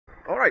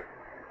Alright,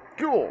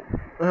 cool.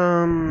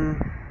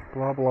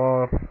 Blah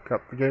blah.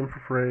 Got the game for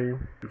free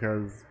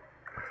because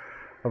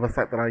of a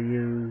site that I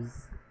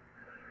use.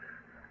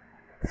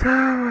 So,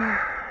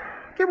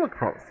 game looked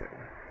promising.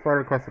 So I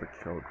requested a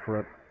code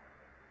for it.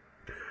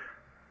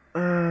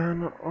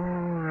 An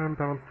all-around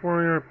balanced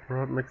warrior, a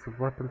broad mix of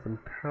weapons and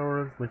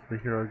towers, making the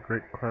hero a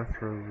great class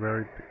for a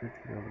varied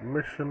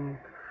mission.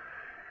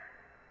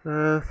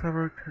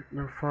 Cyber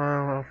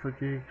Technophile, Alpha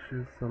Geek,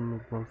 choose some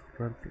of the most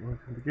advanced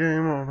technology in the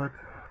game. All that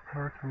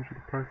power comes with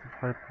the price of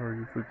high power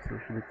usage, so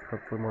she needs to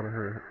constantly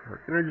monitor her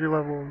energy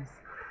levels.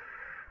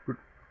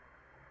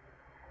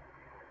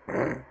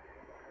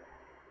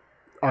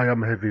 I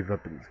am a heavy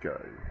weapons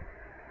guy.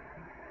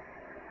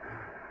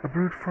 A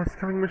brute force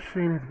killing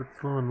machine, he's a bit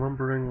slow and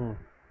lumbering.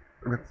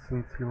 But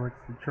since he likes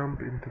to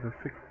jump into the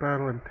thick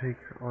battle and take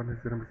on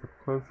his enemies up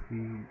close,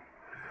 he's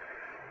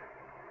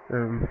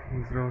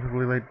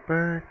relatively laid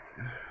back.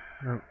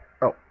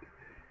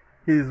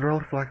 His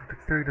relative lack of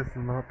dexterity does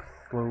not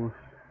slow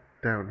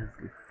down his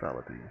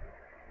lethality.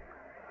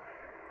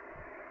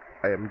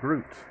 I am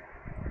Groot.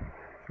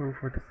 Coming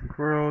from a distant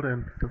world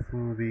and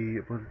possessing the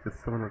ability to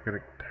summon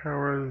organic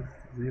towers,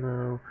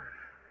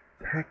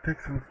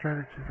 tactics and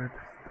strategies are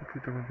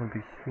distinctly different from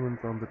the humans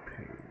on the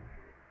team.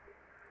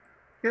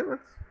 Yeah,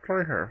 let's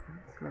try her.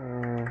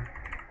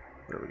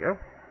 There we go.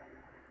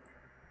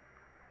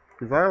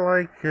 Because I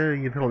like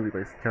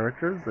utility-based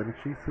characters, and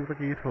she seems like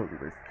a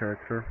utility-based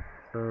character.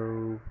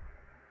 So,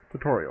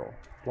 tutorial.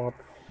 Plot.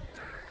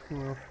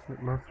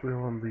 Mastery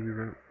on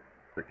the...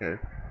 Okay.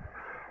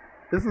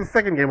 This is the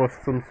second game with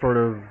some sort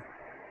of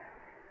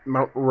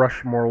Mount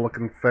Rushmore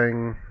looking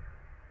thing.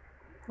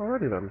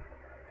 Alrighty then.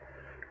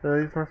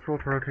 Use master roll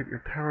to rotate your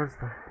towers.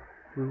 The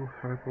blue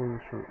hypo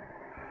show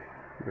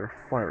their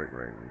firing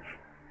range.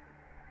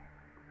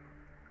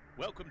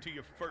 Welcome to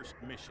your first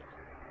mission.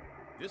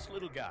 This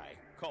little guy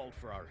called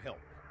for our help.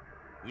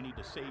 We need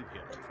to save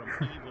him from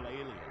evil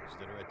aliens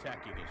that are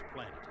attacking his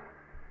planet.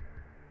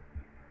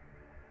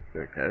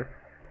 Okay.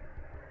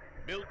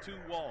 Build 2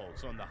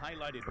 walls on the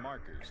highlighted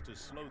markers to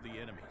slow the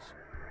enemies.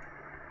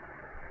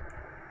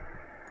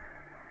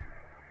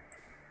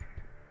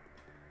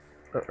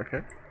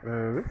 Okay.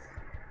 This.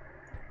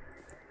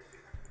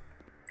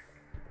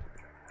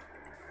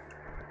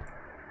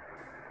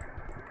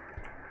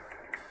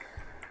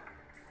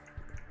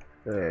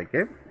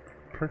 Game.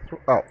 Press.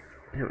 Oh,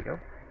 here we go.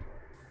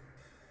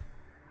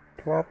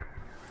 Plop.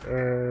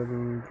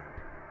 And.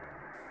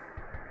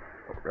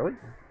 Oh, really?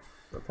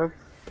 That sounds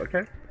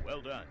okay.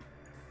 Well done.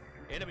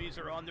 Enemies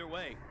are on their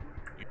way.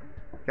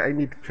 Okay, I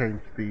need to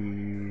change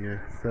the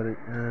setting.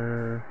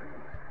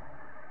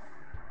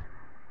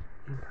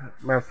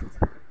 Mouse is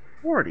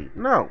 40.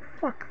 No,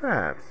 fuck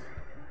that.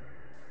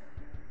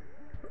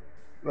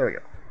 There we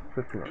go.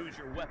 51. Use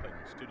your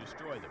weapons to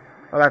destroy them.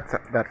 Oh,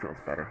 that feels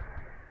better.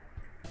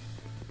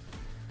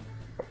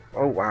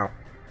 Oh wow.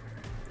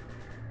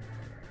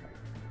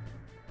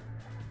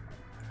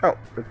 Oh,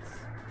 it's.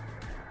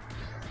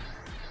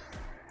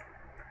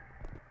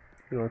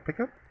 You want to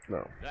pick up?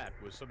 No. That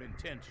was some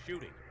intense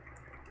shooting.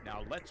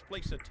 Now let's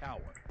place a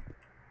tower.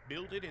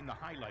 Build it in the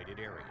highlighted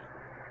area.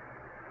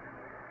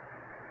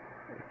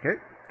 Okay,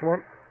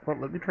 come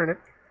on, let me turn it.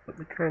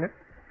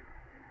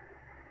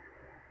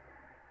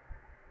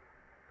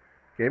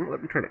 Game,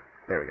 let me turn it.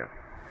 There we go.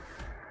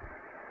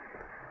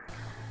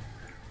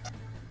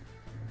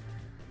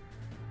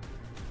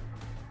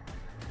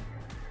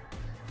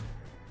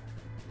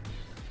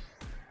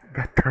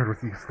 That turn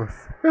was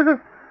useless.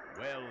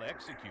 Well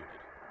executed.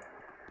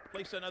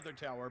 Place another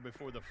tower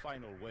before the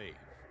final wave.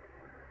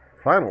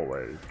 Final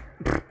wave?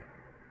 I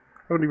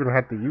don't even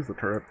have to use the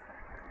turret.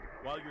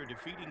 While you're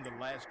defeating the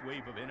last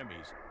wave of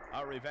enemies,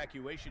 our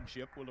evacuation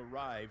ship will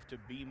arrive to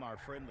beam our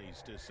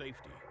friendlies to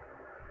safety.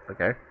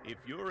 Okay.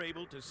 If you're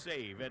able to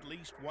save at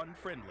least one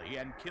friendly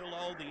and kill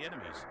all the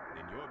enemies,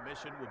 then your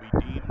mission will be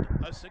deemed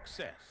a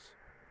success.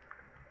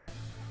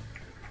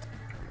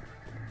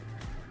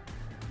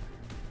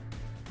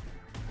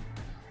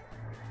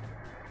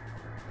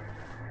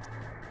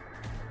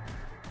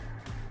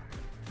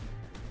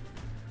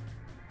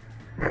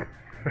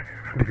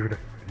 I don't even have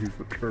to use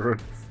the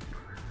turrets.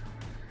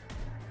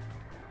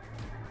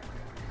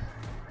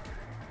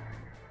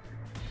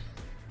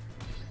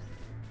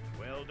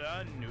 Well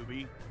done,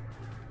 newbie.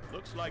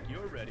 Looks like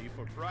you're ready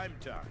for prime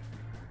time.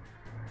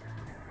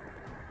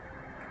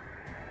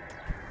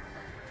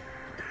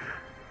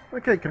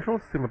 Okay,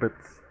 controls seem a bit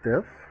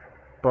stiff,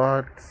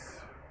 but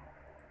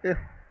yeah,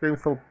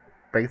 game's still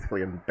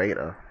basically in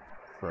beta,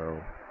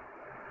 so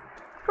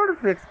sort of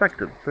to be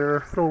expected.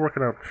 They're still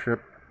working out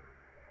shit.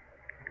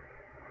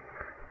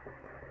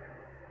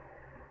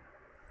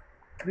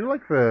 I do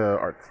like the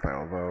art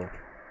style though.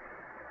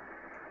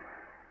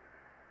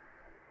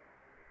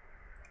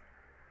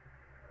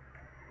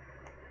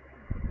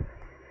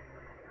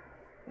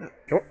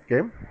 Oh,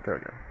 game? There we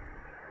go.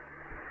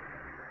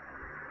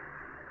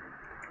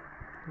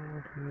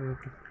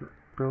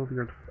 Build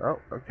your... Oh,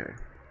 okay.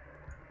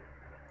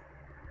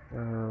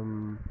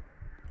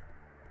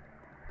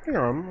 Hang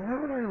on,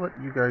 how would I let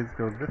you guys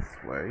go this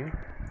way?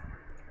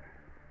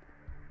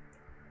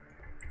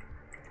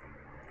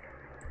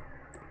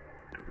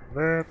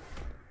 that.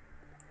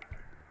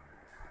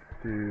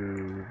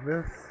 Do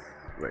this.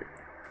 Wait.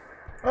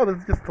 Oh, this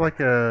is just like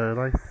a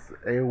nice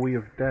AoE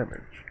of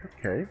damage.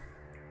 Okay.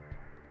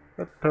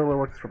 That totally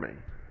works for me.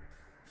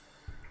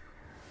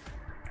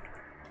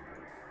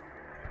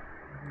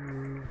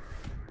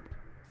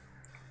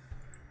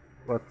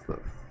 What's this?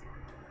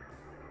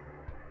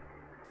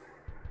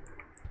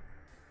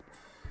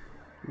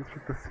 Let's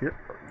put this here.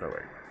 Oh, no,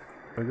 wait.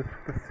 I just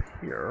put this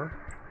here.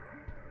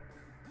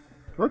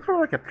 It looks more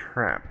like a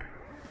trap.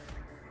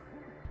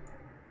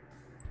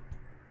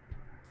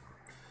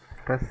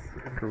 Press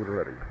enter when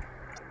ready.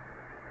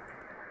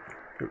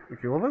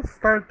 Okay, well, let's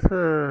start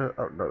to.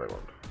 Oh, no, they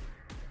won't.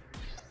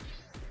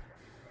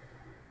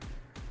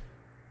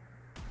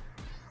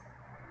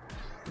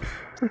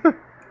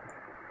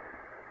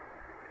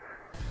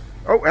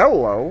 Oh,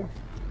 hello!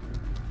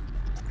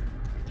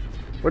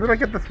 Where did I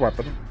get this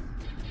weapon?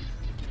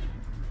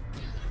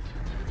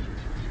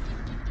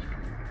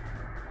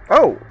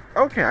 Oh,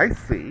 okay, I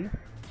see.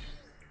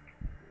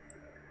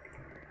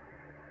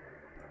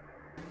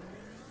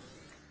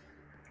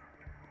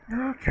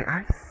 Okay,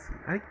 I see.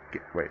 I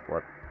get. Wait,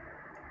 what?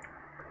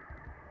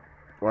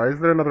 Why is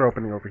there another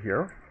opening over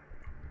here?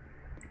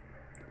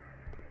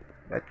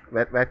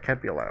 That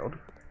can't be allowed.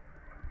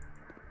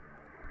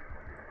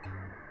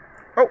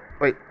 Oh,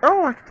 wait.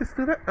 Oh, I can just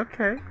do that?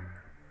 Okay.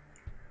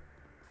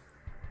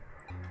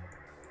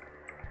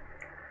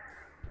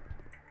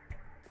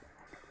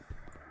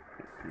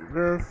 Do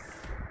this.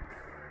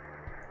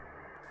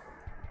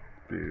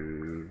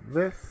 Do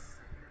this.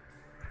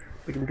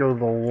 We can go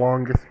the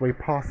longest way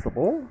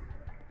possible.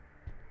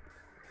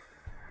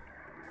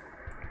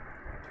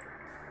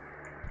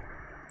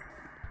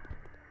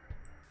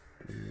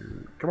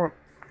 Come on.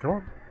 Come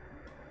on.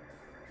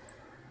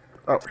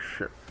 Oh,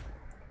 shit.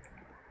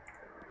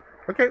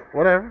 Okay,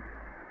 whatever.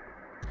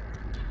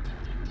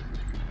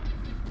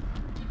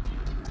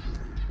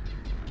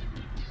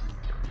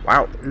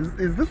 Wow,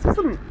 is this just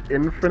an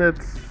infinite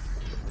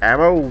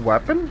ammo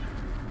weapon?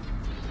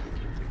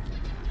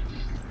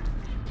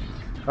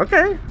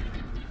 Okay.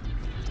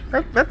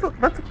 That's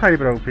a tiny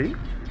bit OP.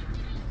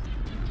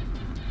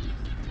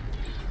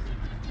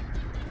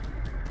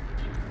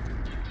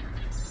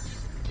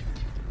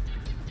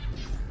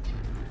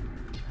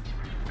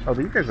 Oh,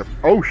 these guys are.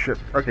 Oh shit.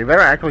 Okay, they're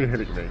actually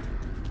hitting me.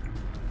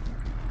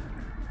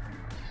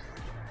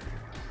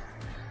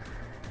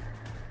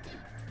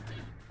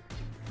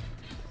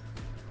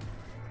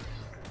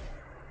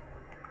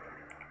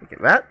 Okay,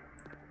 that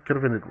could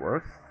have ended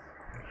worse.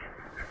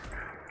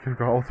 Could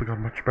have also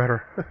gone much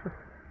better.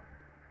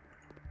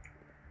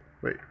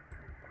 Wait.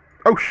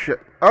 Oh shit.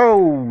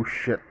 Oh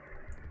shit.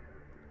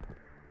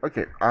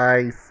 Okay,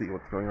 I see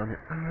what's going on here.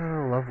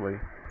 Oh, lovely.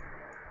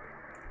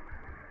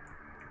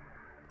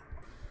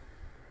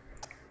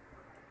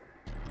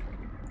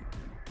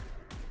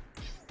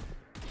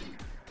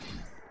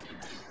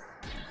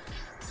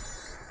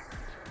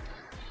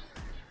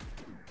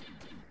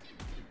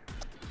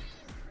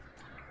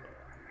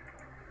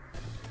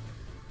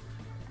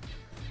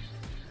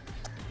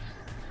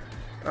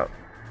 Oh,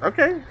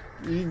 okay.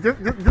 You just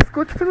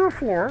glitch through the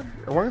floor.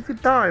 As long as you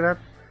die,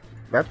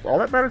 that's all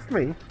that matters to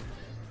me.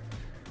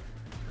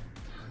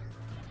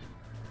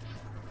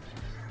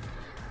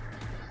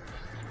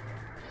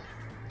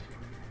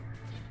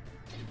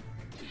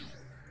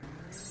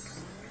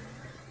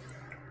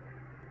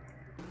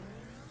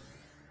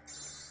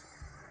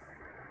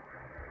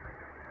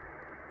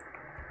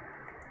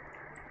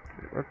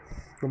 That's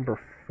number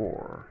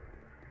 4.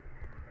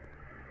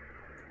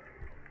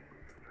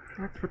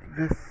 Let's put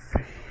this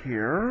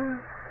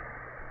here.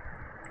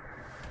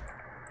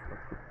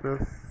 Let's put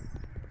this.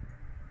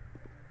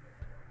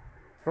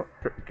 Oh,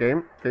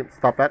 game,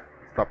 stop that.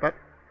 Stop that.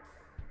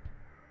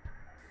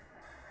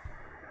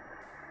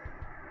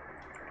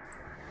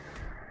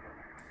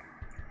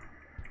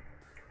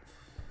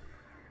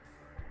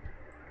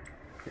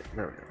 Okay,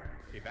 there we go.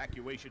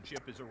 Evacuation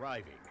ship is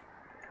arriving.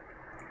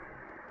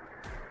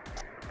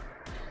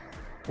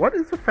 What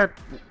is with that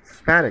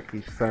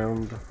staticky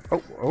sound?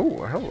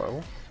 Oh,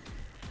 hello.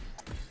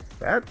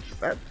 That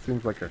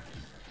seems like a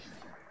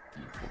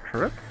useful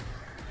trip.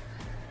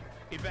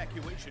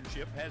 Evacuation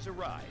ship has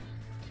arrived.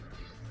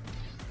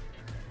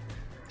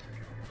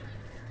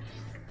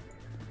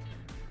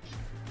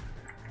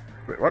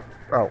 Wait, what?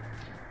 Oh.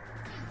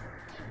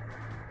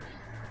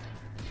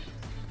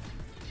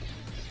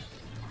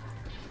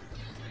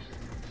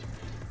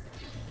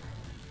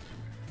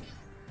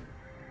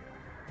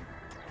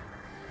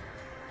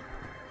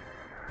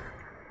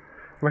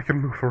 I can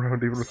move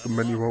around even with the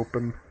menu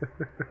open.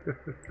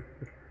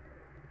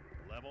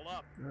 Level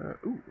up.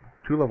 Ooh,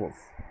 2 levels.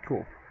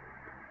 Cool.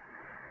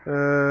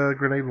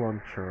 Grenade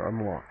launcher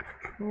unlocked.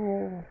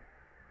 Cool.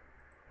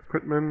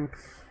 Equipment.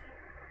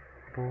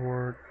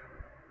 Board.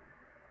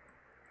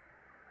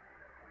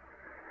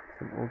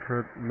 Some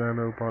ultra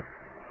nanobot.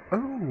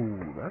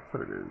 Oh, that's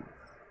what it is.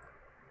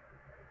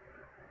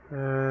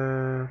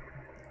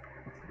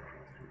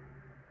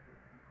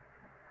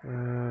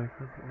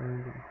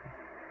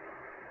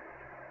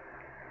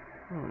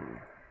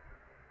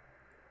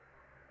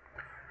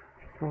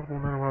 multiple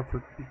nanobots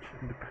that each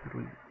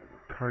independently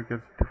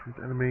targets a different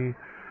enemy.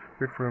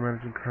 Great for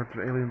managing crowds of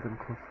aliens in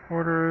close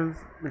quarters.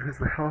 Increase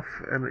the health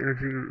and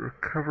energy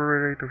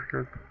recovery rate of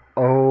heroes.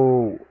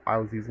 Oh, I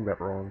was using that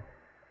wrong.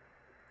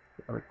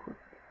 Unequipped.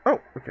 Oh,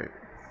 okay.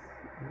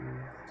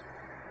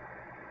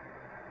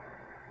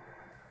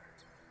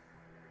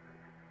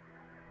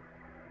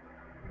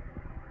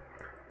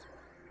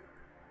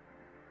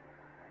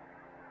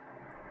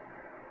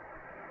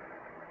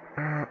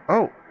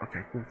 Oh,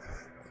 okay. Let's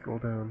just scroll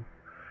down.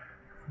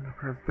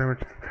 Press damage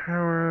to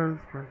towers.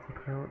 Vertical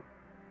tower.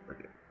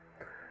 Okay.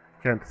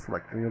 Can't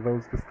select any of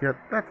those just yet.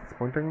 That's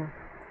disappointing.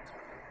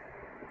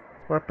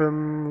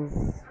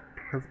 Weapons.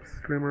 Plasma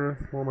streamer.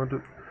 Small amount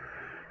of.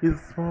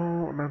 Uses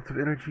small amounts of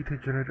energy to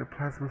generate a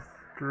plasma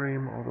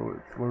stream, although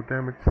it's low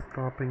damage,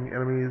 stopping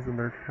enemies and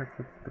their attacks.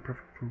 It's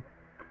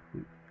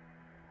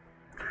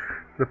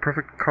the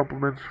perfect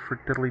complement for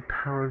deadly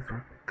towers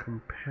or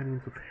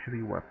companions with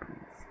heavy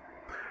weapons.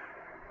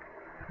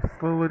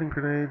 Slow loading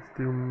grenades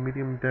do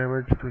medium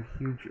damage to a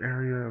huge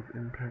area of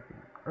impact.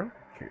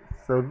 Okay,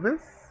 so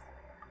this.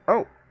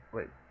 Oh,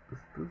 wait. This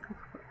looks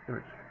like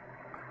energy.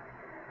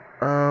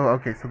 Oh,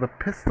 okay, so the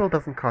pistol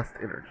doesn't cost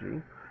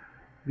energy.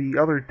 The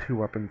other two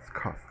weapons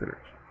cost energy.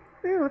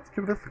 Yeah, let's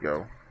give this a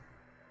go.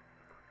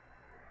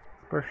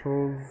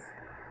 Specials.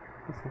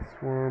 Missile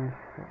swarm.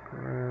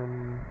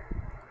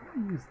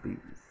 Use these.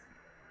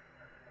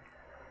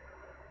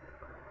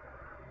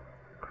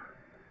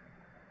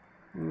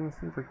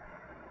 Seems like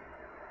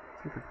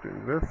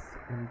doing this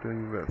and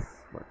doing this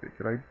might be a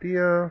good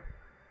idea.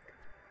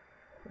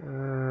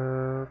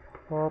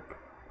 Pop.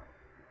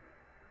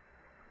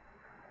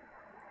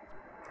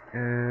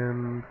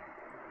 And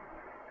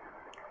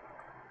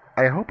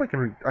I hope I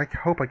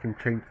can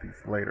change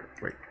these later.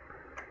 Wait.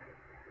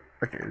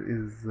 Okay,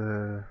 is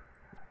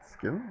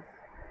skins?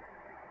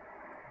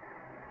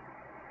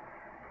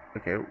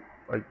 Okay,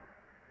 I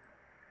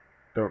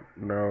don't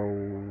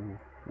know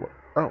what.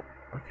 Oh,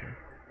 okay.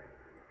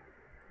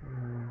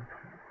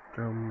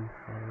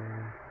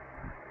 Gunfire.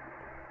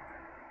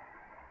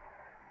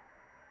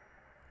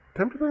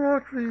 Tempted to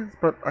unlock these,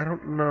 but I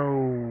don't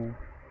know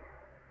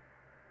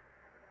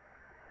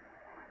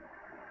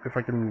if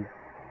I can.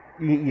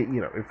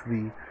 You know, if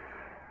the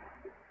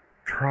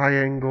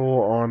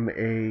triangle on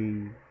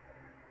a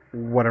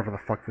whatever the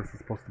fuck this is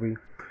supposed to be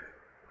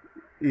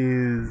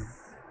is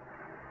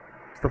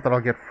stuff that I'll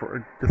get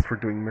for just for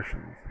doing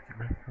missions.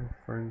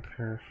 Find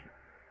cash.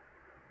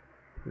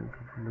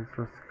 Income from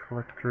resource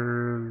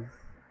collectors.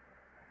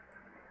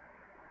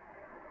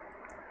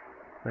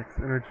 Max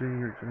energy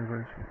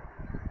regeneration.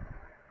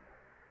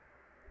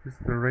 Use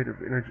the rate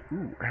of energy.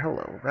 Ooh,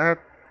 hello. That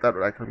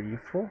would actually be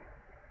useful.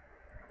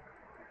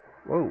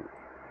 Whoa.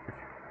 Okay.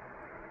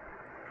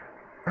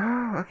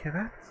 Oh, okay,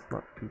 that's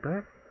not too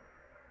bad.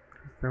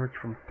 Damage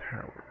from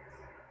towers.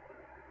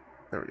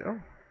 There we go.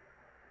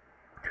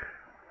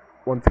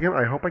 Once again,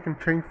 I hope I can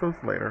change those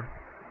later.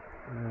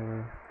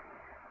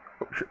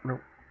 Oh shit, no.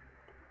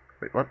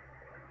 Wait, what?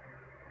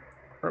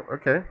 Oh,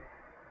 okay.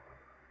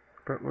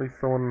 Apparently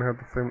someone had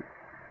the same...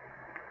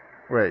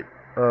 Wait,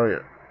 oh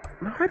yeah.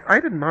 No, I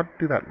did not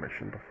do that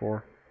mission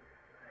before.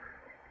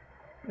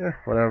 Yeah,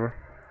 whatever.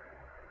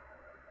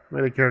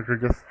 Made a character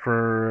just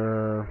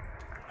for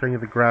showing you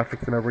the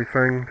graphics and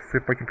everything. See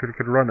if my computer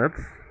could run it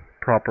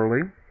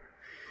properly.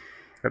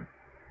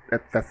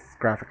 At this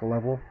graphical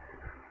level.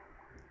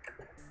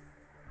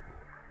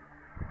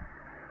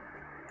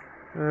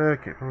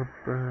 Okay,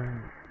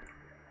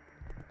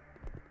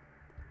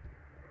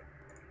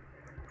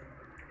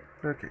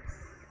 okay,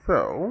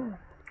 so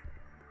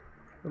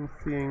I'm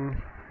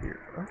seeing here.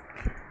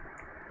 Okay,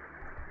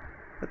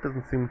 that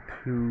doesn't seem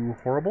too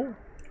horrible.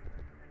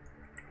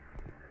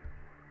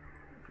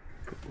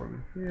 Put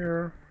one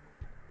here.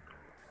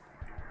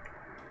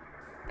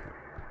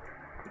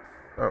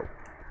 Oh,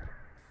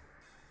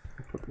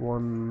 put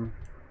one.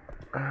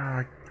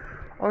 I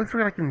always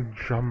forget I can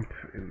jump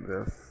in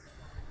this.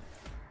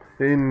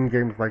 In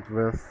games like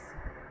this.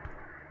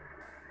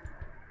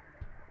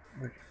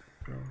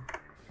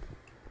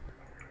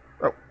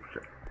 Oh,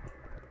 shit.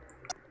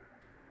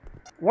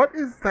 What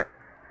is that?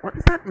 What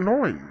is that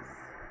noise?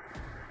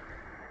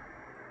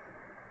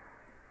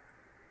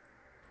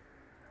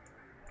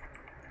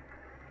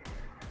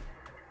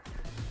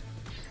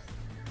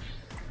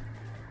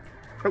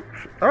 Oh,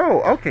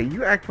 oh, okay,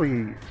 you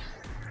actually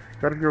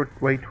got out of your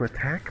way to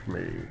attack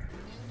me.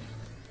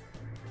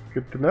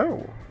 Good to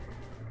know.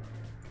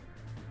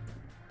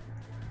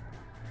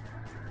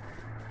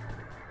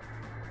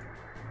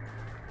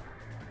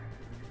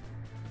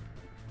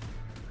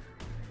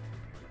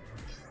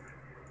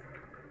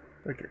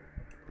 Okay.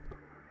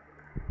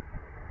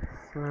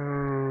 So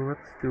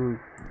let's do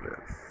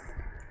this.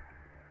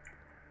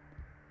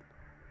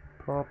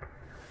 Pop.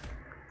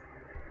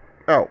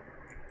 Oh.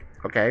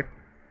 Okay.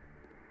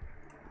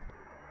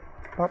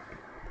 Pop.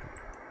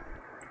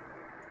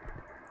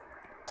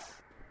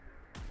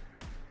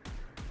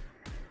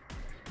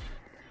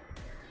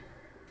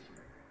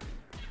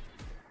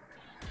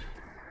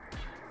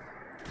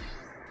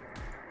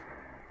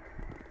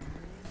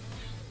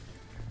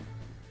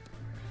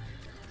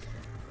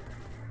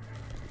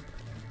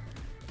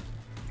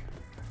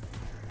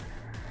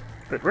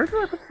 Wait, where did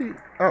I put the...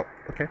 Oh,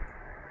 okay.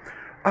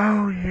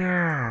 Oh,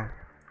 yeah.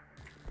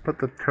 Put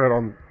the turret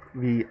on...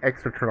 the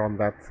extra turret on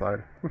that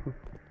side.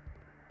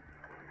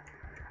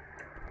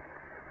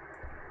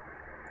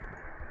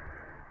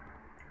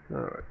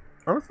 Alright.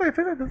 Honestly, I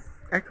think that this is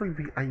actually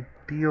the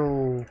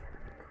ideal...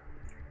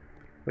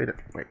 Wait,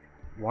 wait.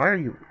 Why are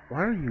you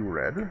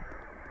red?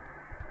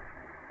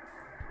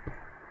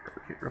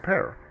 Okay,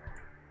 repair.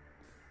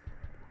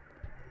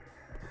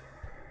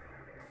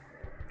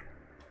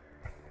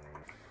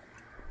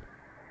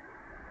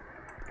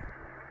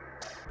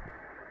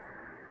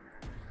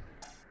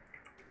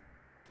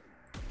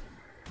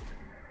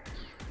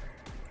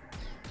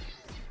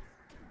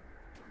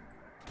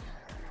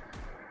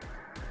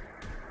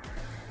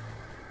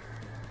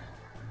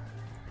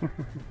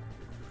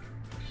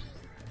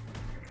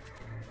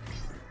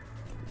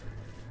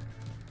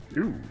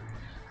 Ooh.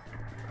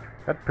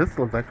 That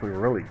pistol is actually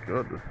really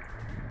good.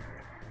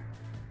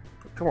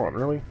 Come on,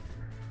 really?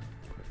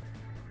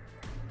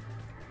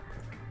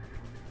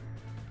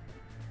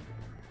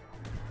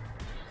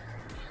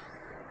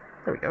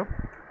 There we go.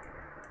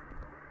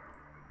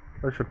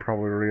 I should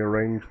probably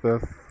rearrange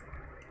this.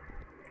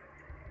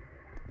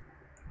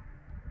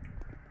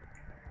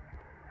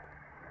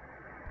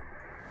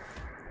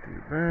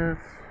 Do this.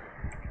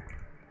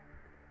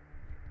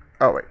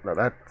 Oh wait, no,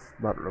 that's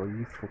not really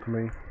useful to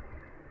me.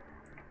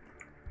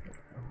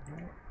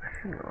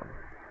 Hang on.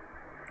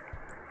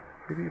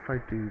 Maybe if I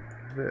do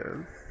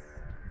this...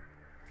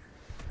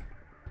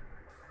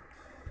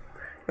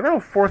 And that'll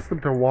force them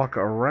to walk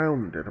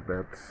around it a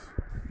bit.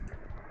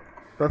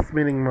 Thus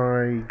meaning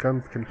my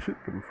guns can shoot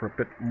them for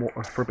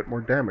a bit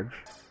more damage.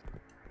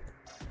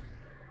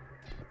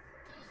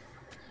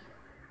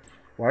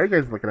 Why are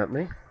you guys looking at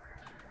me?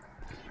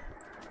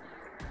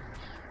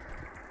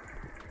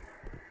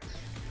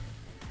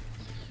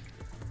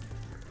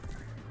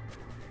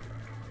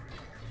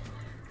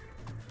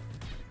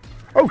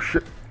 Oh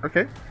shit!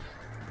 Okay.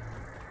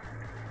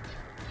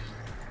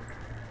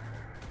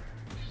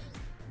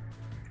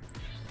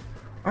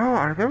 Oh,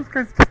 are those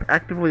guys just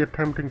actively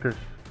attempting to...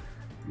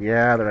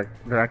 Yeah,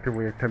 they're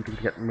actively attempting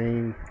to get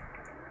me.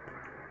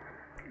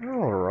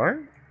 Alright.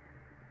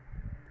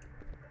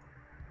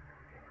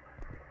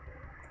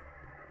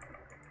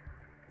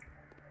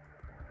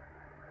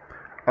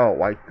 Oh,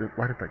 why did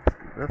I just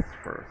do this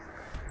first?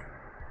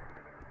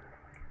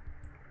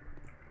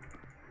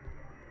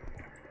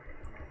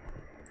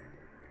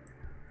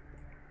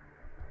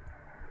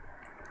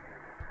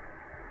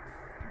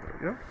 There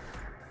we go.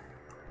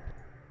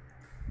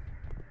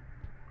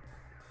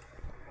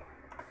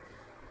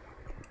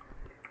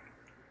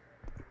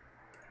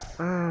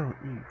 Oh,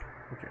 E.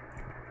 Okay.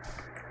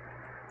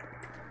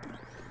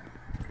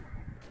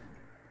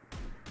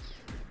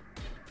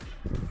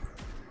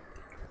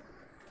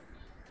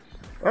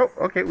 Oh,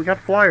 okay, we got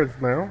flyers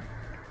now.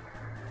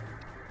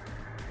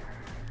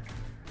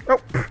 Oh,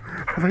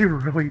 are they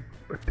really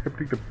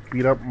attempting to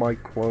beat up my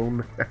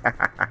clone?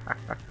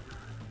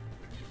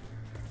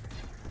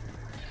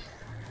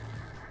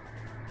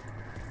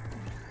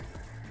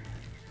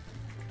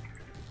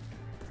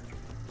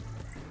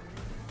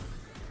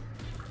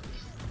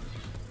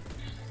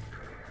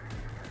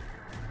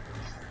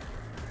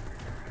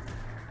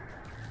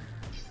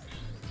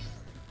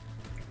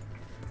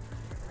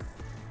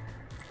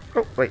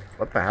 Oh, wait,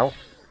 what the hell?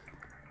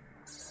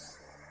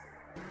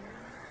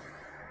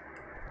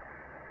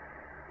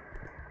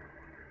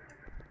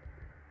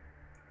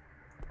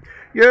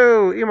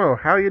 Yo, Emo,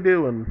 how you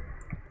doing?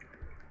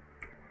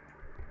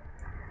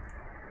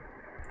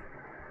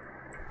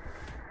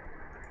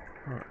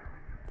 Right.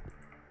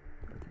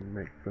 I can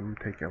make them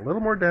take a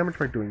little more damage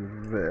by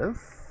doing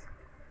this.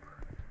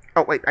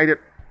 Oh, wait, I did...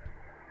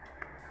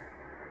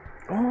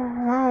 Oh,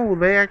 wow,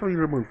 they actually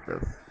removed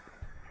this.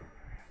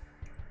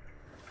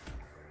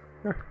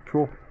 Yeah,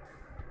 cool.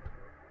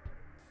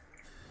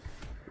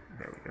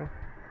 There we go.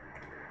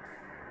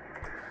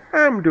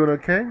 I'm doing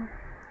okay.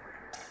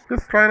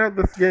 Just trying out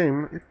this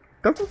game. It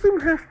doesn't seem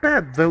half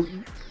bad, though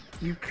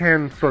you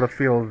can sort of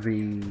feel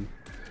the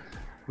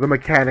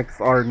mechanics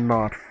are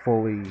not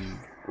fully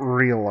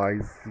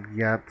realized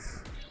yet.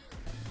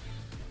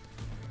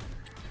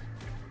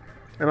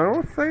 And I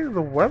will say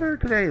the weather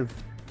today is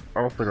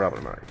also rather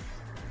nice.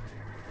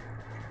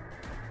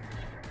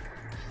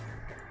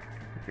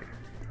 Okay.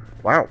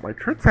 Wow, my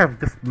troops have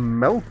just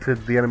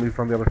melted the enemies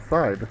on the other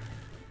side.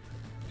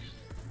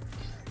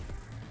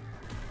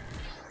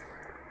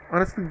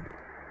 Honestly,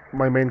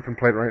 my main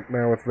complaint right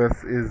now with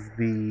this is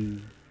the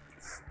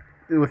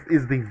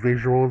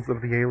visuals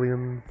of the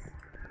aliens.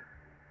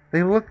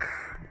 They look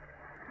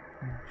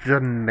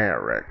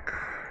generic.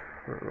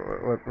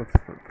 Let's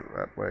put it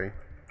that way.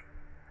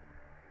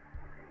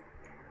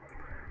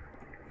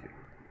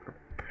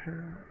 Okay,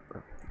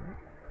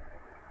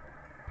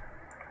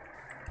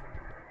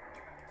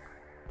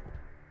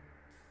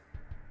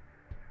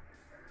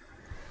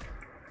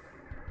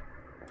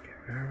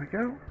 there we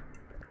go.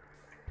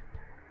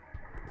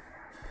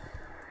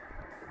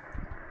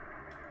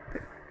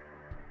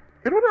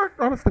 It would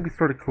honestly be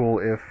sort of cool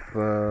if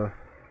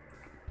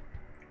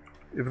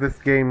if this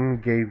game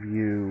gave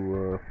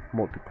you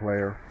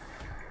multiplayer.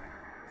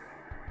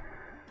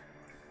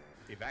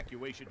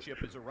 Evacuation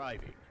ship is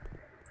arriving.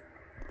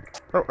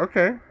 Oh,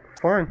 okay,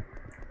 fine.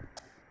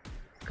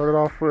 Started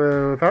off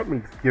without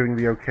me giving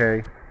the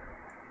okay.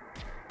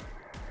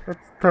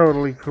 That's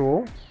totally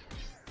cool.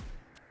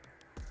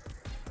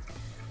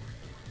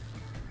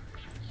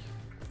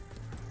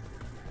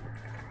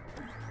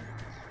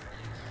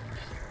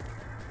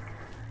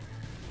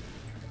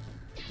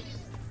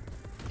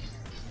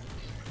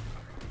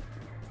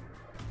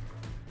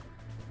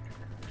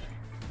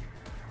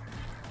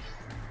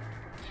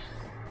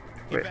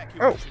 Wait,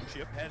 Evacuation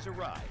ship has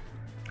arrived.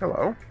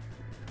 Hello.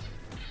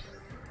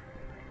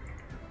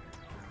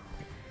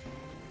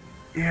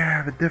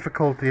 Yeah, the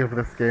difficulty of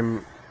this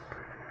game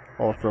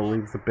also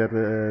leaves a bit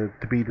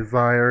to be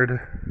desired.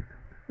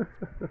 But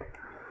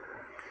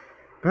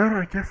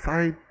I guess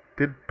I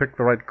did pick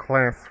the right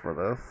class for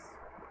this.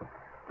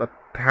 A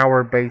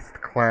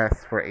tower-based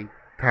class for a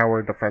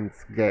tower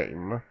defense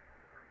game.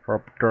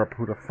 Derp,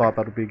 who'd have thought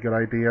that would be a good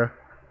idea?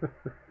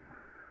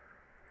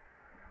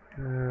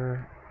 You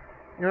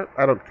know,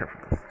 I don't care for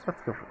this.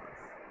 Let's go for this.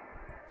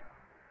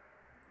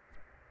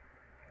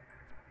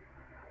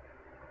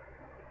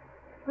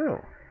 Oh.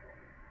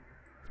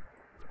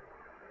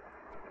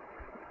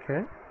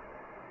 Okay.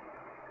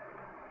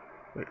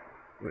 Wait,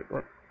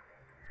 what?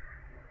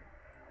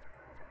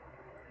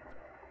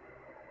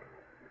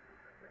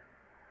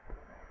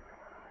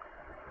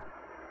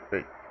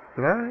 Wait,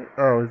 did I?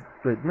 Oh,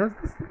 wait, no, is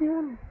this the new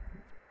one?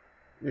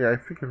 Yeah, I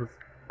think it was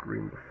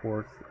green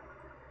before. So,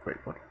 wait,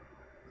 what?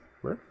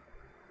 What?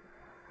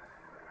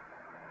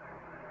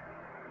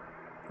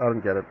 I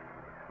don't get it.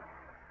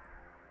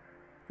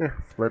 Yeah,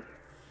 split.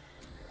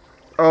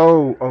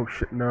 Oh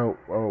shit, no.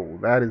 Oh,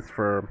 that is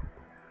for...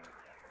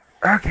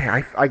 Okay,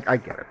 I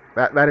get it.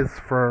 That is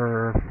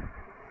for...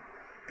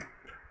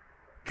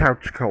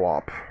 couch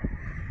co-op.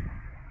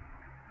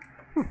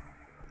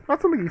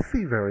 Not something you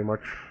see very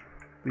much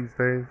these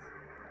days.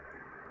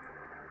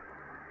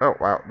 Oh,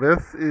 wow.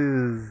 This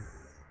is...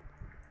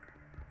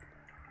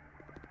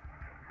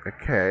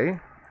 Okay.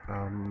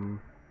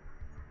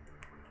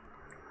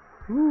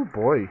 Ooh,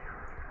 boy.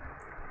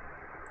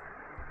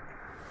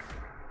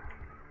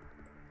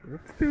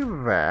 Let's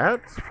do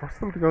that. Force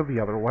them to go the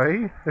other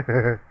way.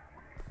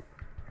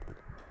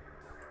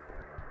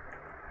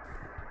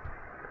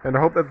 And I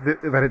hope that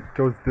that it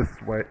goes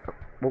this way.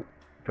 Well,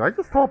 did I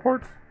just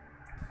teleport?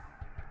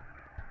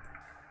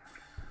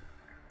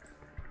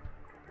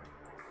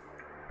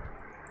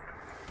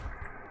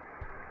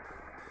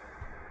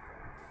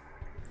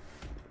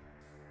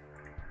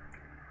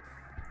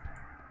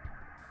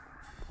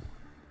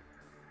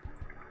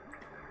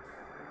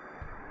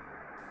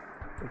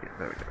 Okay,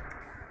 there we go.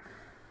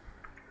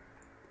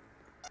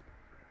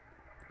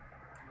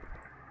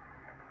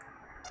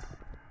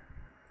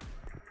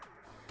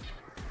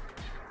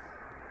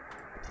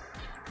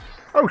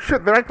 Oh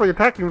shit, they're actually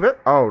attacking this.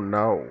 Oh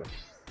no.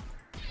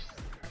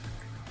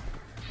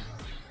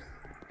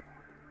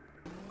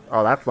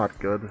 Oh, that's not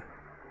good.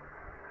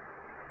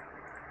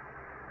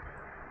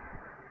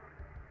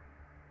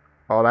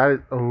 Oh,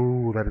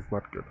 that is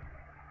not good.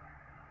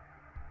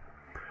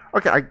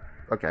 Okay, I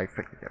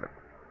think I get it.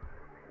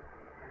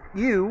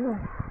 You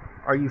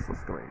are useless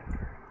to me.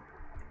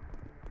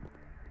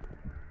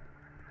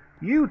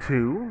 You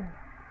two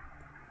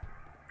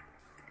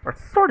are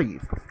sort of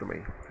useless to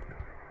me.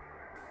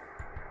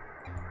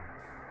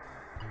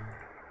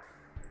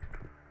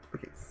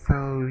 Okay,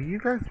 so you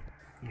guys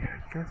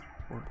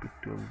won't be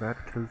doing that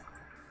because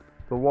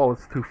the wall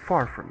is too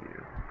far from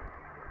you.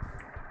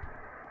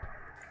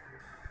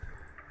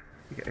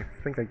 Okay, I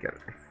think I get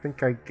it. I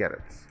think I get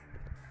it.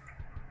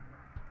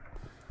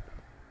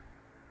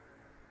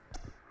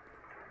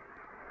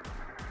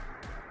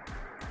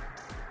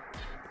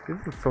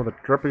 This is some of the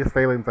drippiest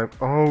aliens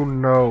I've... Oh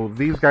no,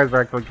 these guys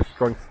are actually just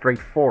going straight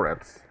for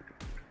it.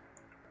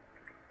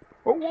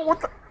 Oh,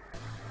 what the...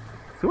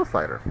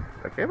 Suicider.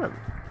 Okay then.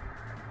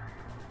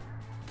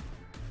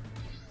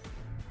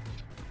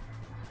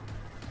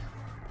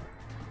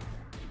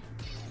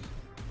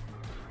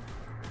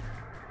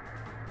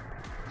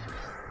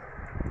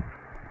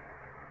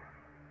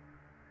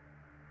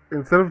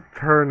 Instead of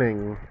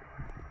turning,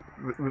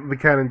 the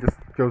cannon just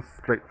goes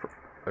straight for...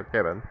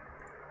 Okay then.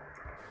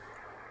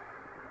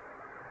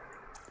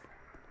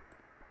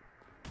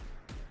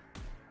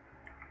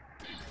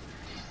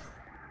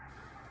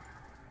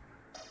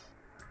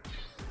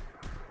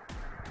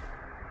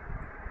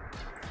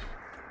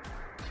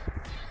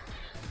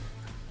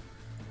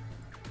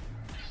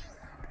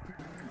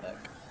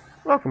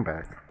 Welcome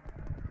back.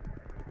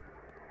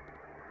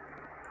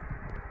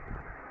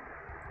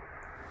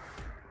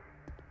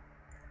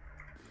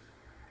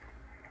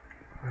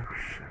 Oh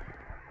shit.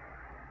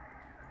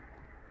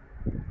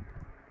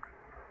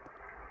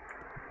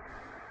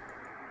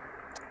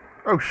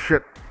 Oh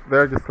shit.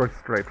 They're just going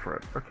straight for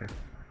it. Okay.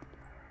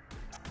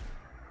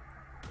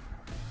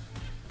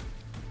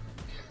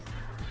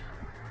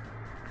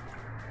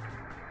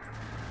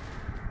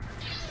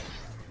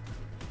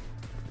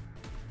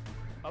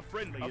 A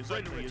friendly is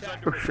under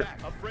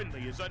attack. A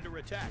friendly is under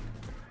attack.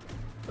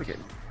 Okay.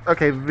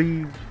 Okay,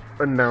 the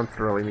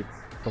announcer really needs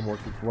some work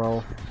as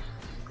well.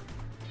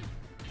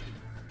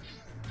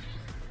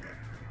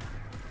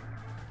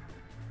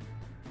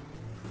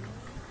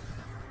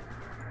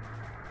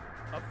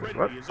 A What?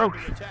 friendly is Oh, under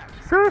attack.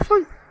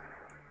 seriously?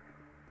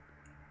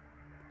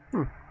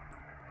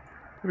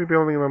 Maybe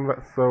building them that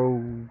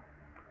so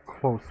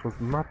close was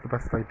not the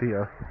best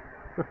idea.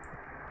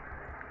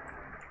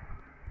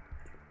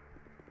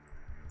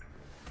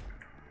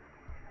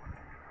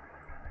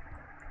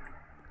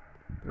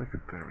 There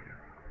we go.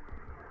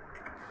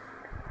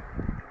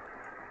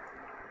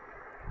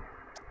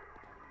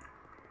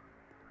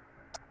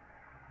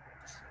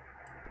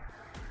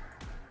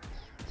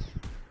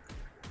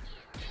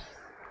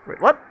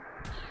 Wait, what?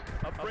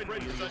 A friendly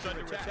is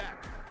under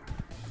attack.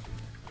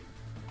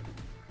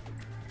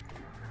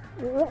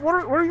 What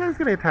are you guys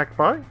getting attacked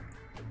by?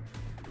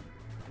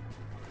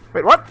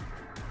 Wait, what?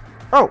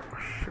 Oh,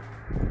 shit.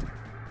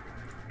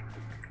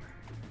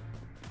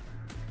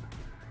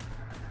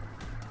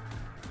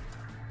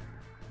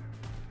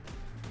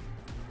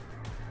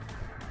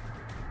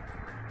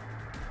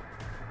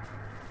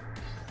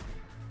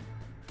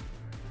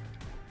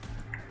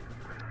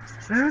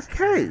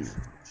 Okay.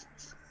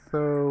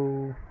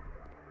 So,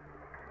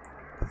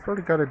 sort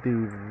of gotta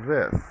do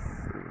this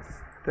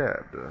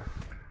instead.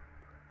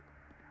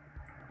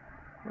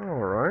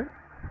 Alright.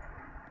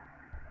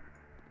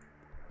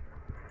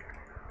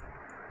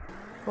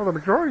 Well, the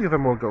majority of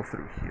them will go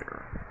through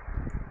here.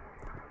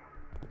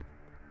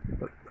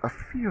 But a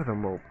few of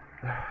them will...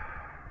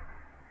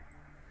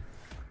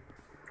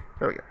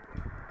 There we go.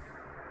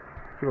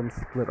 A few of them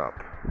split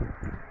up.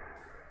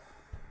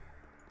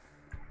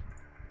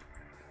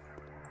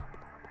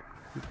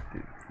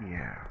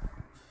 Yeah.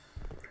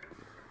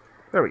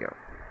 There we go.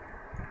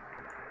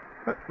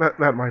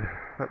 That might...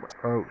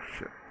 Oh,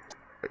 shit.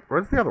 Wait,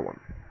 where's the other one?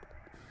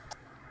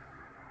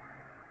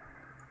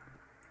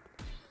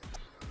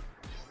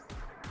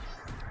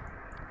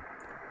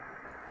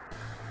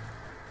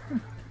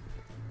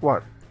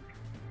 What?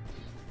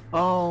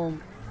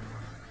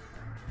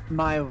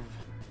 My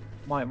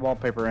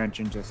wallpaper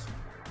engine just...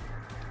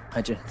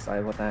 I just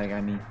decided what the heck,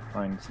 I need to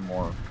find some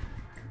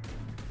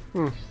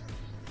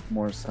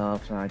more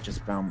stuff, and I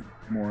just found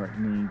more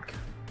ink.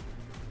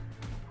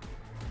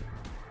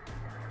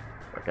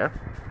 Okay.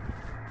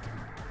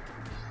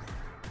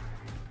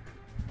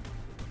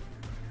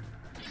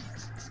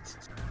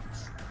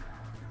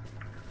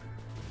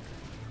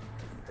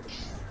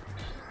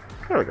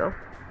 There we go.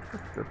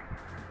 That's good.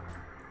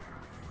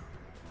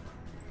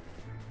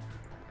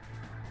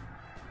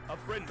 A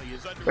friendly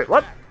is under Wait,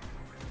 what? attack.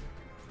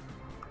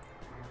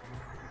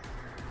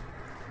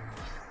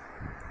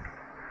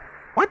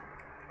 What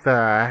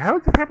the hell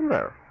just happened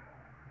there?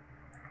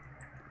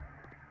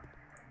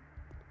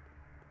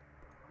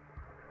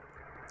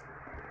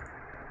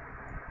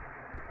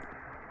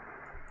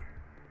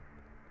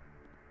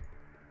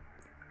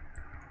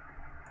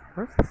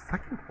 Where's the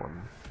second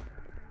one?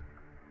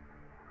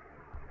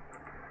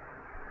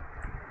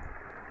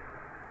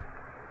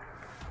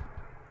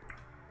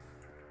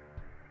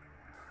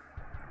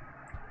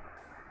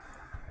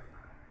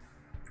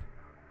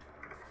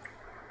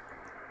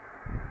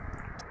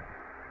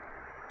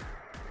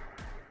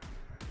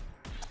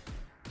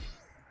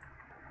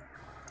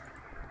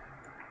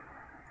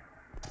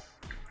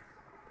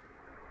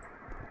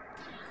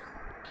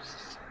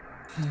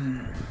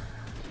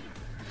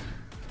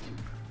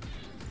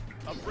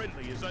 A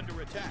friendly is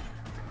under attack.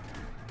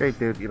 Okay,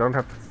 dude, you don't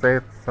have to say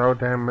it so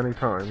damn many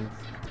times.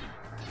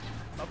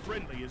 A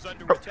friendly is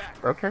under Oh, attack.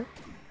 okay.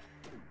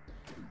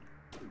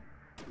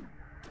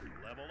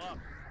 Level up.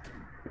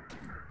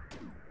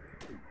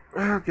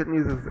 Well, good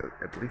news is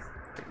at least...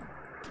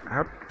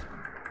 How...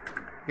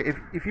 Okay,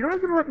 if you're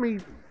not gonna let me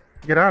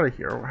get out of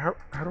here,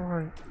 how do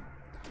I...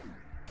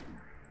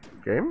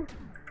 Game?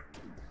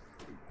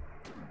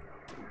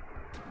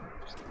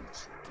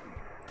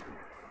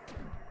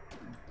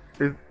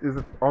 Is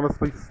it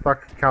honestly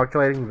stuck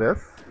calculating this?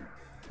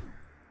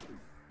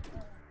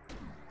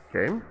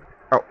 Game?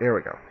 Oh, here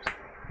we go.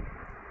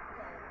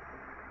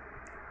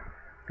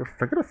 Just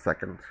took it a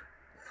second.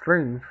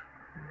 Strange.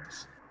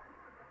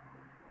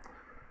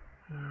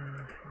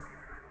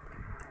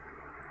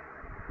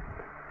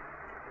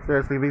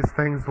 Seriously, these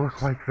things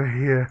look like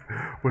they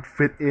would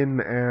fit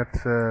in at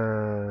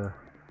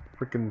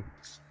freaking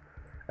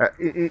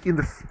in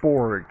the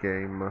Spore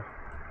game.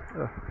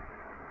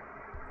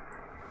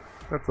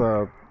 That's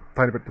a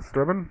tiny bit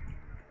disturbing.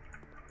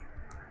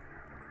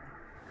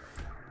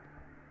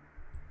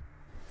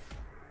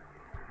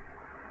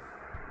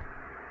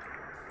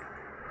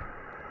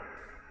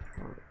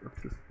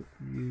 Let's just put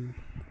you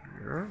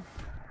here.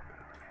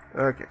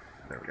 Okay,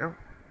 there we go.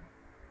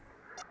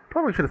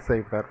 Probably should have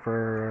saved that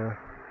for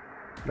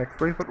next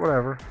week, but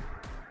whatever.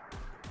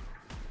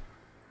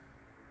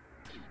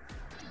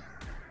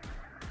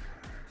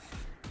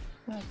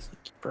 That's a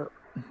keeper.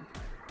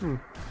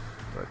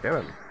 Okay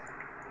then.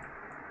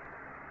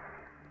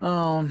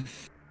 Oh.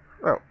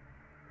 Oh.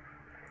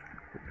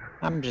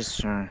 I'm just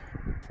trying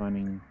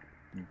finding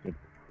good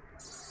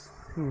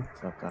Hmm.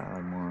 stuff that I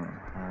want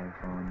to have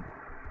on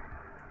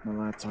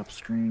my laptop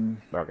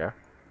screen. Okay.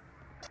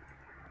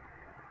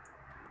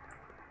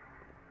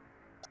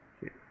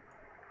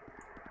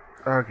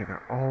 Okay,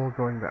 they're all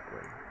going that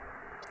way.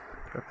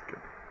 That's good.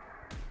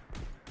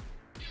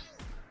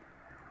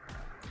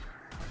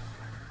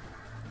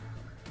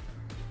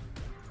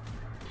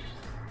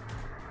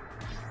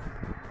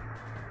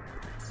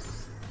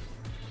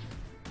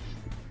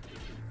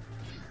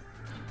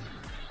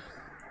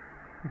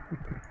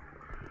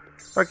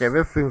 Okay,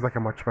 this seems like a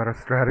much better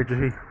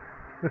strategy.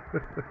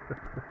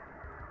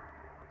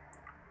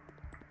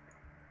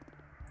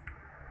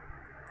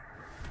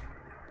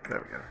 There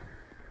we go.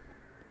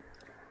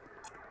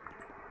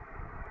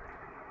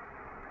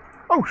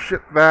 Oh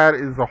shit, that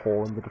is a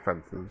hole in the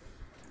defenses.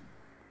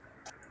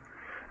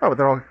 Oh, but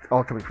they're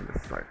all coming from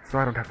this side, so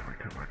I don't have to worry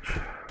too much.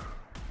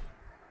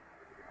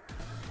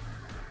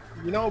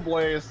 You know,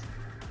 Blaze,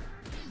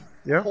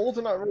 Yeah? holes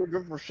are not really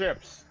good for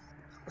ships,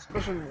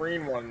 especially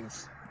marine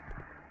ones.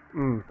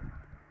 Mm.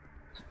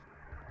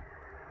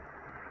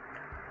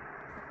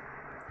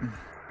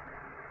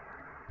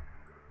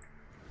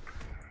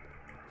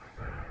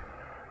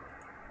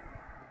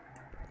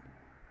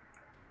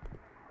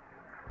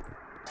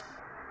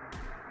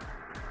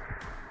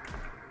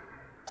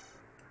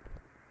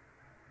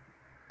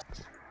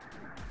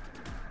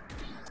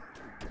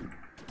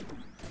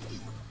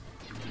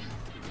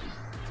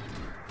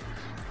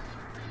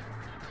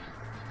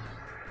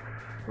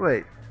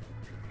 Wait.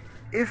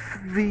 If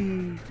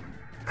the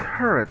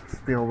turrets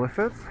deal with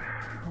it...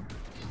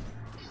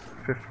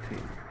 15.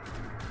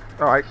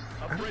 Oh, A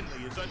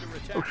friendly is under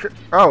attack. Oh shit.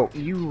 Oh,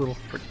 you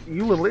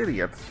little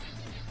idiots.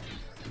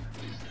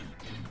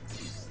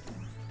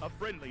 A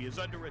friendly is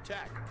under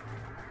attack.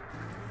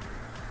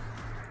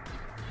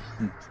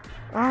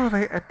 Oh,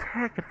 they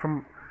attack it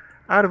from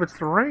out of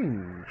its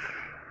range.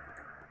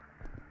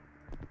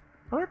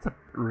 Oh, that's a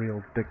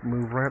real dick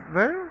move right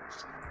there.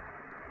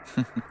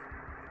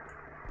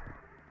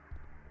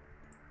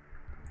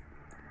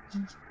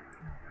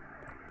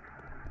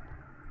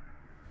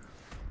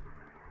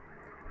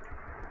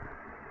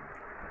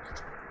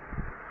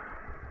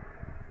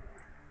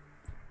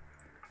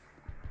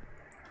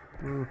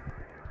 Hmm.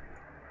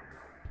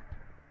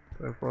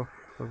 Do I have both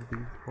of these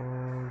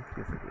balls?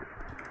 Yes, I do.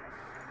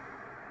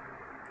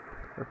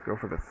 Let's go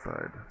for this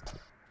side.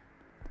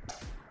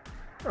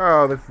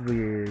 Oh, this is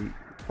the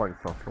flying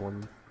saucer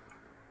ones.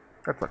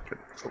 That's not good.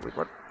 Oh, wait,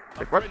 what? A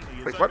Wait, what? friendly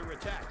is Wait, what? under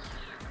attack.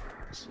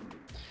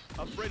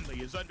 A friendly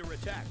is under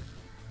attack.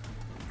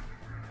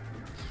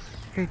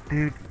 Hey,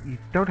 dude, you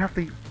don't have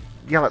to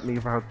yell at me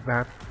about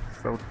that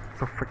so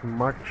freaking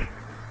much.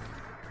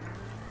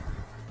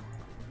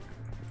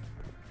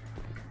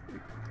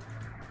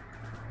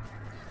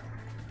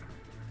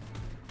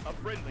 A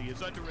friendly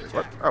is under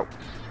What? attack. Oh.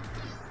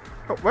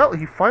 Oh, well,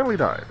 he finally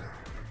died.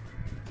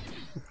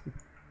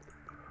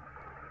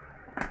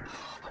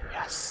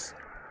 Yes.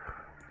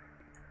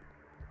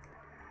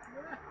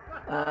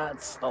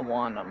 That's the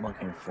one I'm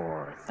looking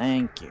for.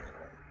 Thank you.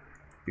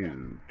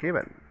 You came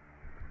in.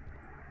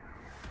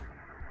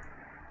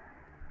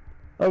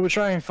 I will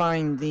try and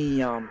find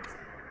the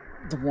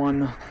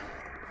one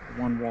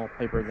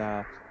wallpaper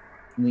that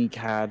Leak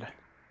had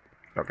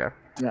Okay.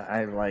 that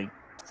I like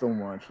so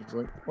much. It's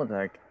like, what the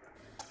heck?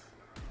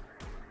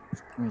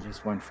 I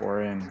just went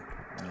for it and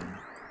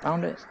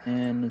found it,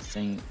 and it's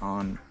staying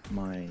on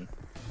my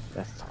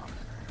desktop.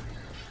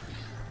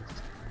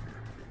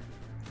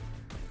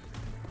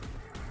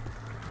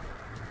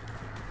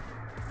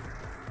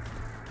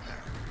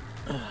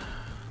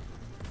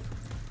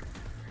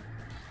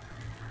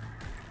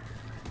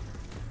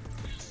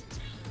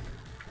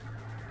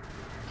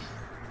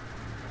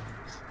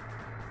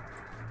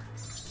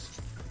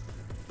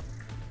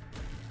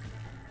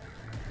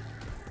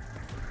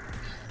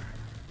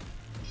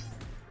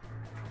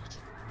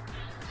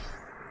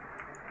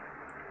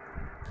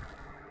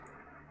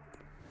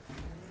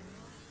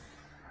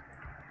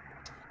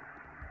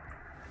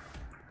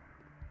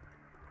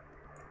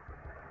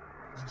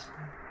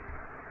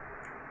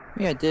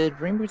 Yeah, did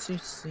Rainbow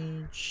Six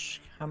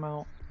Siege come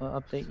out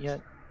update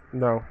yet?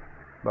 No.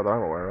 Not that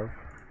I'm aware of.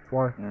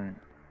 Why? Alright.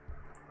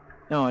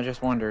 No, I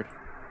just wondered.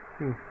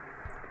 Let's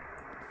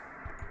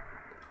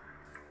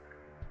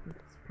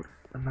put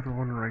another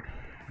one right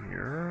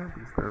here.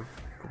 These are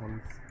the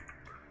ones.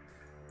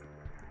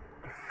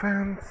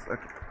 Defense.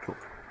 Okay, cool.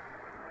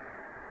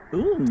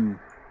 Ooh!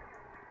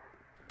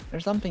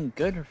 There's something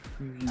good you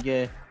can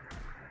get.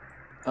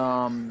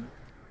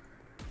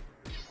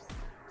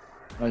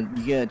 You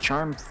get a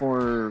charm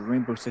for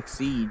Rainbow Six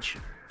Siege,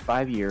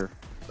 5-year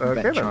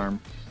Okay, vet then.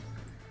 charm.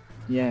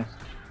 Yeah.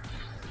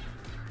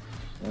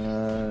 A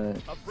friendly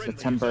is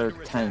September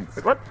under attack. 10th.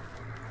 Wait, what?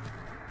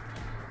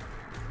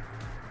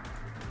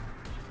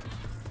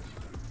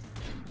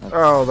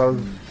 Oh,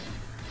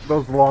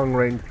 those long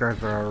range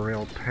guys are a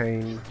real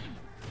pain.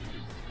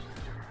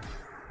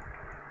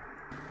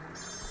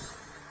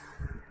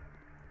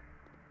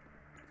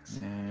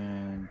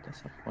 And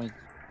that's a point.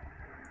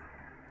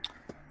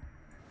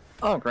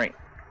 Oh, great.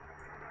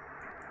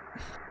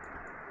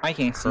 I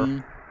can't Huh.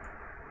 see.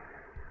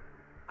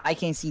 I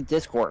can't see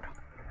Discord.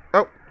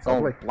 Oh, It's all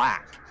lovely.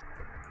 black.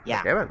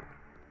 Yeah. Okay then.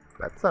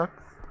 That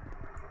sucks.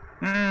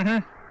 Mm-hmm.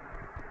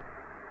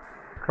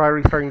 Try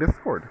restarting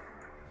Discord.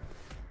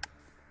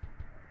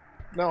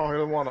 No, he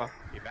doesn't wanna.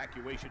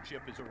 Evacuation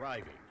ship is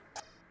arriving.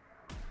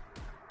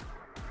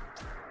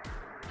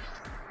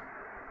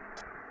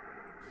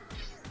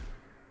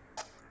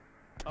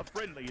 A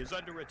friendly is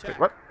under Wait, attack.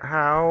 what?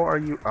 How are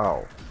you?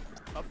 Oh.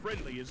 A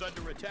friendly is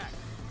under attack.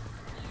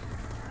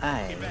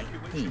 I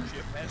Evacuation hate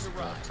ship has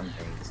arrived. some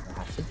days that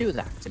have to do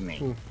that to me.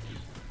 Hmm.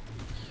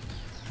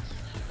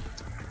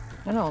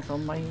 And also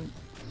my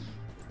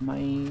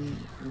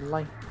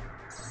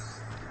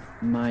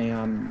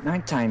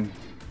nighttime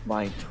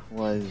light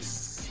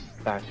was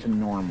back to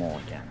normal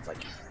again. It's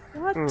like,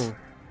 what? Hmm.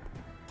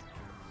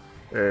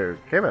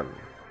 Okay then.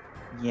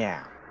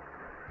 Yeah.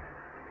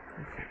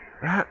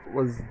 That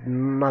was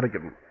not a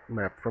good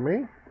map for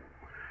me.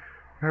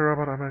 A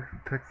robot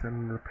architects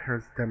and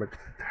repairs damaged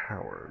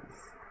towers.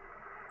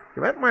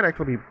 Okay, that might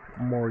actually be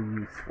more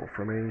useful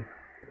for me.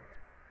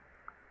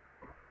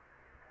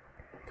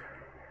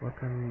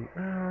 Weapon.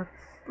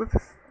 Let's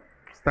just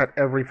stat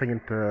everything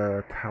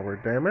into tower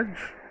damage.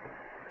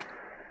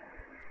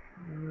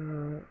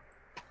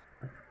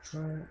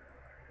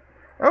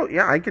 Oh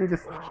yeah, I can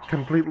just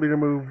completely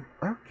remove.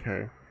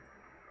 Okay.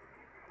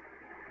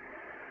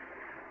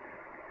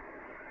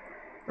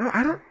 Oh,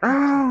 I don't.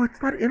 Oh,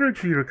 it's not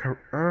energy recovery.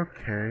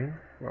 Okay.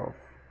 Well,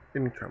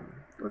 income.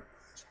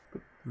 Let's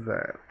put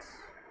that.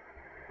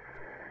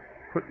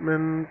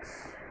 Equipment.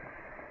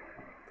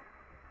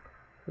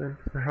 Then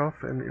the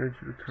health and energy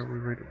recovery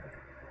rating.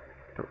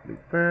 Don't need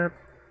that.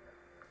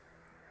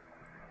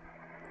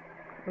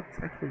 Let's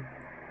actually.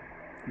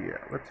 Yeah,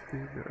 let's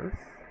do this.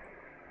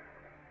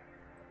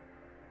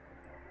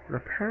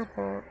 Repair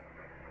bot.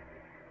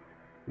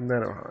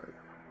 Nanohive.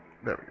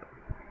 There we go.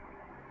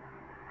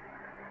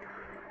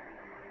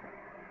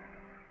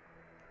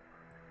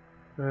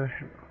 Hang on.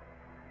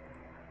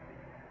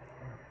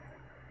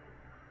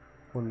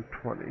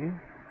 120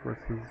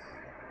 versus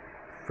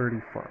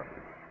 35.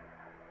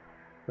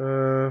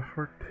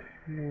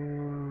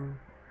 14,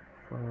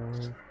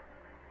 5,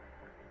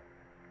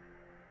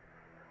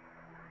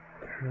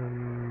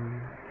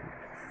 10,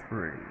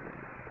 3.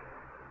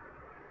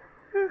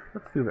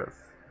 Let's do this.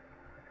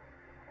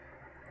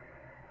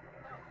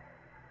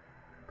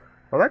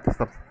 Oh, that just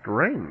stuff's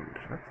range.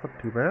 That's not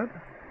too bad.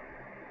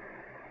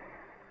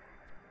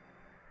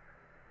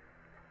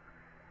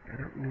 I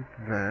don't need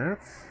that.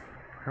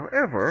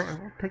 However, I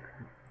will take.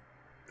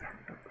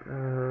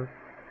 I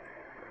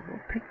will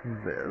take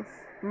this.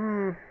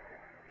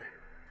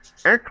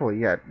 Actually,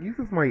 yeah, it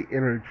uses my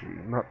energy,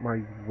 not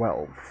my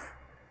wealth.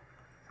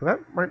 So that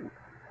might.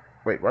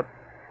 Wait, what?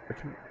 I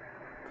can.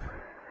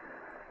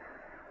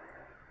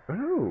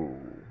 Oh.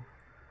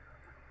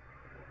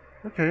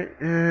 Okay.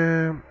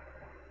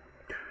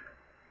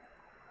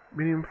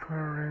 Medium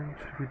fire range,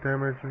 heavy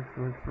damage,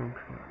 maximum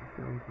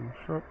sounds in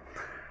shot.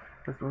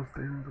 As well as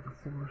the ends of a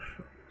similar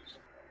shot.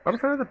 I'm a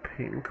fan of the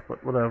pink,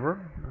 but whatever.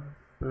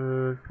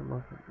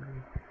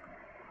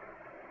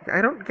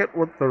 I don't get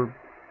what the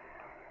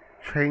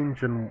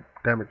change in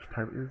damage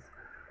type is,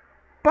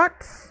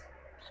 but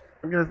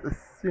I'm gonna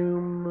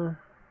assume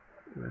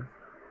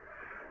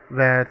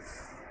that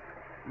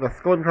the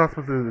Skull and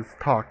Crossbones is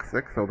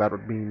toxic, so that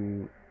would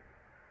mean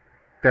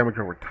damage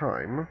over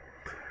time.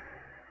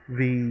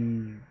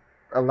 The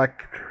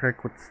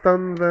electric would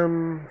stun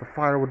them, the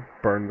fire would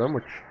burn them,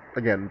 which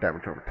again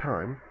damage over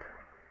time.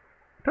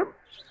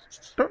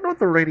 Don't know what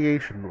the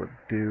radiation would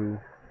do.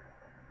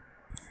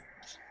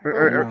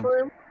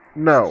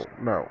 No.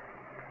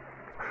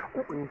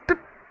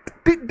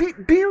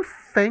 Do you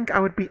think I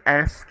would be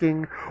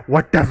asking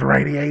what does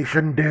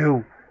radiation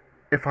do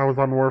if I was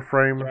on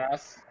Warframe?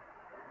 Yes.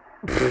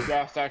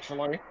 Yes,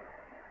 actually.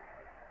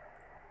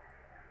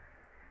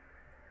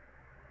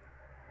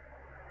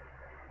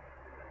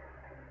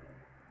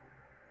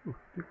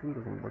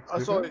 Doesn't look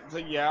too So, bad. so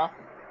yeah.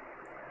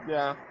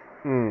 Yeah.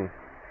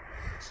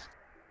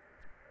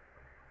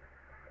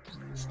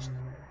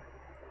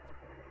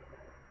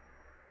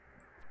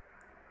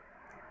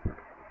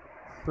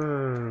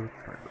 So,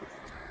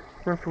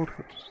 let's try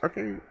this.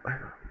 Okay.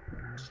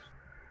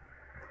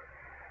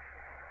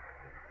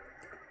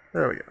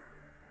 There we go.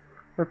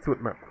 Let's see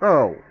what map.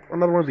 Oh,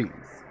 another one of these.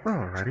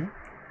 Alrighty.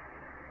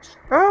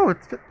 Oh,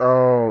 it's.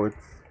 Oh,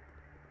 it's.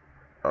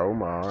 Oh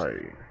my.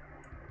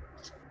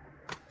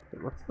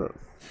 Wait, what's this?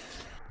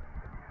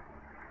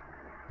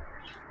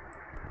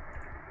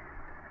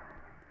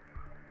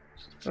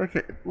 Okay,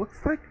 it looks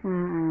like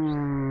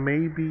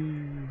maybe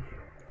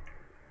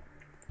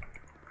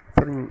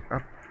setting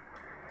up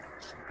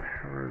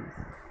powers.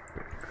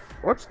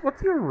 What's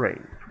your range?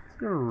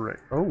 What's your range?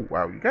 Oh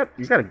wow, you got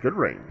a good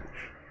range.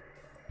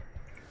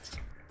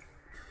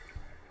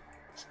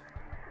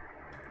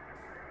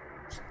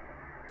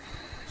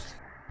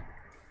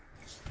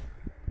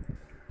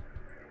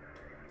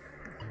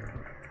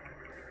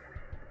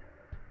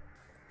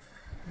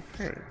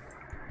 Okay.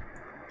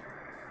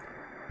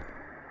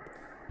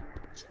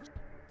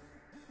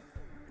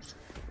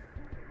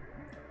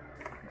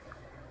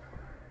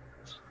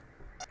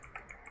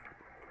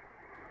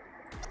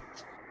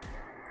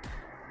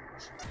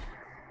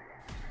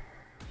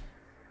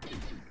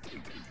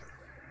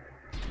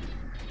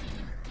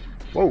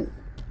 Whoa.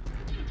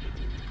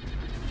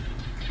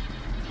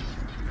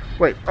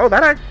 Wait, oh,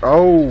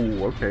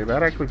 oh, okay,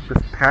 that actually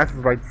just passes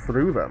right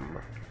through them.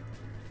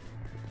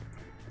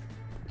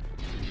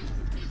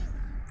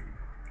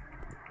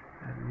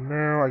 And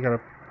now I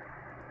gotta...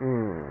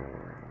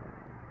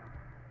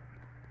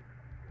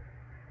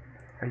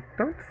 I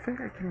don't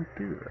think I can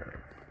do that.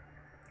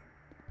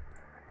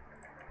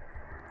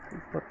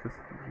 It's not just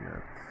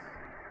yet.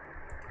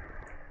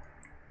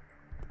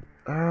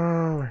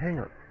 Oh, hang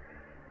on.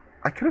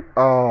 I could've...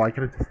 Oh, I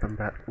could've just done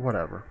that.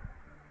 Whatever.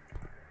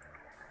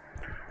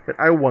 But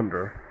I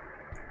wonder...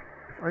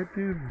 If I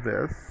do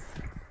this...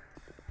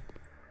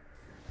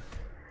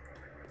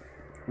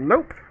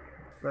 Nope!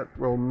 That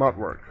will not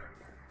work.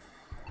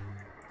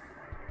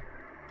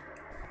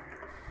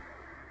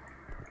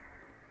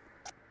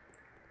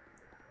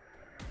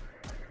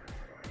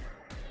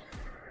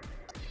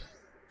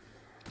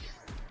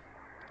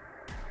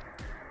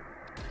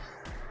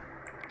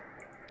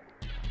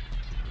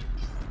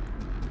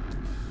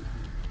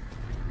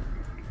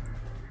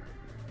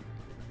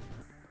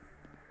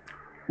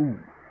 Ooh.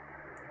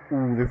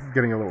 Ooh, this is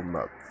getting a little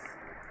nuts.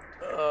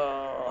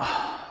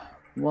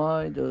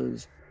 Why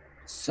does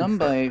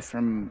somebody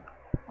from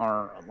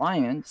our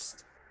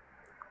alliance...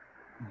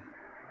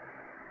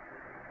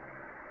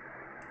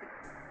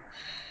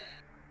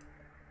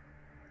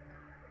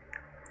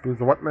 Who's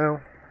the what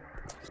now?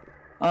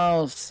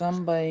 Oh,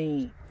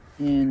 somebody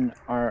in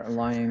our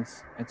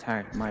alliance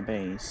attacked my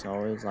base,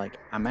 so it was like,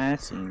 I'm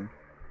asking,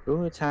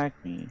 who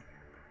attacked me?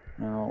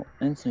 Now,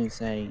 instantly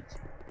say,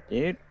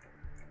 dude,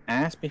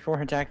 ask before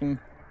attacking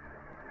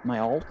my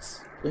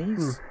ults,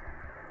 please?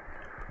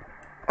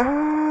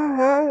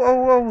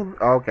 Oh.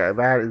 Okay,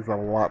 that is a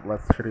lot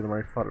less shitty than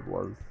I thought it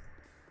was.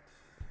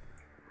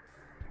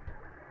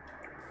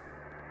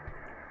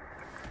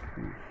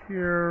 You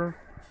here.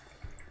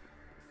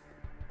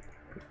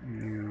 Put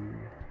you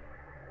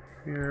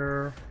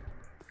here.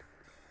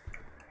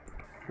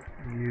 Put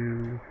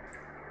you.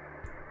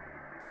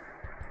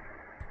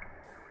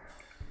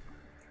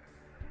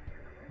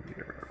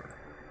 Here.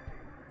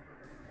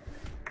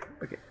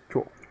 Okay,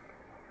 cool.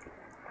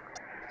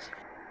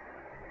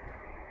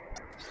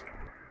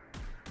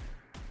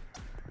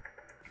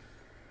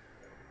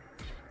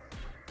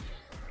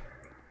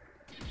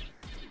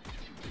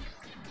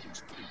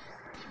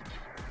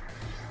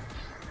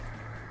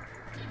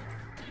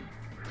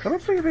 I don't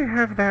think they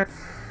have the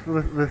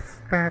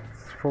stats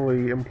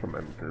fully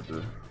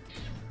implemented.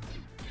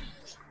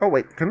 Oh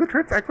wait, can the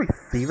turrets actually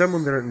see them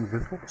when they're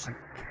invisible? I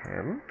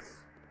can't.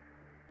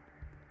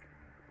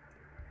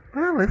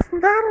 Well,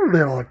 isn't that a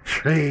little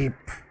cheap?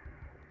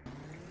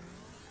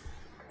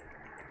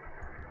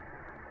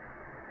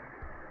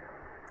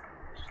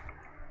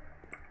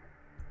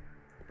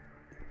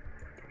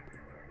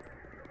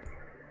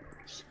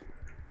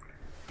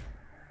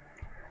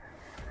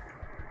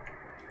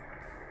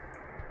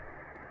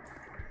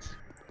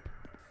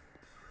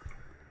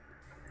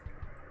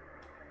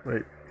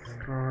 Wait,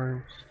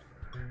 storm.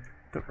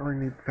 Don't really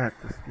need that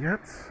just yet.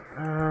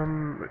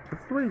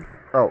 Let's wave.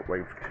 Oh,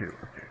 wave 2.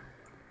 Okay.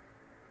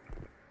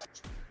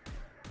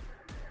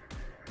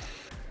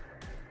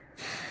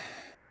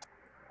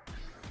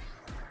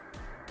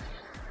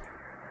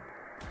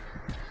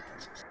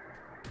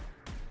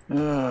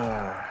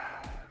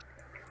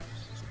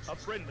 A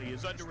friendly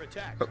is under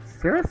attack. Oh,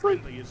 seriously?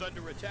 Friendly is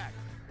under attack.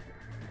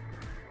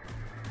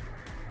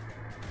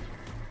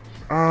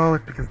 Oh,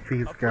 it's because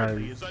these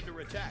guys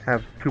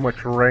have too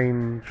much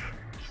range.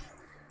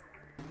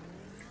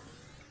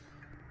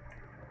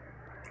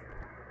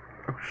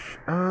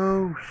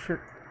 Oh shit.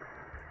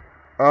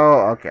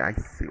 Oh, okay, I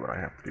see what I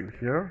have to do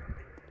here.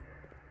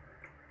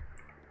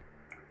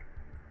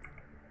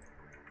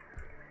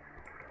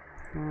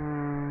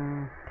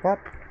 Plop,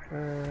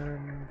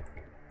 and...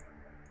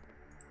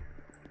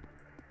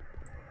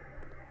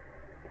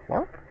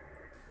 Plop?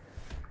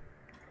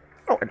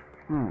 Oh, and...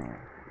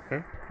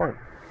 okay, fine.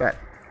 That.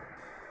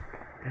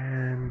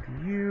 And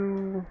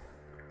you...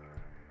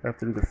 have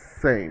to do the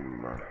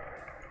same.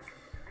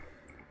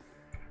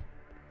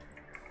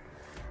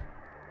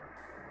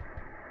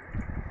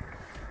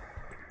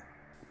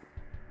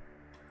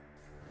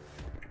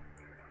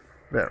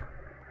 There.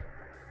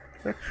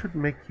 That should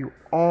make you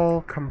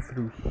all come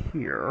through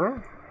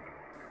here.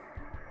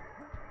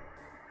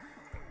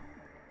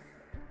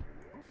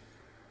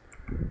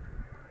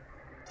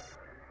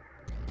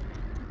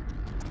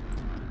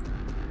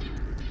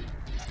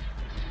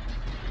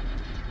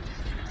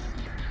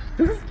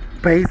 This is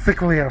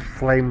basically a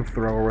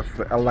flamethrower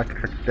with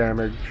electric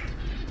damage.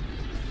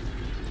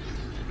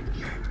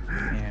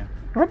 Yeah.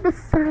 Not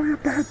necessarily a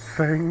bad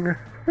thing.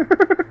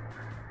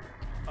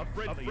 A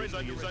friendly is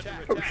under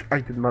attack. Oh, I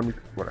did not mean...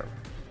 whatever.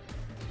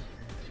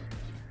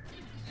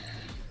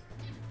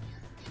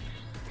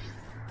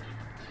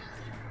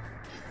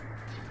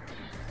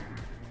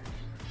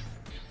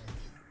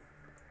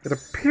 It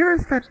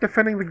appears that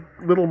defending the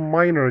little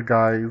miner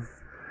guys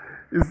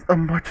is a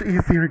much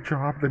easier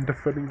job than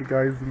defending the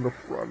guys in the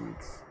front.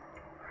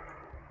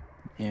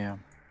 Yeah.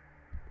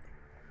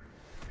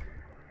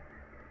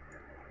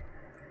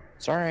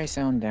 Sorry I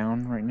sound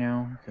down right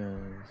now,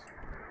 because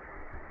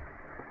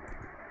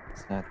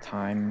it's that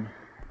time.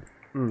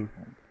 Hmm.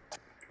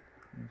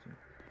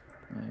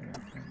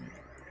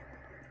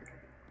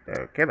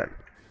 Okay then.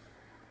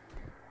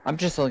 I'm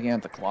just looking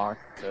at the clock,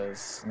 because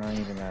it's not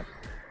even that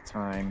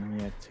time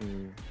yet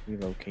to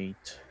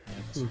relocate.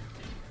 Yet.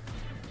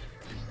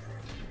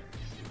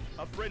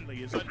 A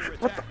friendly is under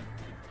What attack.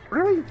 the?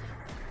 Really?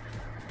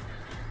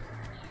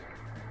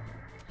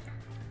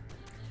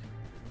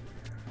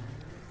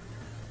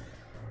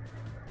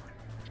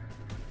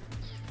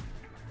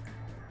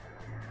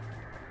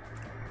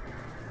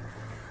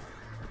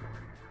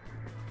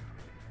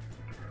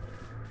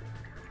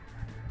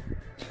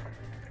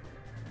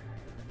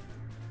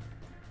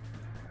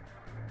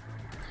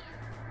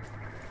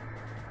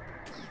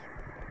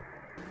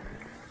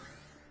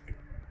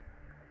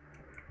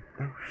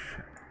 Oh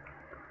shit.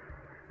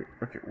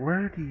 Okay,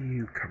 where do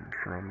you come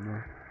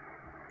from?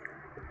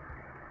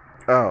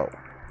 Oh.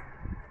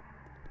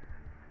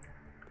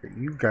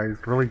 You guys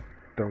really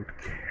don't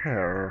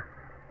care.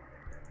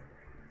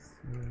 So,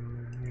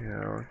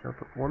 yeah, I got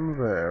the one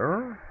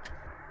there.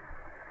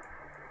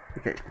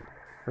 Okay,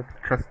 let's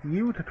trust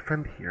you to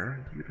defend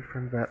here. You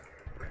defend that.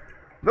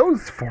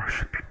 Those four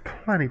should be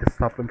plenty to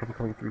stop them from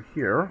coming through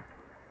here.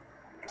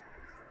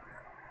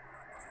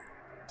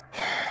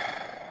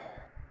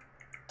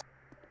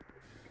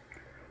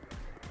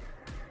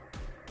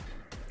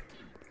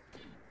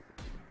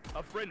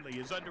 A friendly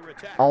is under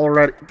attack.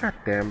 Already.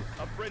 Goddamn.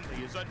 A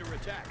friendly is under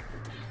attack.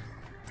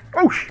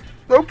 Oh,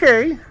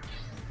 okay.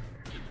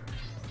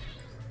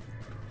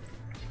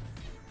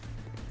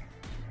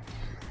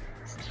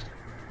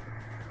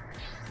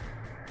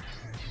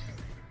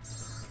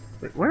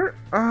 Wait, where?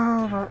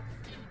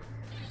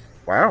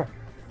 Wow.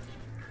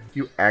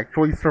 You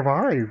actually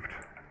survived.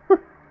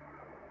 Okay,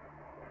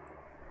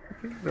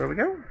 there we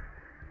go.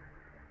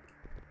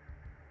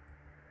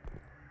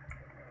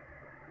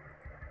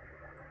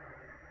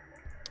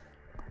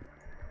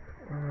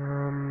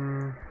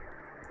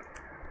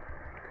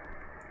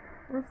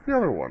 Where's the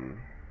other one?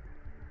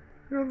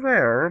 You're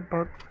there,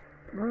 but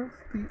where's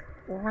the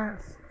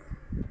last?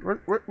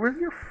 Where's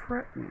your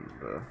friend?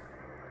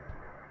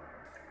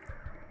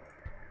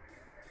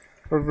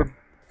 Or is it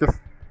just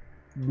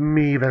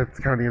me that's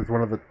counting as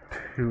one of the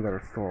two that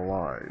are still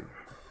alive?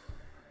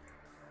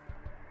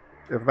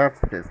 If that's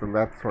the case, then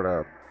that's sort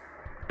of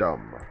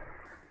dumb.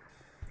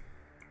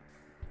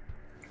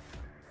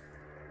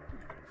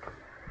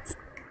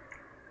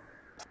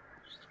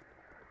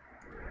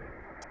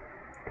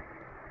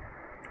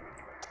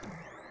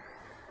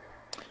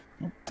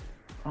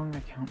 Wrong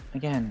account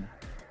again.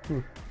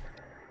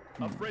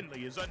 A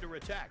friendly is under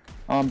attack.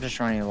 Oh, I'm just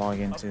trying to log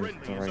A into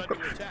friendly the is right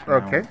under attack.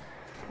 Okay. account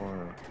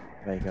for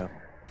Vega.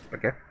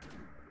 Okay.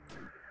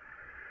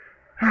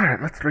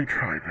 Alright, let's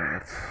retry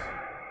that.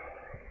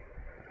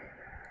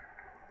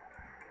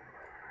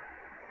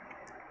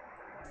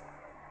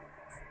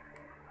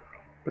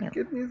 The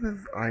good news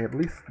is I at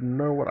least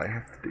know what I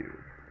have to do.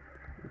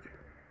 Okay.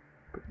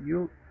 But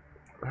you...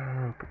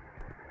 let's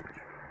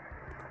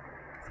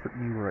put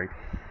you right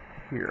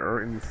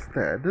here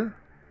instead.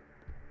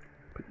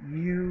 Put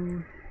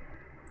you...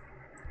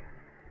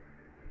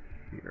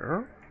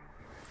 here.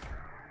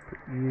 Put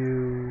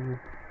you...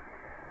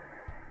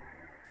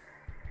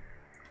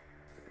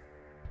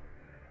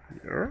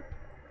 here.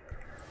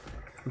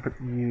 And put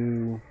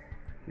you...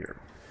 here.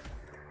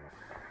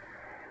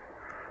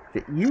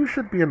 Okay, you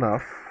should be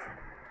enough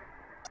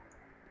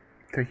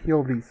to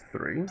heal these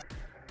three.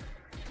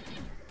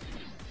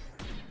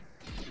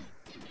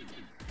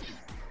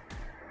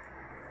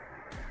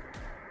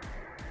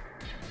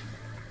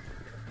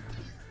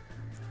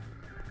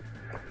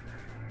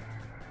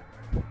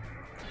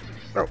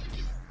 Oh.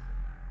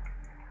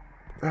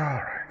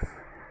 Alright.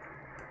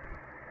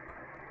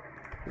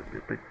 Shouldn't be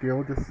a big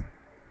deal just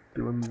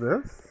doing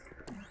this.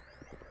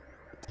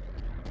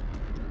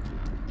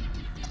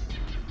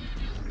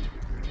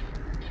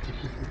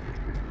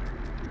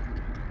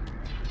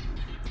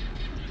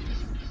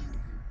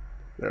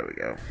 There we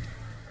go.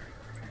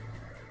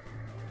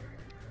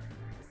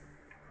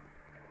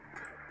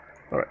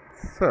 Alright,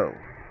 so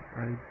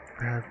I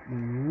have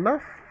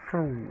enough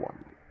for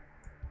one.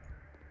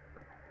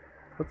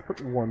 Let's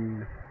put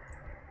one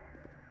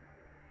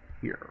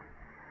here.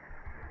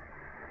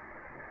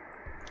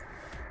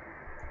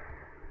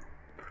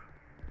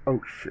 Oh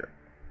shit.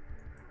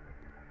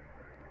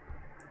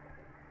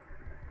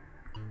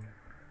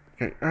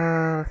 Okay,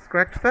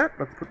 scratch that.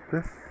 Let's put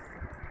this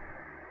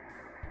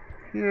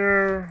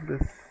here,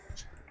 this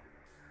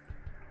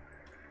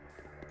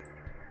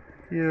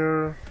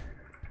here,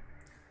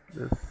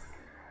 this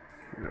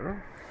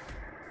here,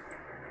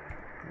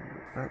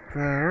 that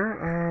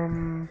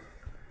there.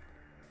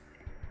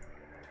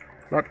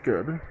 Not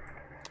good.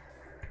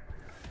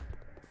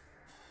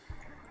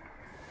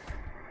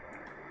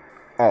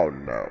 Oh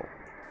no.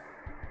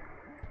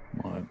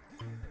 What?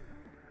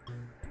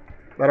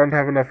 I don't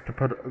have enough to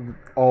put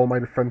all my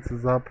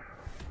defenses up.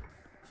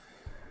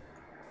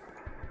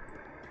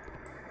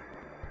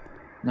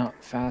 Not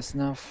fast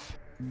enough?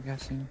 I'm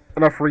guessing.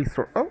 Enough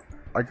resource. Oh,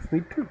 I just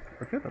need 2.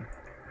 Okay then.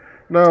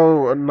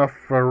 No, enough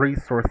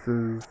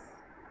resources.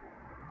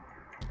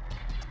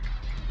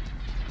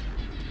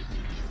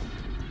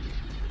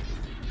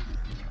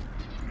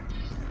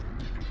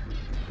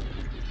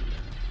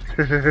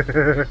 Okay,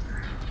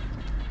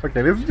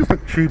 this is just a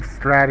cheap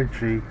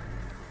strategy.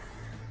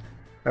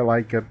 I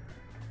like it.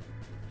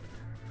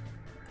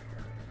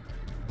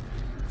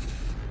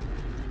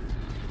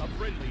 A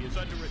friendly is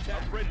under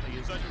attack. A friendly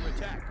is under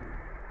attack.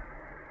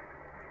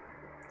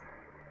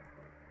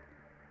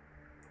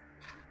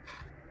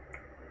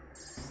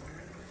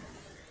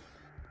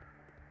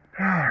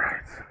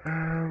 Alright,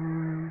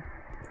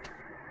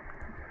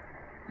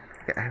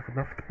 okay, I have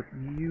enough to put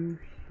you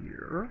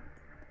here.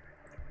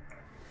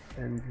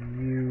 And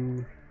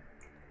you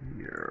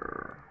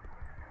here.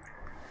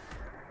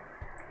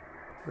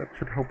 That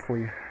should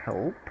hopefully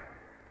help.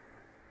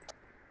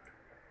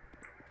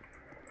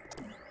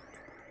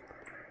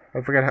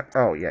 I forgot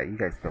how. Oh, yeah, you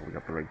guys definitely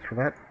got the rigs for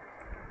that.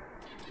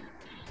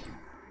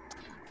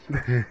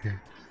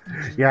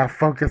 Yeah,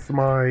 focus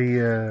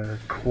my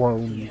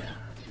clone. Yeah.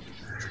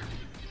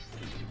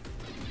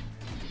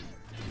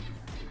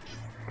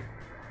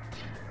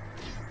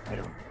 I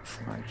don't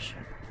fly ship.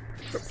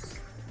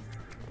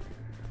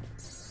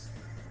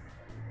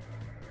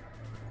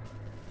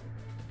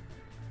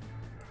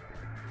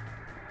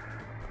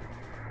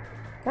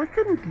 Why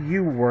couldn't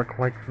you work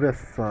like this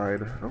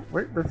side? Oh,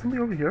 wait, there's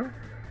somebody over here.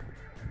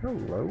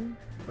 Hello?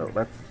 Oh,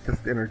 that's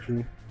just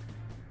energy.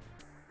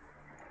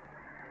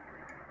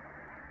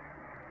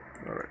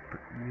 Alright, put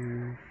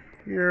you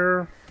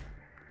here.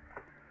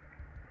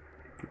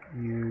 Put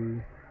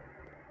you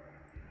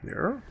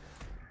here.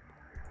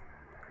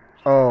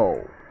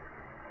 Oh.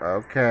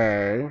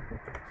 Okay.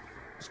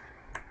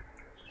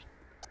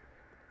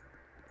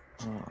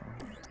 Oh.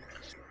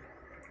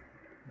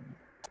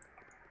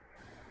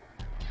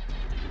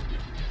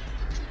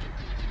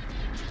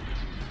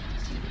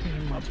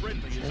 A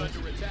friendly is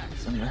under attack.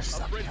 Some of A this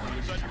stuff friendly going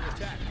is under fast.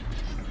 attack.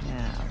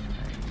 Yeah. Right.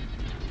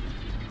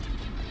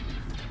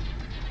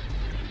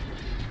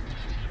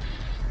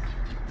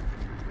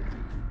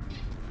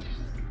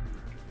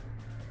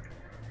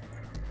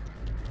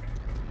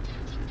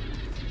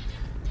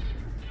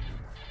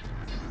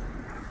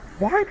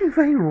 Why do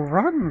they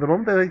run the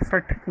moment they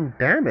start taking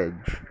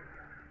damage?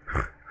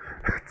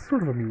 That's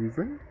sort of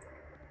amusing.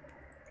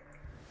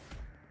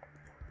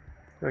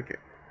 Okay.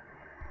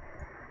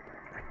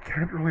 I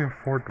can't really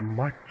afford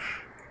much.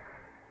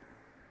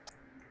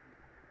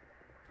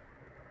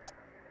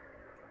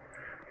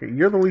 Okay,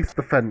 you're the least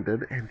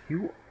defended, and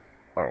you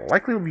are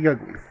likely to be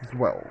ugliest as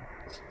well.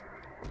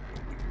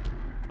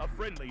 A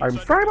friendly is I'm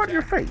under sorry attack. about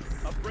your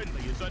face. A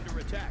friendly is under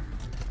attack.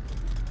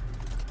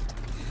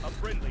 A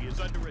friendly is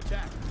under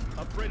attack.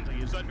 A friendly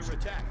is under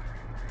attack.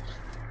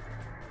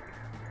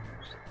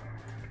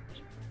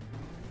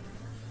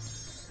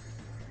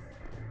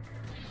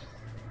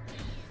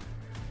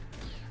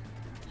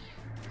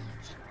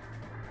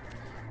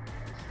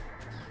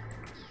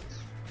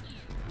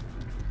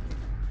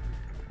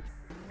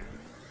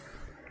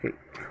 Okay,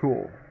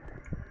 cool.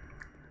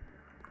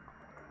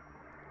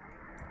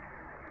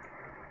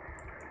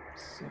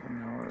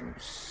 7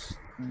 hours.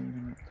 I don't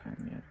even have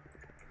time yet.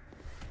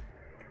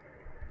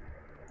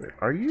 Wait,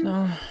 are you?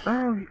 So,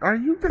 Oh, are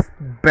you just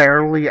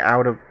barely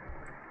out of?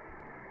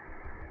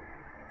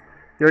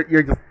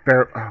 You're just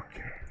barely.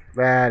 Okay,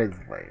 that is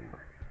lame.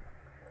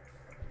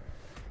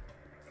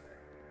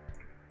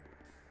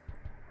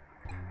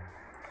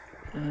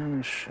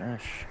 oh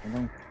shush. I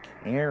don't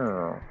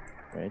care,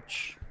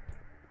 Rich.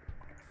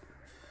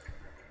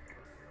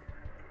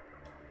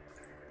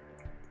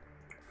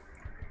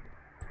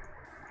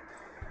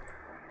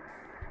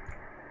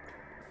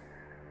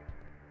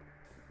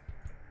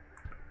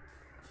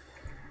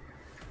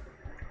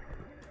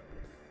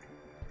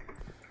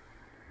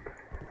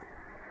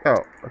 Oh,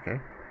 okay.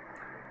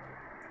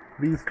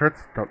 These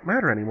turrets don't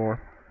matter anymore.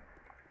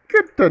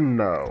 Good to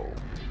know.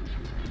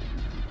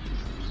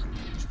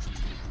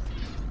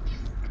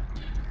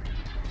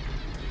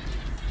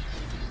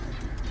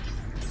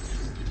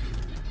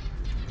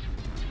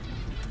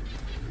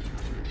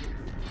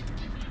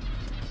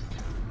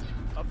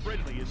 A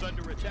friendly is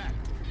under attack.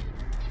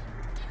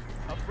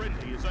 A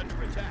friendly is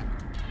under attack.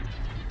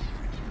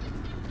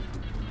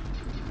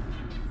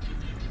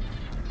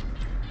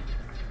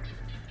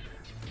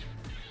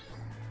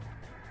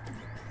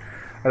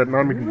 I did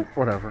not mean to.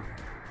 Whatever.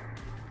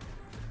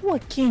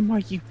 What game are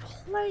you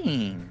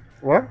playing?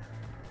 What?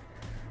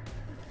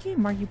 What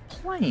game are you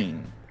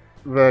playing?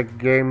 The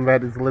game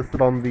that is listed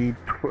on the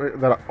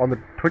on the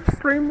Twitch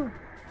stream.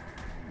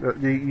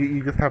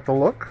 You just have to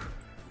look.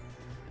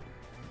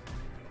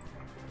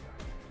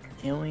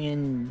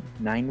 Alien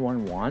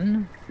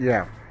 911?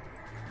 Yeah.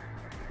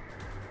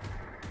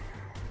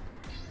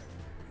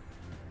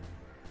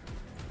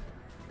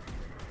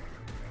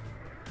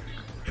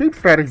 Cheap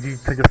strategy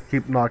to just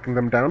keep knocking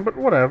them down, but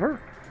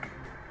whatever.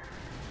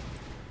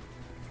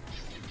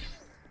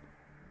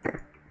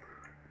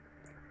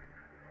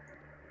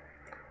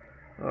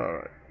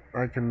 Alright,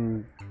 I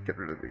can get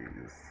rid of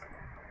these.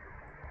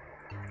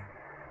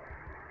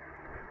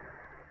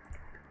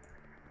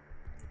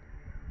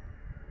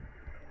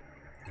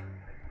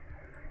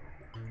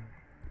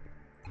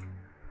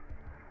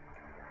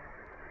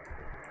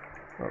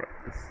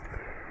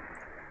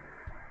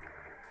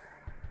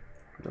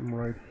 them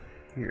right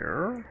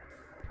here.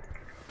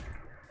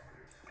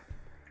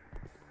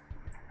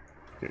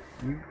 Okay,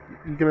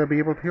 you gonna be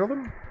able to heal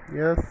them?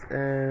 Yes,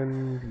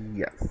 and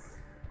yes.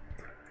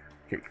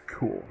 Okay,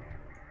 cool.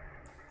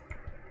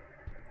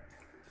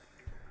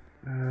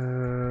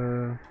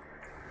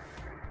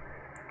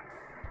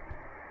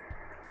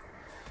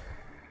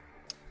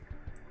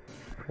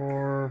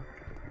 Four.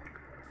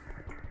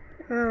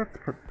 Yeah, let's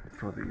put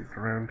some of these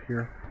around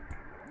here.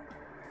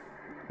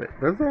 Wait,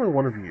 there's only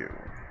one of you.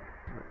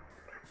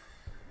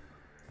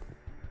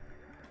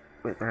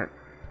 Wait, that.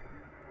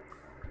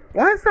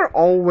 Why is there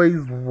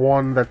always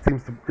one that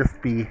seems to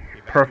just be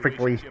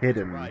perfectly Evacuation ship is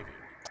hidden? arriving.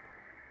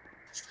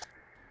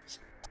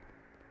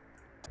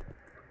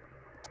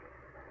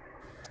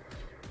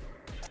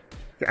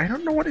 Yeah, I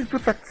don't know what is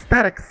with that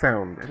static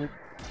sound, and it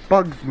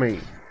bugs me.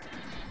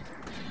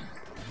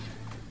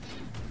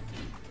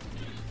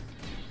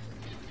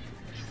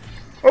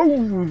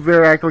 Oh,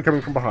 they're actually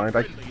coming from behind.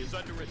 I Friendly is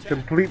under attack.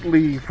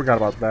 completely forgot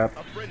about that.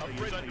 A friendly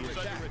is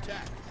under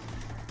attack.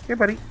 Hey,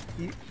 buddy.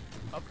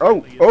 A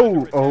Oh, friendly is oh,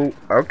 under oh, attack.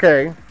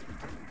 okay.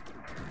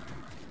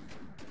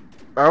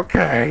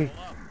 Okay.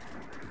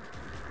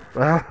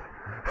 Well,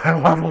 I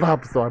leveled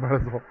up, so I might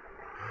as well.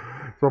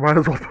 So I might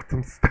as well put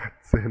some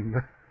stats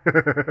in.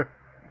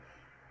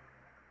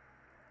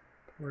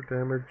 More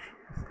damage.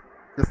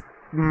 Just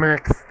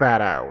max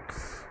that out.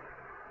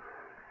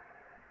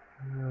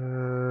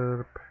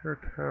 Repair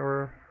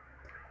tower.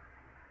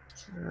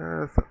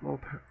 Sentinel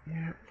tower.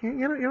 Yeah, you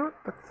know what?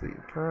 Let's see.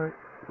 Can I?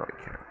 No, I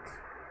can't.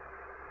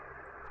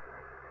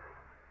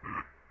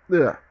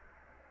 Ugh.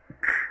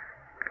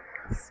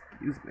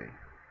 Excuse me.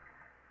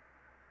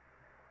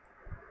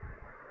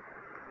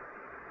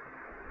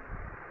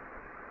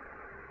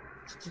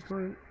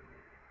 Actually,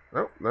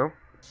 no.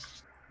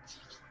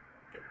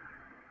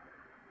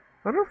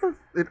 I don't know if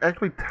it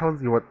actually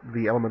tells you what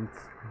the elements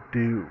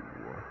do.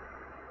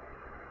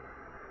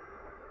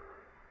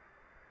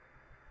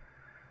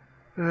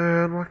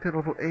 Unlocked at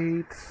level 8.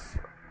 Use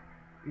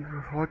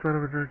a large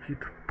amount of energy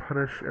to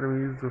punish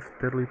enemies with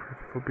deadly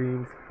purposeful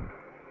beams.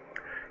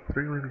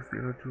 Regulating the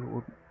energy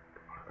will...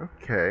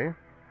 Okay.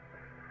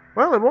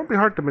 Well, it won't be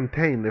hard to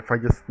maintain if I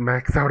just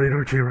max out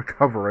energy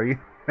recovery.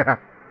 I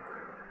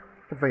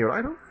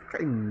don't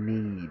think I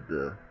need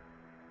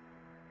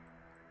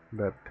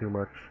that too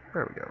much.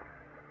 There we go.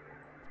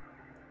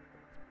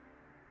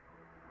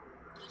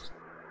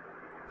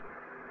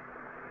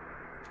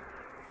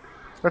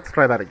 Let's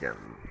try that again.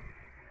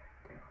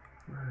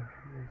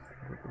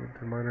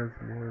 Miners,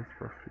 more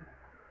roughly.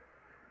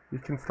 You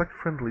can select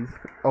friendlies.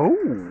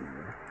 Oh!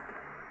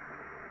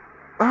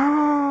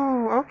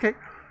 Oh, okay.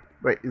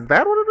 Wait, is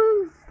that what it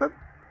is? That...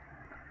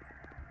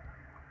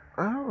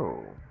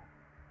 Oh.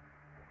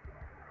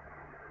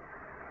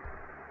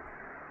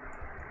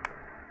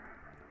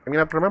 I'm gonna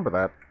have to remember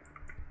that.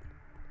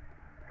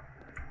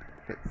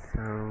 Okay,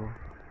 so...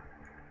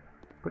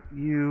 Put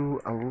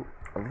you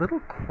a little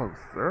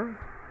closer.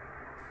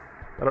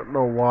 I don't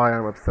know why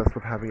I'm obsessed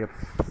with having it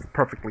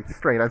perfectly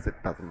straight, as it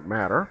doesn't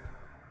matter.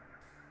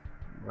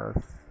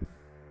 Unless...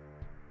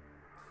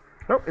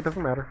 Nope, it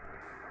doesn't matter.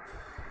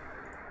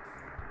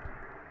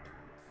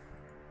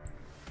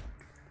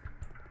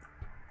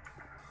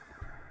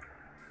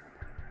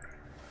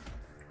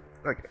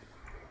 Okay.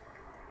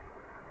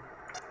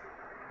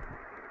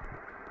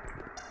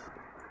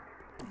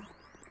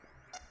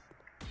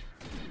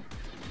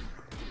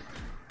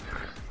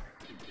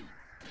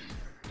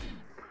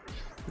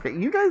 Okay,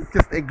 you guys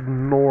just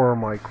ignore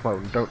my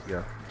clone, don't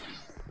you?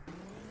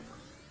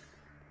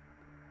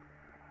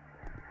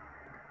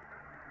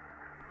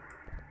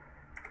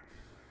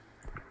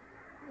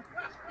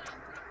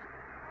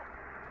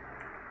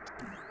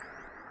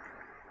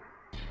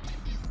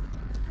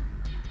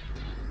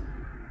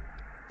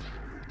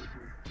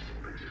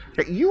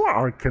 Okay, you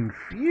are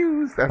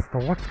confused as to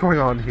what's going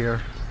on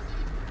here.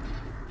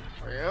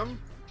 I am?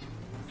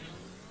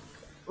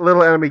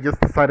 Little enemy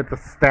just decided to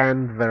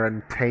stand there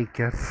and take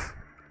it.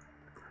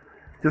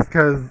 Just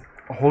because,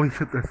 holy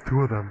shit, there's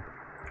two of them.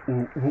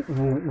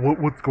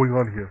 What's going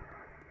on here?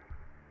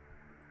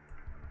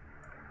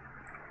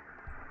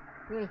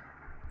 Hmm. Okay,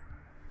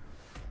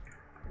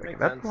 Makes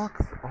that sense.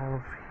 blocks all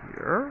of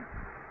here.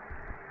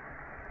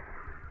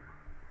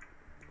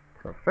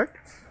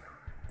 Perfect.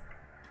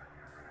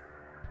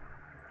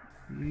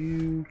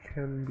 You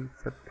can be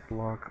set to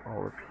block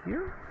all of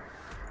here.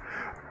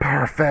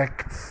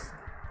 Perfect!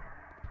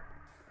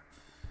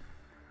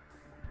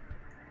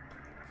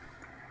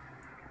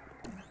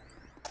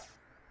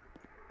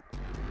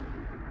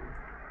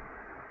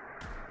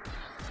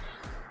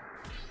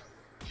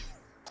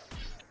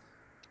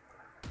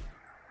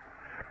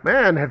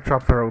 Man,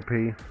 headshots are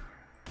OP.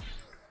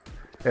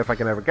 If I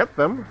can ever get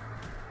them.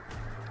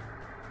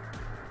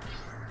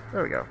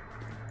 There we go.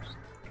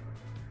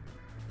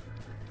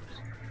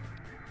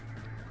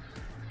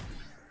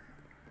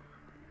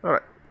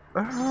 Alright.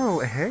 Oh,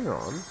 hang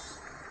on.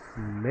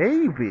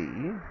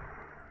 Maybe.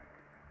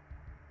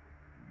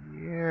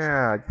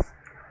 Yeah,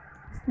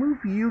 just move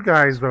you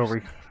guys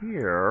over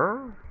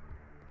here.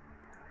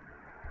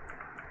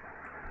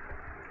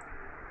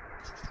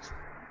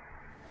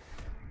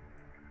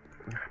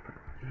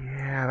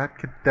 Yeah, that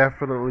could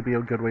definitely be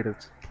a good way to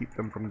keep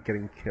them from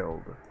getting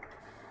killed.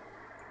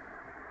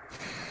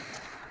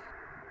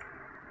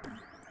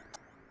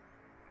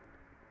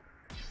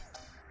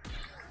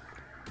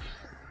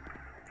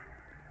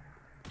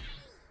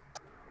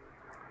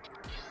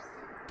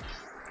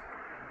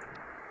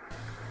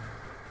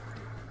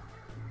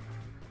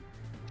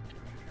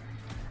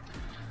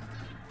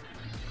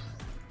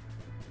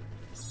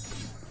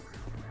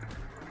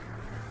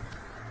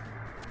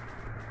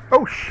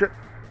 Oh shit!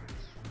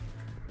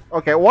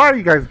 Okay, why are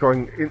you guys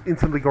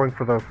instantly going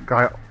for the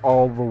guy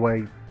all the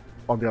way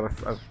on the other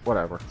side?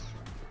 Whatever.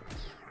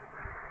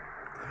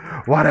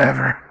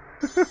 Whatever!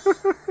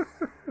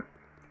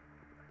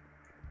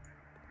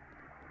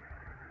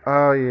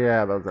 Oh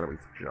yeah, those enemies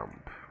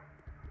jump.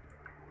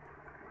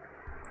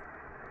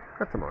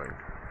 That's annoying.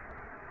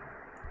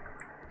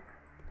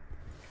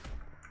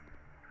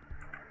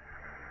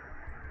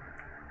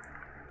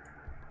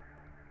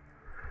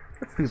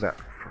 Let's do that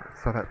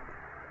first, so that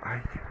I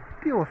can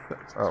deal with it.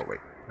 Oh wait,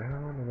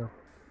 no.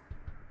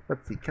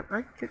 Let's see, can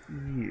I get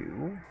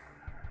you?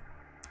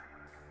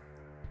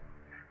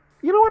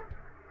 You know what?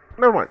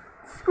 Never mind.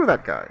 Screw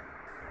that guy.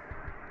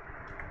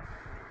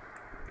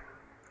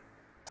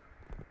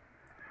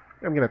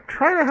 I'm gonna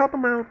try to help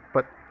him out,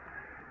 but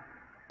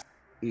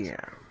yeah.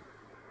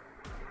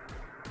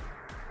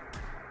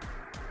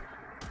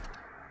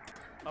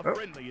 A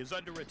friendly is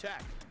under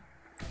attack.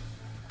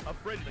 A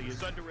friendly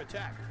is under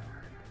attack.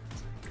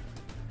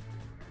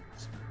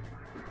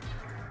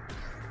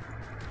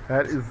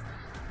 That is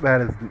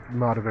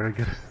not a very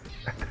good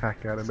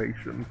attack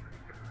animation.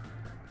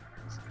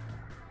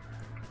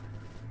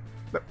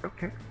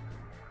 Okay.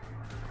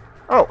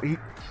 Oh,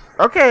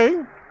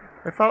 okay.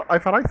 I thought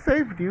I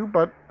saved you,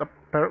 but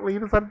apparently you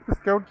decided to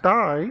just go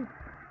die.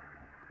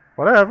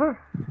 Whatever.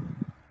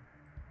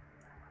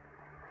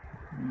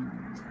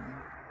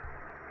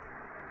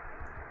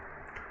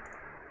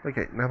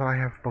 Okay, now that I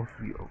have both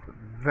of you over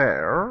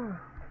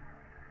there,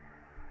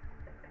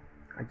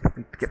 I just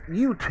need to get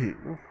you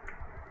two.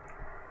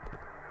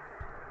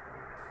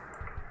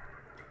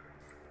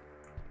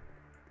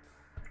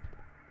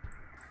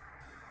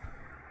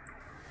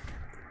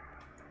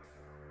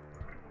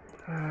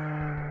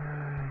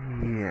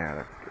 Yeah,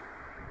 that's good.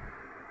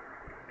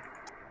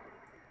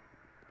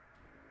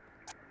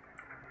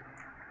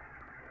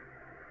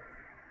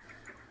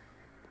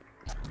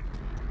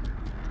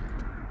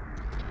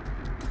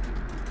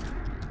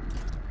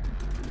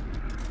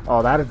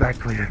 Oh, that is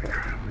actually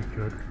incredibly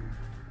good.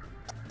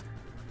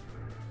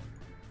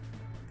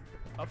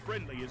 A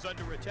friendly is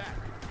under attack.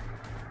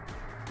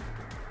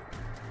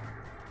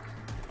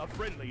 A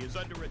friendly is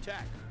under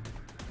attack.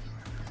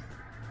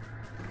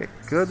 Okay,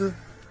 good.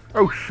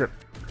 Oh shit.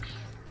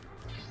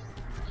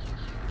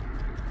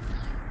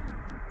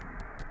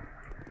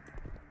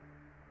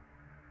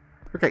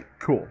 Okay,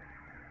 cool.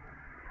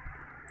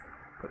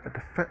 Put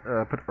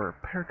a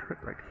repair turret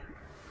right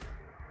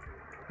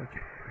here.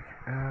 Okay.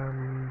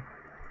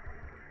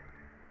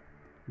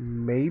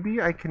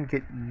 Maybe I can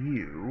get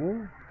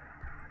you.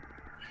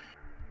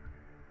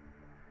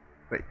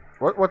 Wait,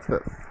 what's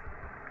this?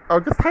 Oh,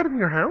 just hide in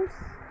your house?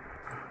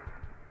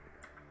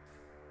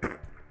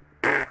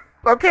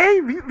 Okay,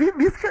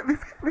 these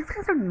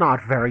guys are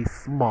not very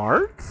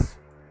smart.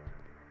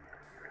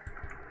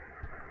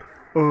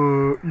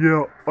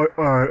 Yeah,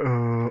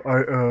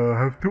 I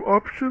have two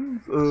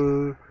options.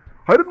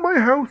 Hide in my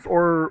house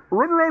or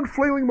run around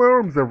flailing my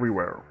arms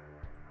everywhere.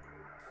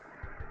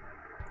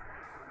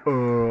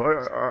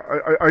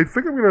 I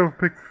think I'm gonna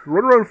pick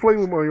run around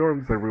flailing my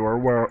arms everywhere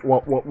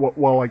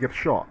while I get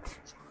shot.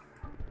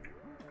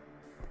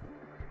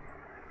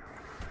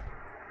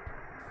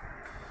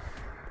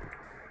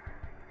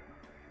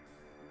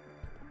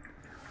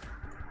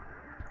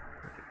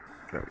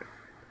 There we go.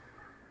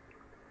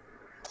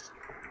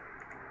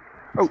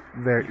 Oh,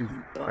 there is.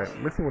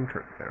 I'm missing one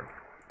turret there.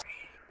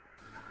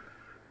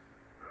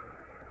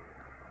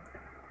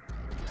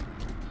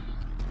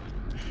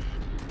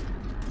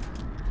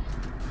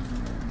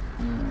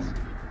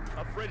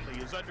 A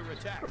friendly is under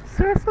attack.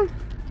 Seriously?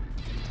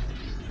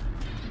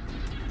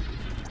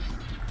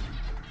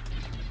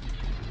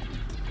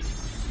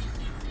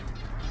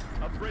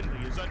 A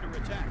friendly is under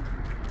attack.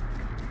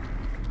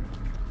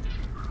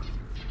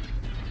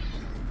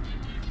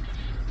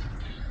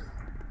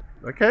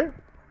 Okay.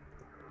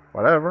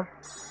 Whatever.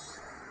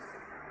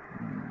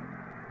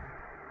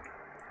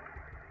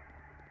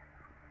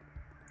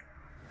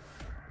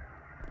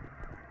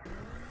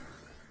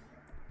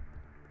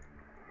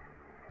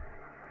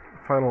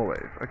 Final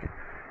wave. Okay.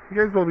 You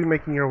guys will be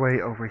making your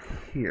way over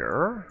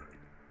here.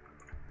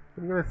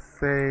 I'm gonna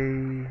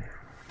say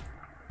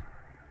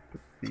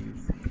put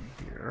these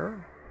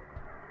here.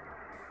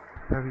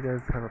 Have you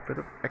guys have a bit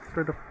of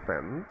extra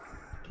defense.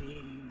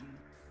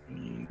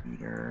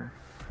 Here.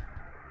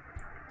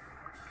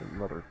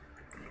 Another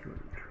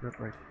turret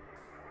right.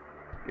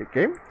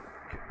 Game?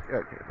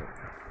 Okay.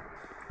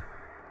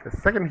 The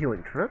second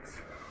healing turret.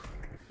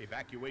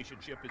 Evacuation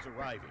ship is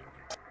arriving.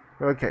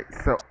 Okay,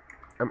 so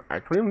I'm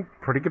actually in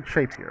pretty good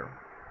shape here.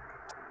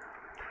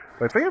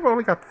 I think I've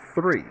only got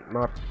 3,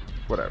 not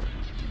whatever.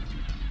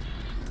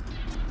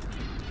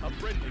 A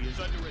friendly is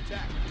under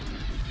attack.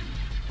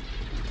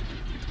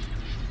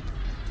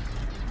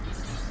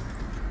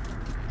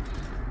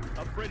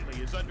 A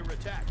friendly is under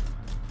attack.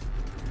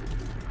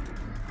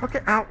 Okay,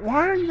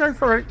 why are you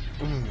guys already...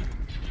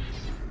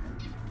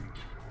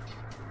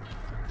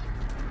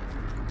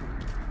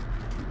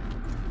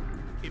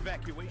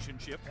 Evacuation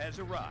ship has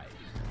arrived.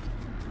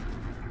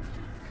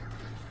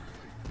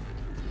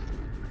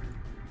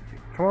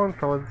 Come on,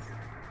 fellas.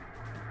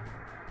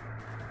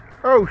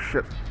 Oh,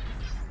 shit.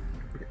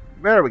 Okay,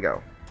 there we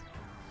go.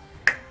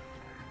 That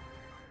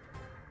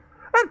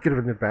could have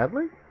ended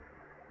badly.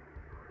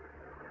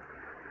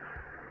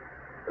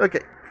 Okay,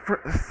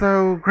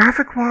 so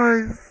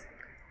graphic-wise,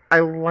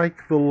 I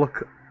like the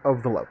look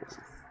of the levels.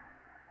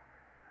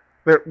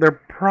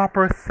 They're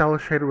proper cell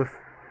shaded with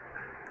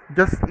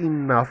just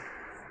enough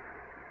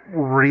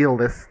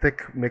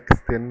realistic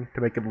mixed in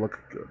to make it look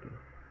good.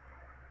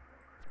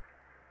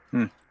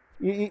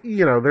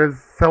 You know, there's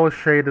cell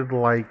shaded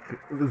like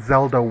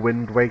Zelda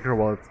Wind Waker,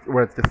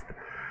 where it's just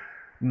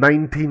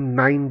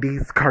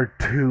 1990s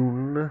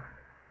cartoon.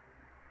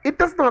 It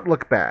does not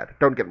look bad,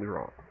 don't get me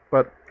wrong,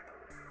 but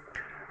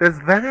there's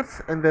that,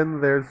 and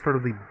then there's sort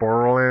of the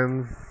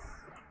Borderlands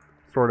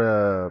sort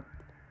of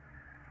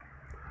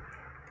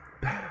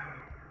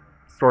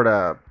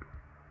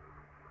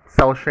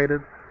cell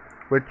shaded,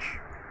 which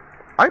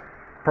I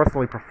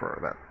personally prefer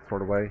that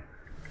sort of way.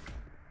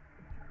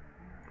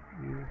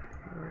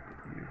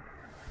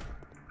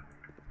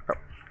 Oh,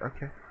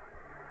 okay.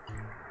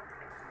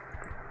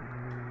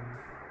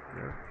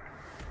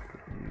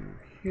 You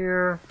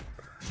here.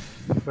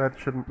 That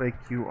should make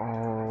you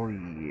all...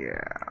 Yeah,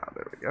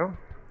 there we go.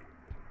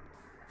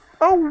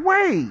 Oh,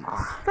 wait!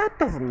 That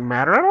doesn't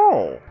matter at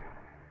all!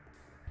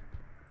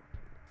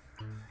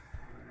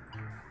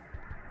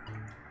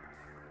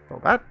 Well,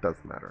 that does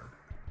matter.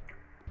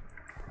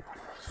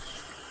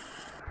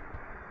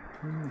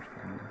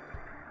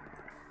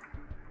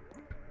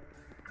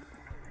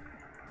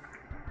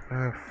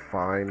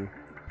 Fine.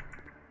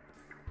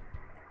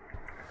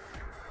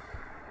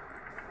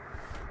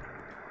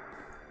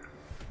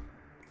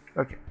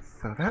 Okay,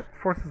 so that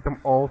forces them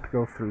all to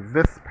go through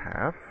this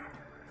path.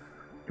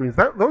 Which means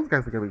that those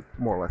guys are going to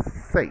be more or less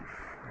safe.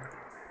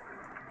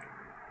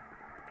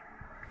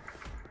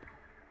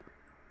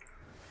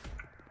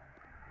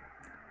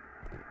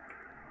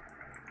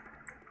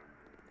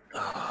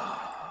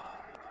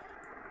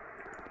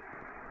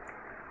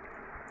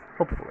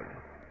 Hopefully.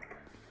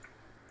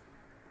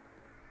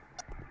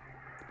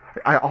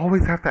 I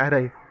always have to add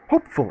a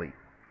hopefully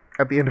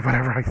at the end of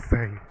whatever I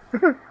say.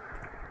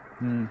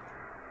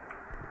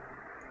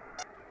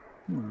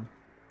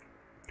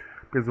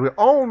 Because we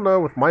all know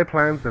with my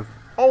plans, there's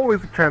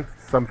always a chance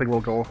something will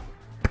go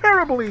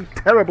terribly,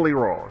 terribly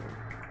wrong.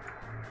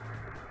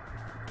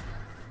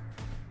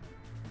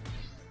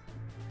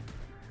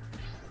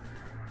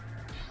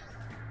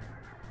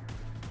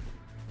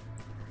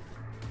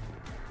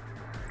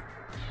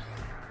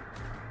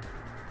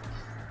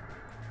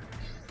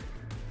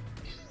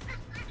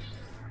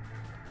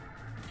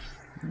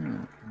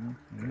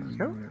 There we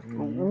go.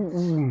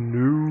 Ooh,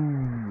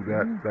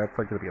 no, that's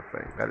not gonna be a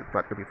thing. That is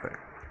not gonna be a thing.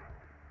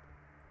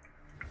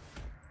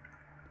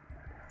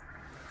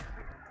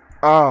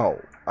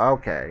 Oh,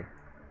 okay.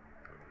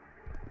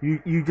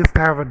 You just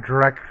have a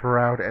direct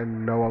route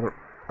and no other...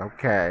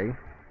 Okay.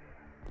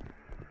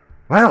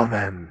 Well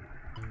then.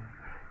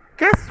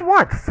 Guess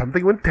what?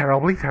 Something went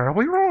terribly,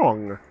 terribly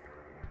wrong.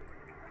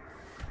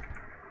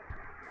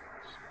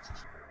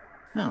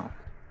 No.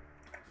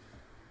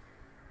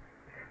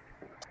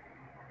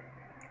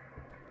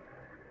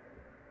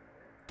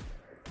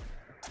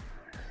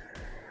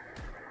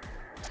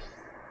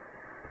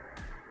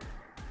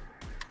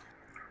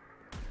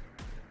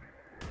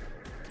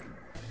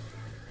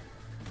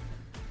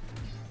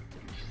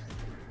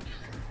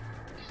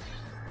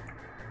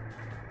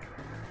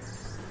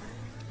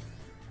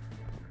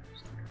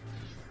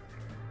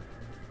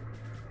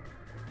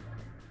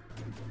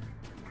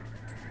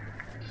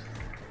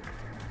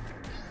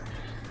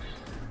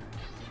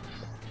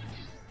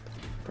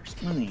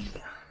 Money.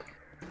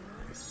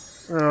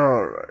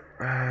 Alright.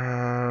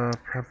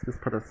 Perhaps just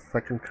put a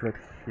second turret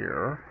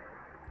here.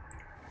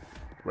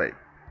 Wait.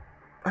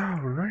 Oh,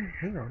 right.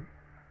 Hang on.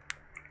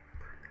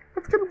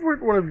 Let's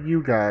convert one of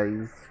you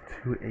guys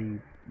to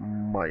a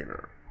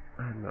miner.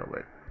 No,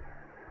 wait.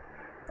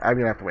 I'm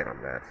gonna have to wait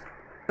on that.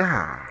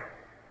 Ah.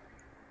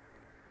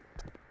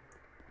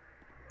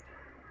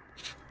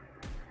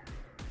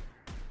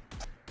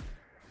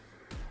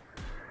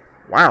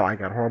 Wow, I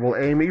got horrible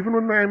aim even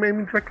when I'm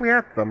aiming directly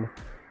at them.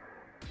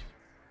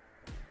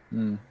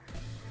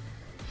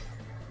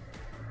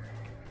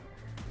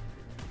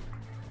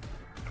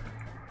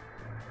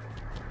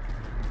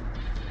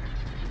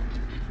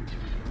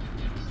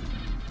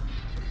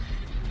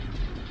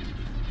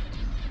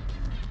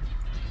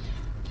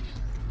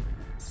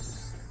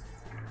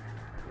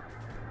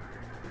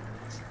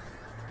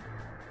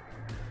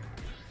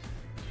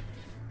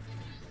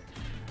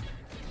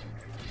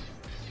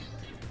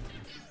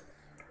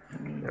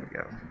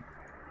 go.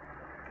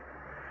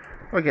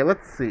 Okay,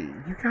 let's see.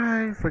 You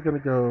guys are gonna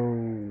go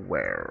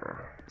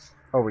where?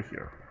 Over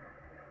here.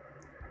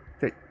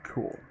 Okay,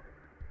 cool.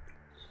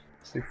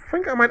 I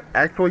think I might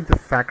actually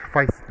just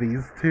sacrifice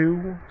these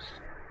two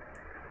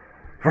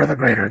for the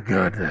greater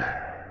good.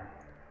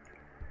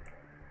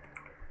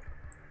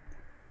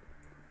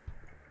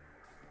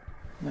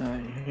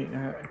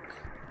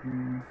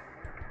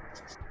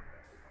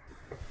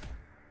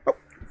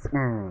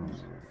 Oh,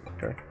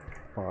 okay,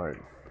 fine.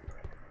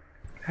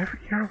 Have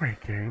your way,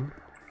 game.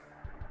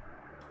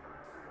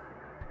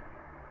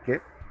 Okay,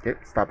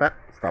 stop that,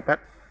 stop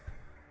that.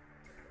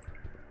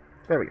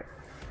 There we go.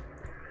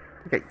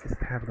 Okay,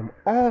 just have them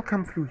all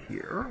come through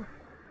here.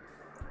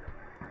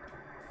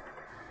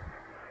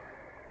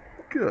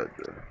 Good.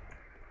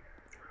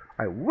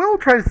 I will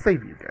try to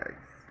save you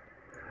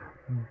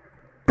guys.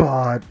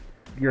 But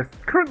you're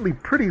currently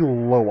pretty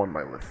low on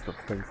my list of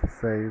things to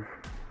save.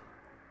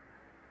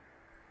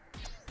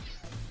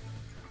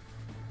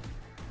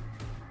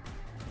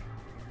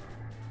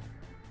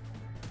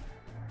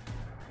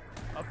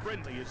 A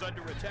friendly is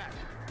under attack.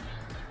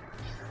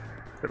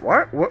 Wait,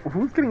 what? What?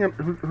 Who's getting?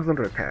 Who's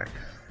under attack?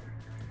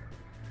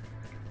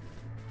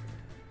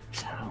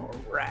 Tower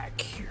rack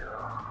here.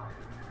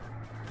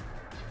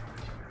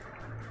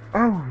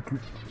 Oh,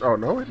 oh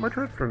no! It my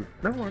turn.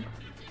 Never mind.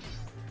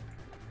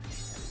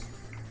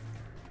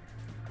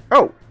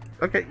 Oh,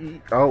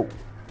 okay. Oh,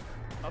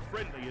 A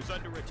friendly is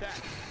under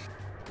attack.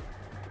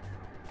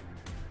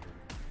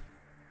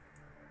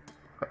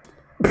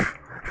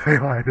 they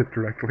landed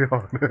directly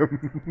on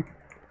him.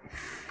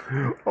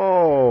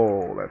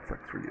 Oh, that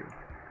sucks for you.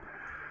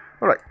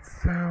 All right,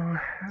 so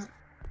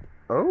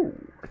oh,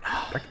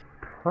 I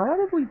could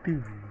probably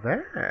do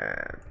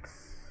that.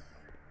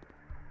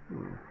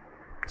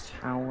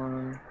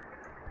 Tower.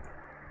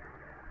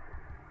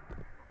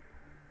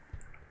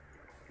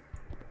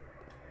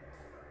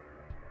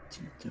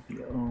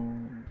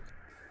 TWO.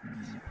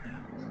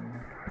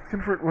 Let's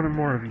convert one or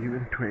more of you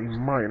into a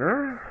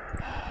miner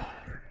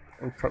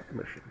and start the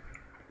mission.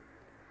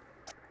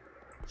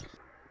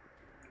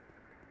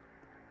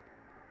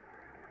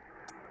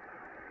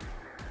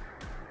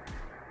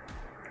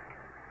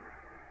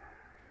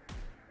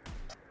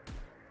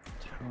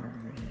 Tower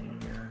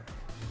here.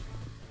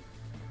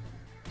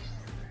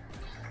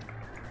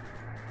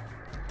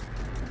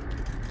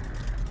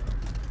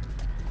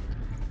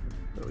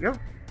 There we go.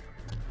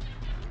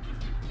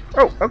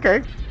 Oh,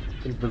 okay.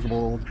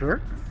 Invisible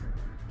jerks.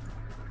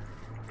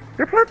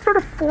 Your plan's sort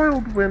of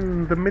foiled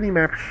when the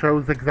minimap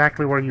shows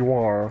exactly where you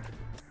are.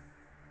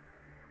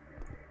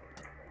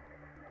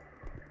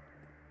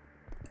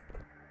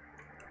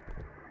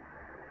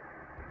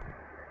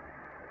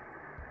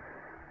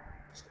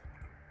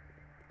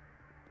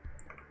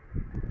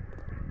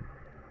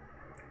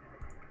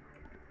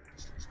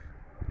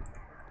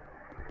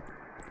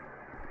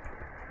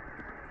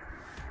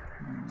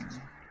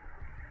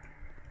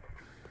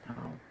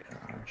 Oh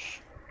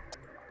gosh.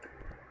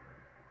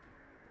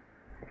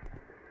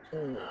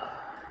 Ugh.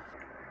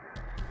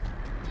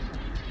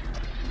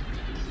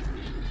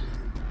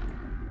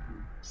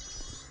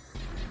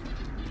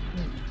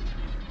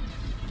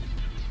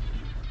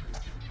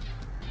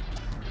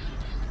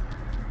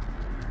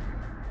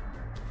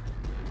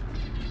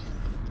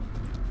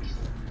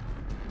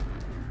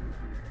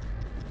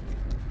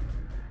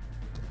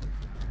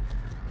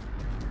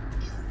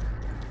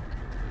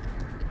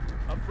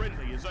 A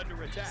friendly is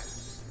under attack.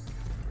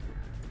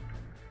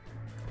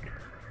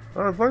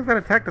 Well, as long as that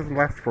attack doesn't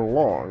last for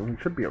long, you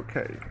should be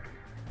okay.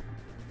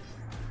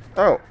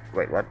 Oh,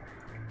 wait, what?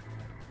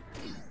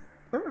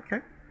 Oh, okay.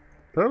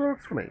 That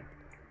works for me.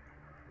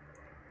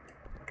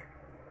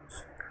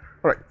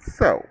 Alright,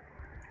 so,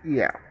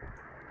 yeah.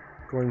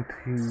 Going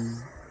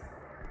to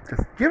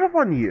just give up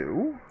on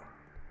you.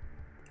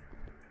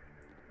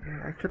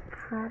 Yeah, I should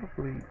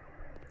probably...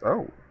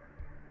 Oh.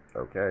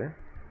 Okay.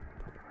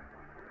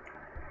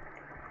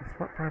 The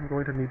spot where I'm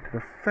going to need to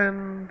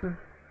defend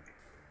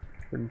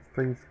when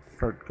things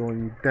start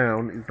going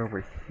down is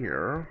over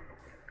here.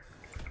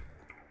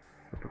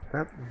 So put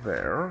that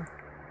there.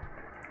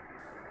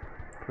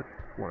 Put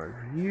one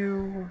of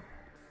you.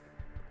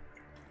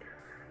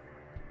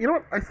 You know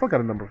what? I still got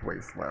a number of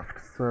ways left,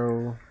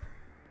 so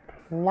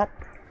plop.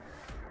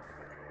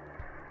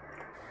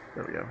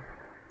 There we go.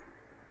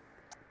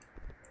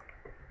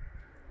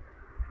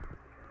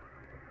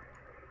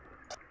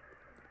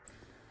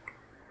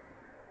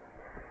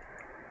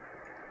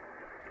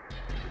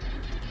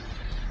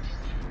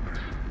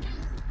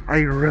 I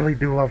really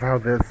do love how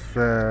this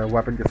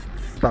weapon just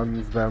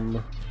stuns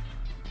them.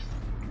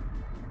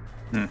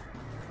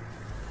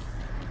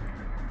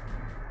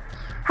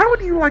 How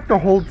would you like to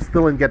hold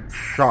still and get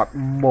shot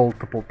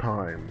multiple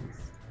times?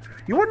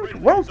 You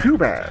wouldn't? Well, too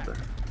bad.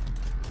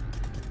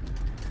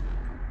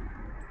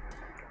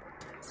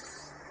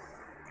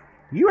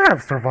 You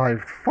have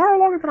survived far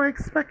longer than I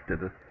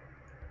expected.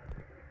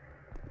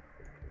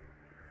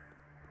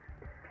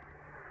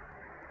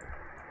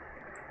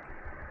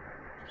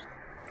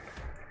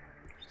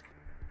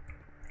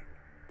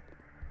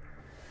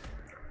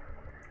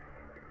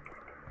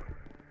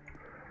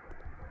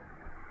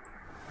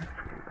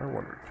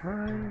 wonder, can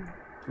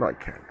I? No, I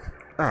can't.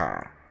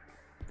 Ah.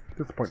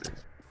 Disappointing.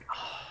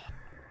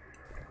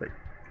 Wait,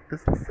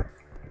 does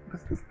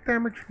this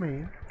damage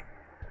me?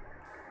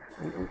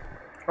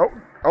 Oh,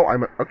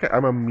 okay,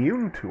 I'm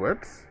immune to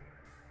it,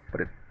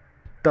 but it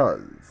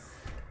does.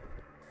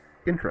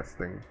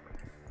 Interesting.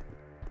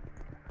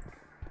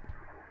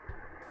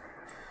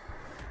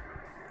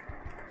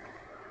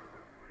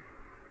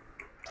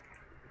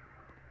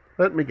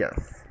 Let me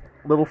guess.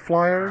 Little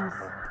flyers?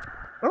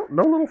 Oh,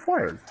 no little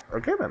flyers.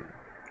 Okay then.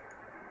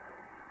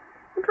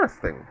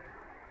 Interesting.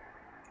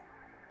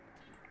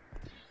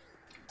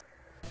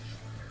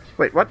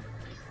 Wait, what?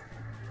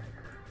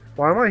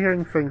 Why am I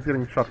hearing things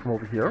getting shot from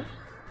over here?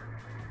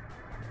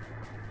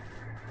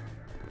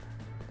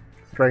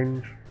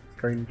 Strange.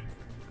 Strange.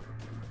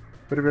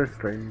 Very, very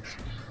strange.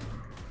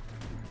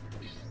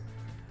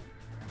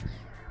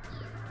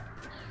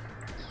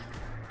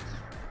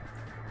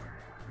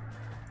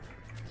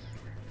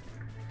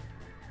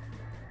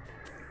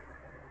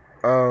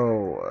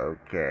 Oh,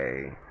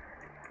 okay.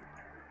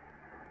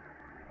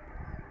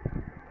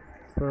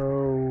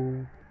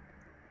 So,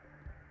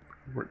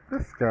 convert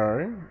this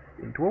guy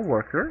into a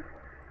worker.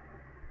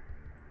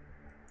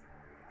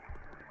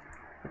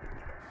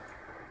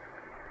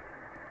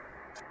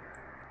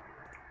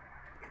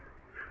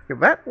 Okay,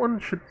 that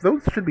one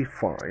those should be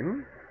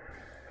fine.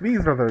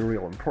 These are the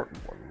real important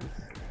ones.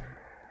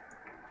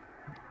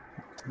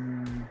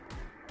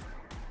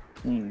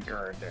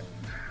 Garden.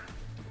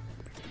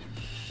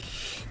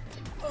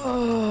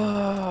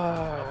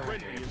 A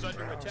friendly is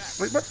under attack.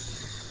 Wait, what?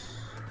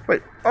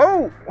 Wait,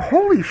 oh!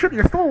 Holy shit,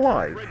 you're still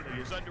alive!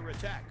 Friendly is under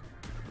attack.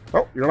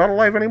 Oh, you're not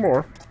alive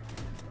anymore.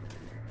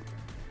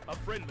 A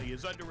friendly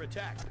is under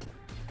attack.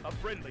 A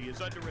friendly is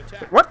under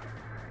attack. What?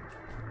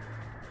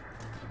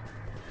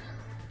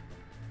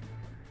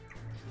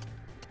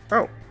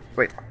 Oh,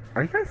 wait,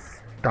 are you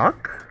guys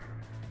stuck?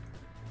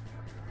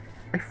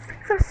 I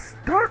think they're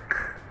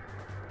stuck!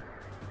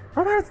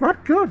 Oh, that's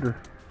not good!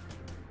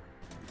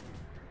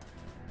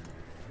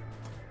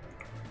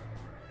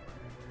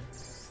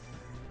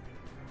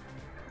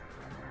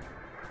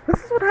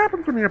 This is what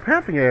happens when your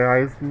pathing AI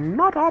is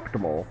not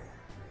optimal.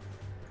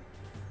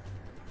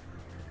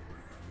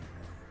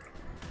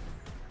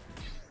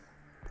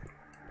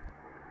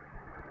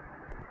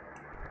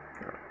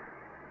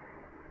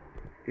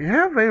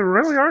 Yeah, they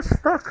really are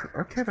stuck.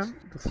 Okay then,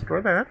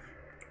 destroy that.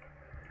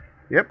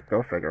 Yep,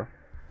 go figure.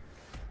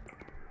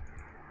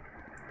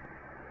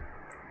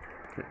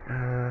 Okay,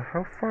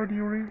 how far do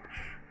you reach?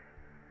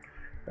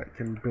 I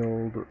can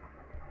build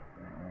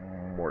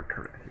more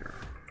turret here.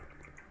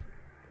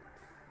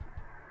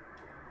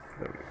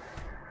 There we go.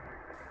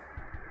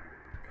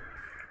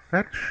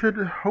 That should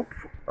hope.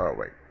 Oh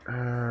wait.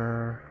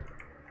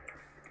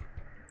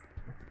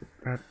 Let's get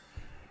that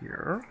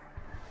here.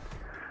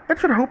 That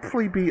should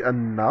hopefully be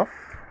enough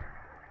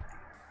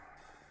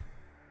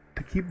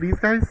to keep these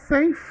guys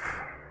safe.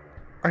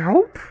 I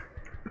hope.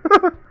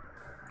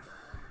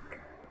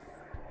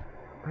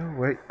 Oh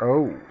wait.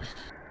 Oh.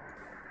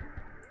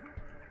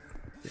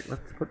 Okay,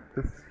 let's put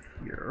this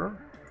here.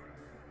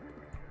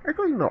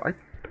 Actually, no. I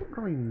don't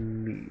really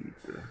need.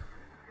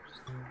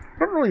 I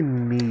don't really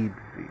need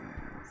these.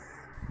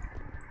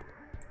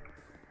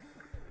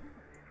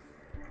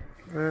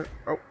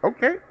 Oh,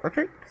 okay,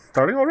 okay.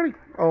 Starting already.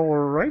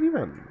 Alrighty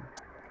then.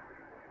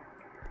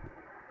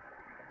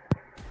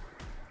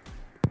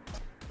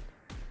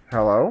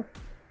 Hello?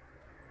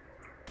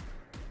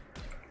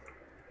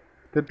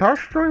 Did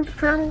Tosh join the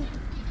channel?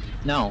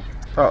 No.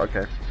 Oh,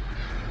 okay.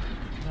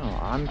 No,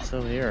 I'm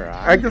still here.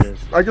 I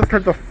just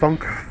heard the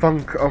thunk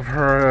of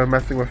her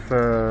messing with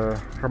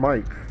her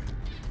mic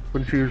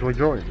when she usually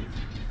joins.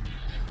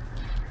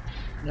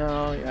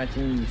 No, I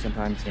think you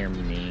sometimes hear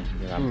me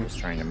because I'm just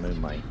trying to move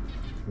my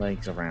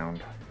legs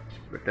around.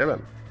 Okay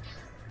then.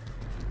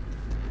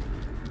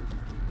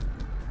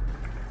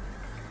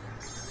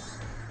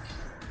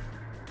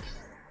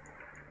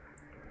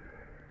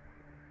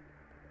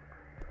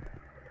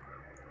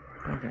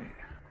 Okay,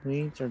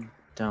 weeds are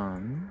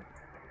done.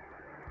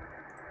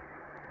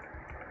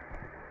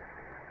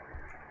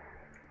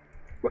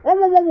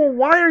 Whoa,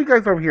 why are you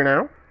guys over here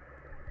now?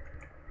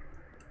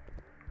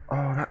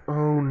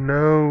 Oh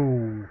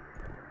no.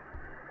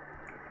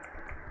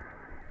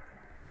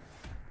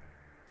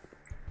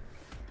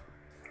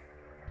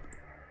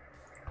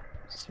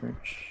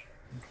 Search.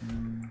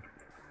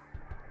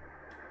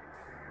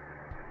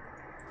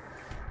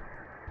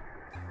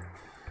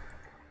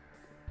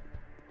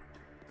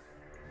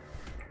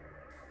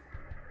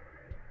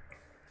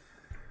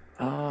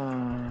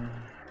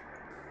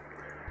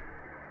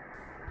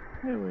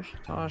 I wish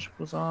Tosh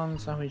was on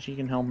so she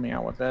can help me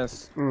out with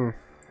this.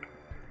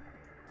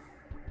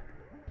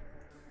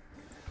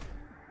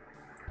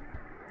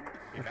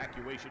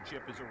 Evacuation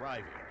ship is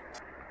arriving.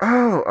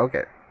 Oh,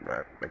 okay.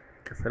 I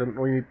guess I didn't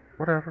really need.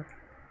 Whatever.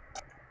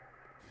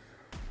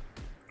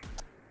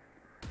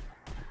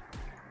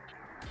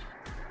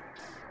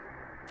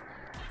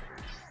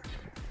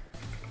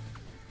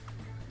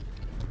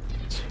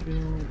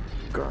 Two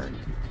guard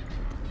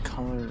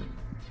color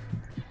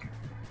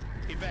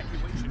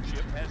evacuation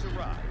ship has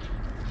arrived.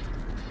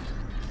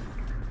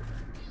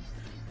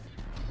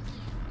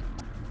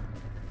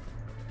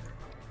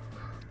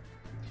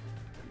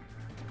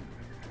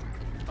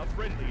 A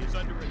friendly is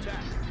under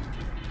attack.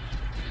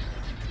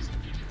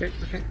 Okay,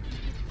 okay.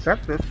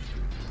 Got this.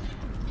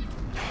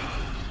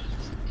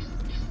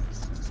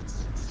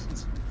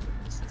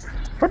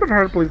 I find it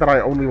hard to believe that I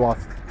only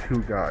lost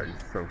 2 guys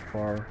so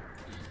far.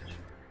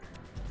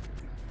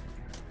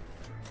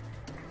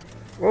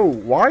 Whoa,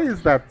 why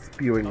is that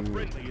spewing A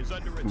friendly is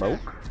under smoke?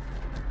 attack.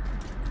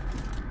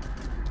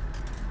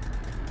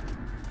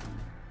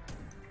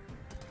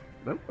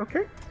 Nope,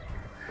 okay.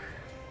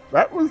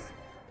 That was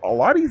a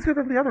lot easier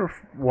than the other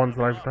ones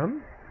that I've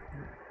done.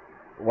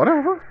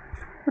 Whatever.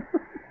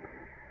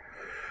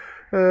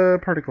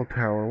 Particle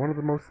Tower, one of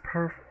the most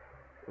powerful...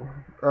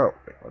 Oh,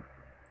 wait, what?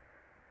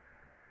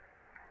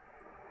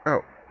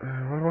 Oh,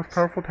 one of the most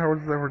powerful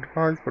towers ever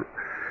devised, but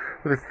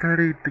with its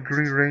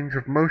 30-degree range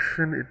of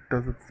motion, it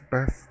does its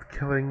best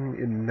killing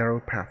in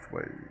narrow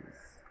pathways.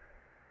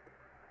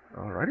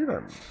 Alrighty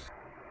then.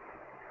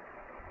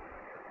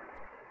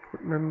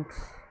 Equipment.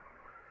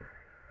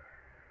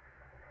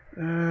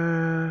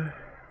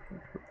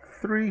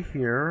 3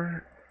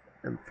 here,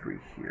 and 3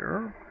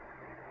 here.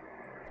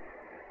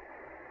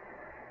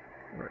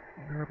 Right,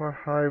 nearby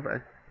hive.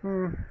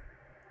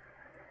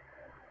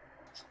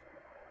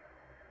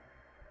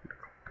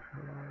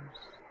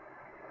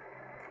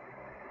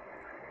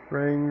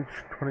 Range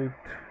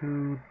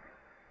 22,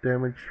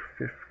 damage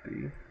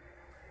 50.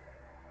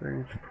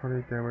 Range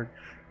 20, damage.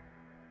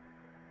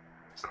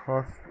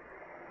 Cost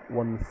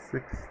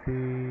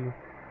 160.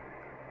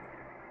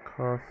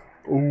 Cost.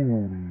 Oh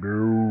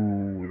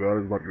no, that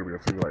is not going to be a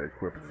thing I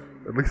equipped.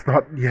 At least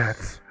not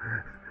yet.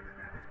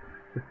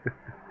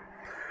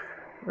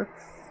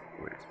 Let's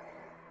wait.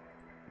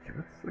 Okay,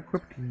 let's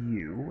equip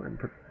you and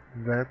put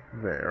that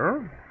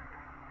there.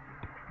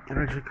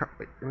 Energy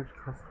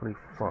cost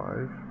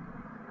 25.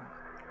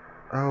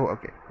 Oh,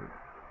 okay.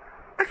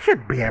 I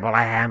should be able to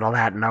handle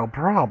that, no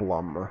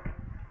problem.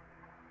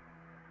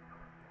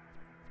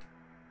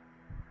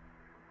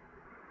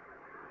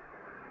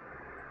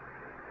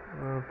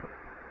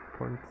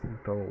 Points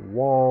into a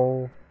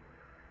wall.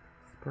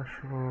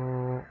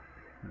 Special.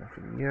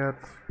 Nothing yet.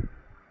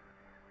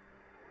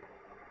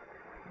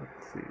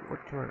 Let's see. What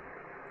can I?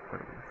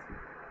 Let me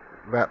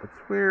see. That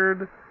looks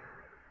weird.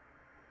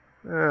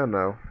 No.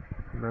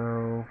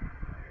 No.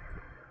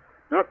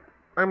 Nope.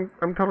 I'm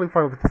totally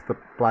fine with just the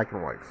black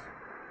and white.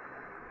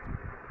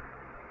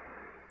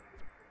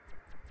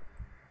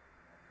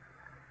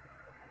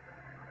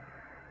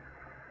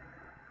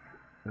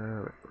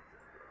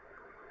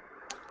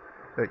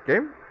 That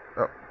game?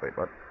 Oh, wait,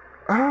 what?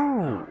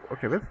 Oh!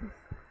 Okay, this is...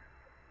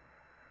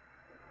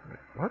 Wait,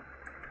 what?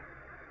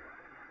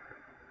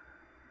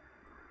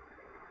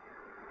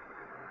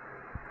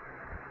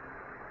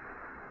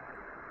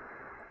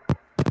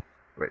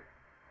 Wait.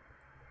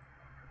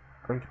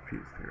 I'm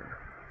confused here.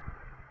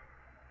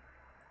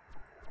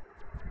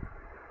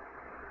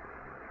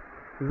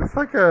 Is this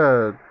like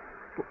a...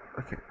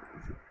 Okay,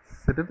 is it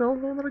Citadel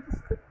one that I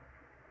just did?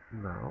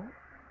 No.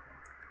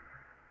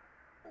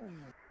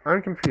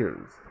 I'm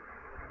confused.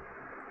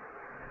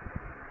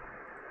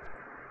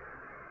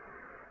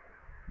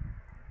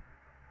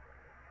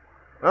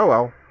 Oh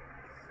well.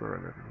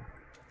 Serenity.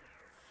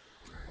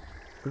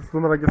 This is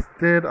one that I just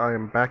did. I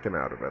am backing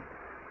out of it.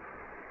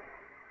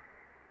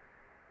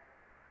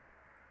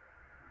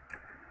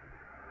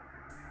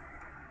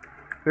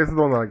 This is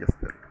the one that I just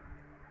did.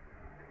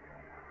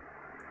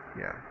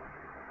 Yeah.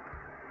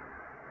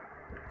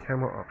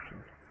 Camera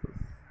options. What's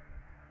this?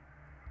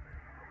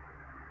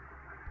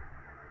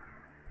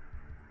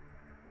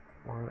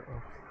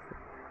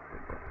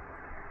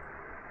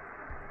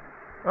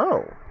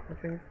 Oh,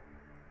 okay.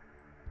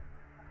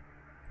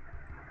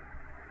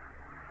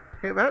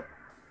 Okay, that.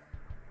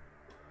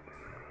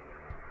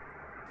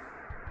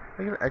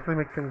 I can actually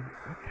make things.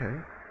 Okay.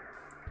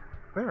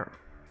 There.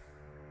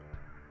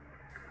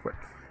 Quit.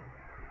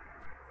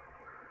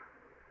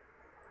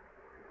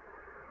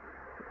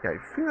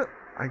 Yeah,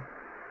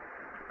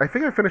 I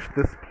think I finished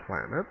this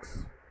planet,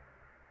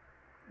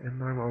 and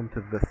now I'm on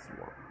to this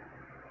one.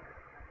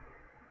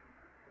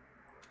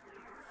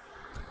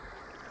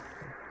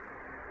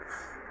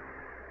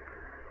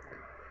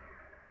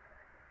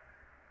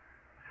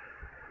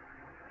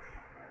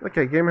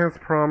 Okay, game has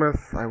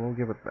promise. I will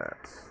give it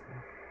that.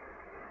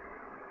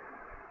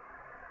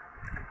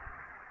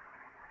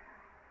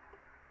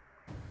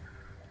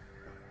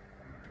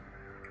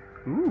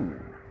 Ooh.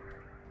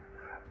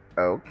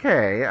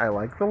 Okay, I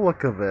like the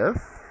look of this.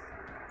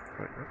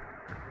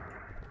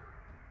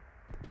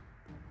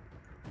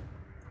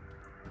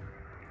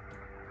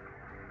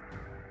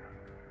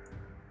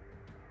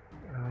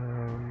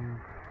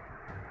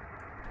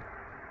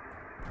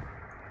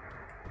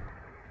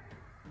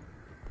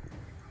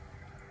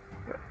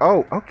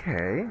 Oh,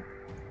 okay.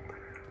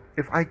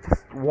 If I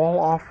just wall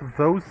off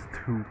those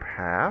 2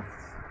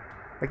 paths,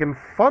 I can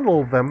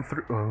funnel them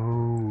through.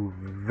 Oh,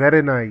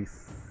 very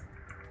nice.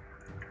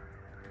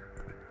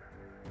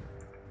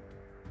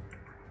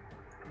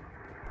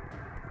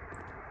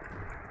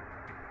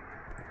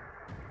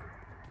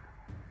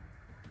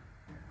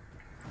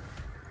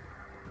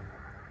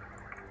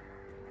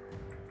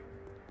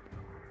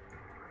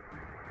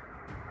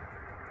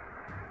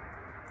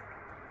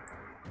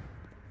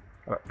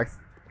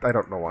 I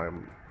don't know why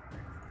I'm...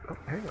 Oh,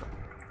 hang on.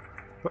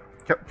 What?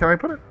 Can I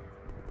put it...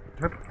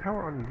 Can I put the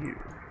tower on you?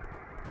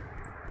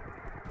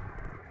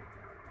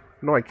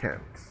 No, I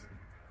can't.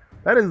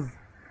 That is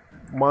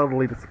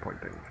mildly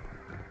disappointing.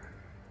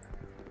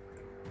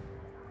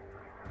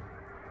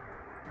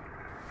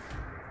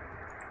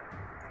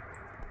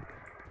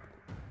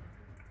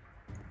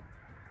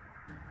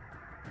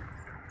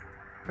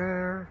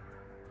 There.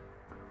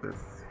 This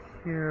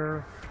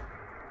here.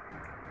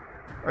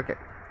 Okay,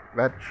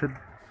 that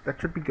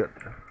should be good.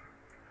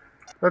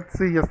 Let's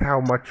see just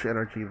how much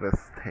energy this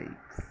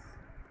takes.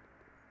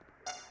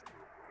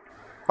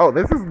 Oh,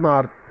 this is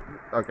not...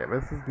 Okay,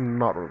 this is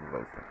not one of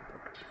those things.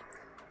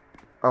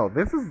 Oh,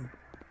 this is...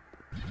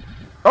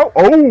 Oh,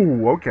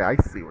 okay, I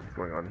see what's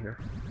going on here.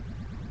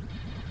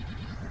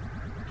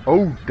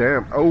 Oh,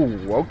 damn.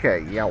 Oh,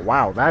 okay, yeah,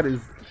 wow,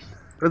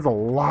 there's a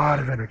lot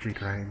of energy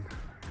drain.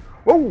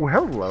 Oh,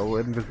 hello,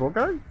 invisible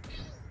guy.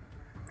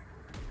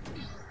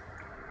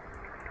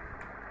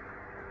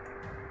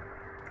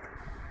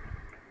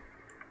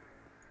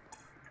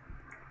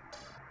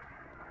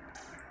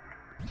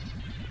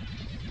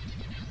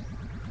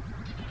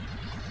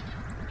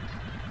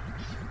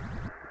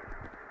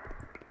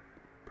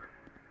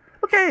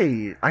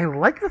 Okay, I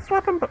like this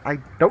weapon, but I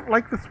don't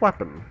like this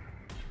weapon.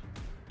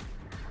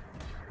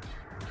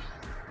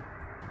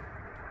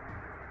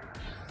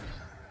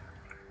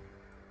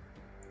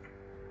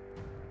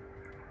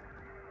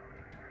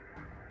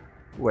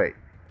 Wait.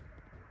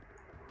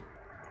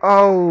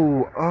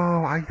 Oh,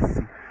 I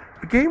see.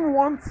 The game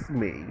wants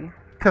me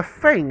to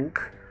think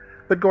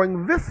that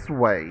going this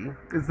way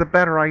is the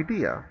better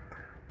idea.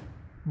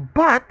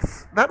 But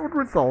that would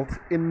result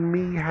in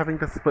me having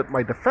to split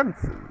my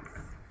defenses,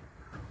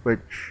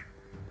 which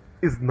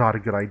is not a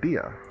good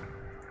idea.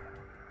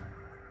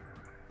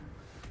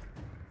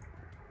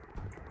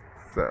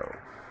 So,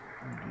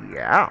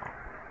 yeah.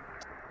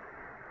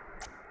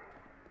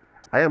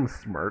 I am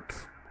smart.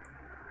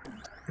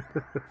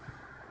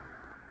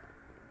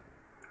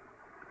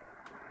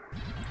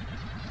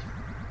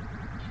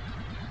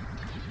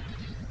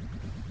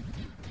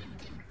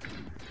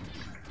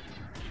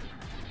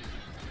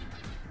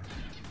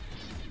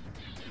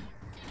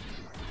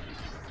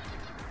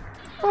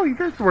 Oh, you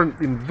guys weren't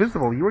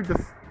invisible, you were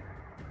just...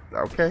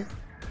 Okay.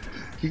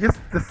 You just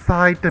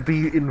decide to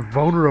be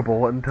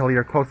invulnerable until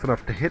you're close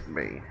enough to hit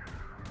me.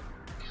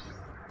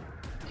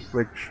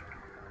 Which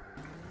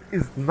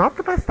is not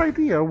the best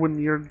idea when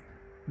you're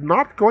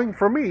not going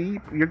for me,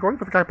 you're going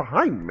for the guy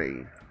behind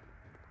me.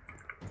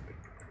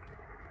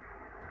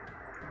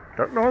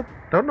 Don't know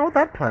what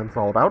that plan's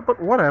all about, but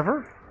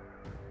whatever.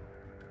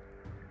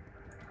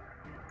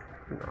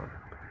 Hang on.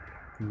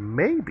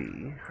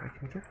 Maybe I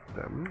can get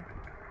them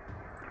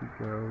to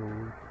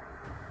go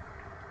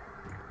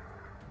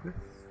this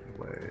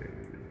way.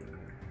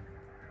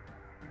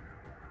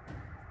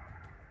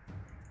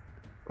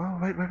 Oh,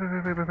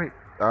 wait.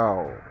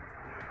 Oh.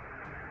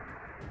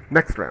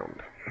 Next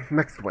round.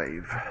 Next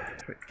wave.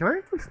 Wait, can I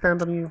actually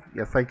stand on you?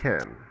 Yes, I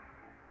can.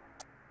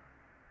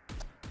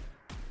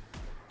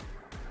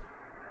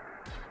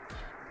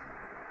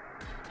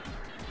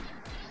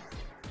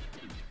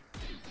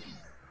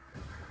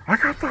 I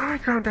got the high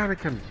ground,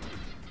 Anakin!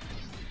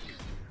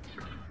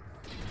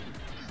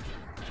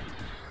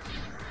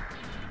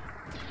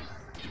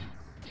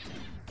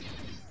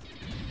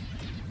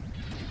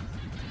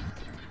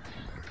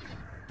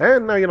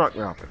 And now you're not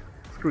me off it.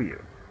 Screw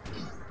you.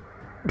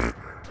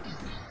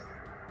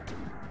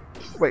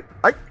 Wait,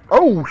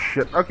 oh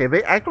shit. Okay,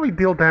 they actually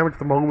deal damage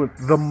the moment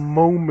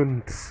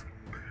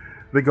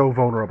they go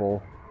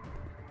vulnerable.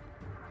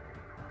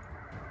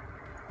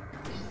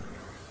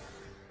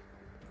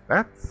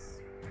 That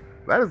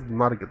is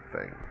not a good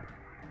thing.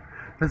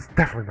 That's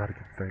definitely not a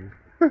good thing.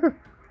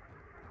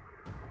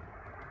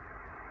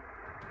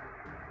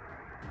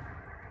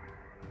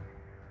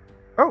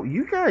 Oh,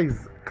 you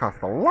guys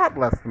cost a lot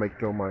less to make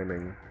go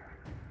mining.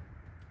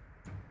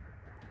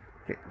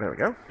 Okay, there we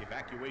go.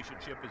 Evacuation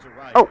ship is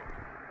arriving. Oh!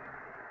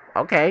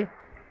 Okay.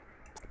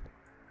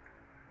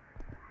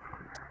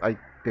 I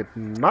did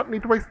not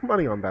need to waste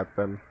money on that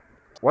then.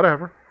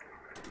 Whatever.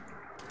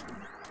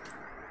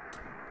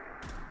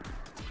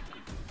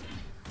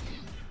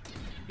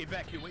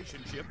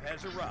 Evacuation ship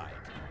has arrived.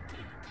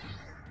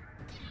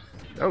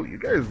 Oh, you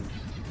guys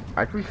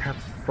actually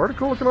have sort of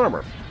cool looking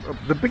armor.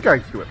 The big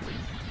guys do at least.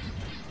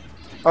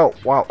 Oh,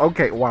 wow,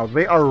 okay, wow,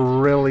 they are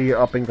really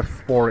upping the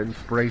Spore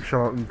inspiration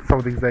on some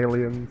of these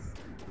aliens.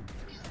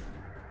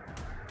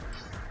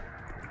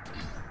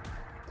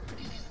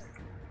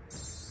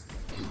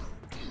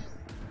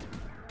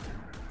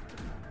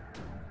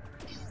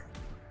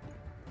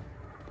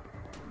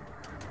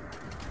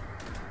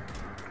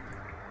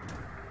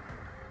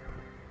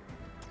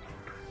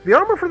 The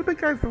armor for the big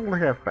guys doesn't look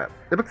half bad.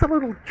 It looks a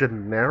little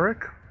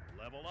generic,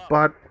 Level up.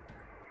 but...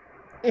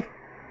 eh.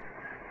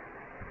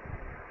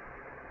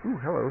 Ooh,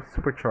 hello,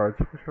 Supercharge.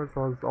 Supercharge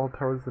allows all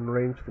towers in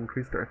range to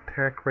increase their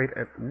attack rate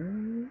at...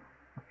 Ooh,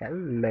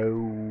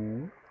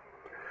 hello.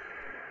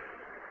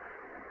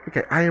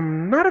 Okay, I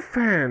am not a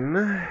fan...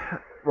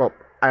 Well,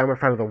 I am a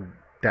fan of the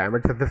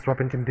damage that this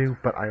weapon can do,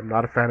 but I am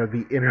not a fan of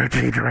the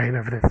energy drain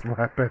of this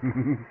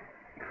weapon.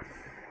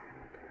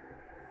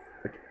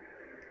 Okay.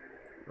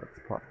 Let's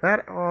pop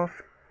that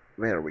off.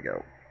 There we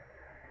go.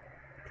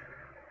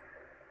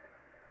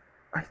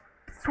 I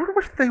sort of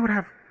wish they would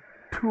have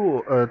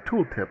tool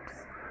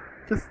tips.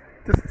 Just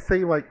to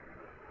say like,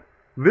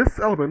 this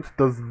element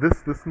does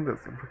this, this, and this.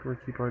 I'm going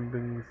to keep on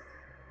things.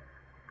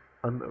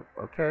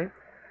 Okay.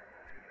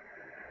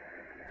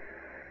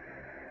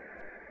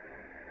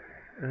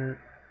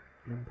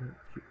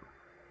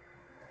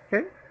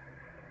 Okay.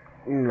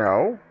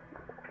 No.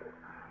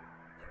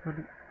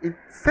 It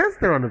says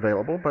they're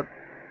unavailable, but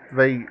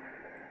they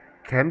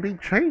can be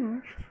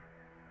changed.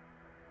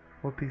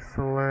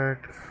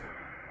 Multi-select.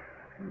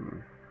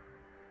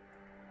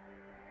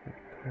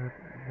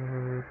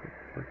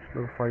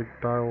 Notified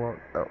dialog.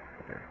 Oh,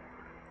 okay.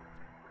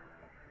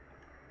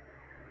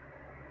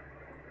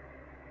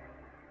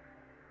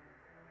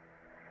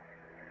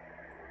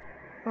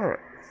 Alright,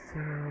 so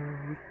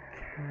we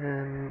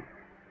can...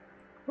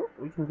 Oh,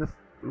 we can just...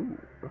 Ooh,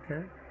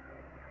 okay.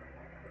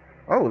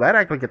 Oh, that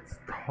actually gets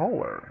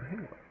taller. Hang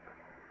on.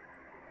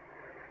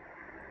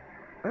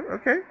 Oh,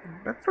 okay,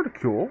 that's sort of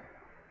cool.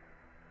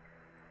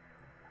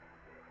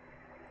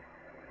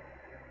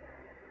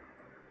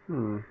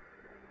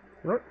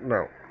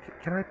 No.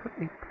 Can I put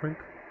a point?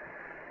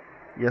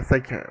 Yes, I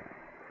can.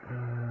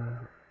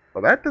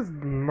 Well, that does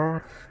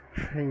not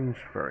change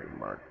very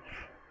much.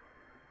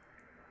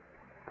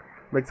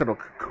 Makes it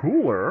look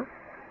cooler,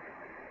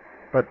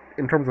 but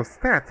in terms of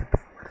stats, it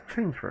does not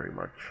change very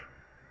much.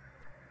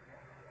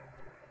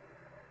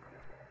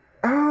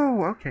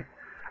 Oh, okay.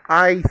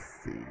 I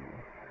see.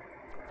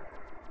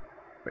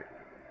 Wait,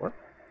 what?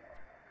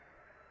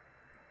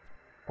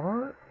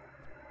 What?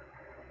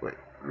 Wait,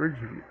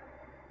 review.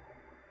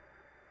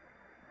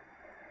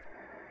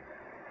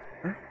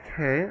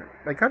 Okay,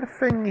 I got a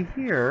thing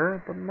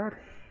here, but not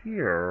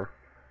here.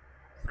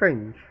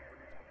 Strange.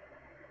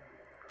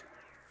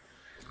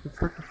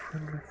 It's like a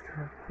friendless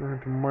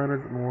character to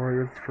miners and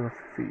warriors for a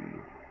fee.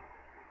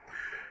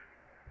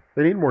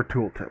 They need more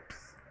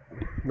tooltips.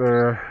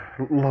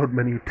 Load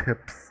menu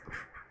tips.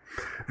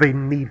 They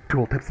need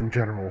tooltips in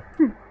general.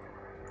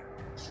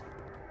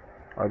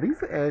 Are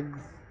these eggs?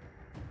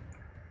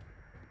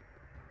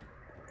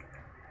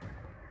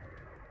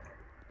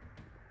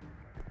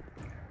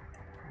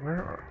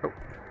 Where are... Oh.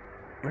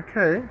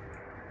 Okay.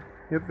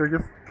 Yep, they're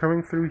just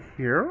coming through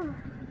here.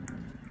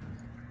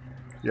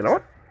 You know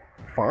what?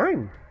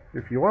 Fine.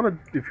 If you wanna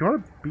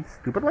be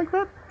stupid like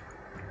that,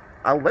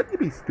 I'll let you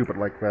be stupid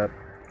like that.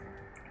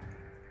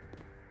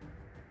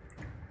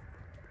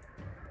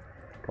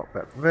 Pop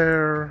that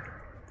there.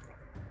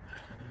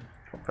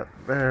 Pop that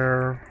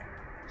there.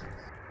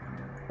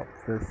 Pop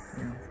this.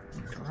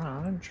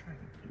 I'm trying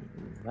to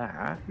do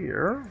that.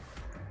 Here.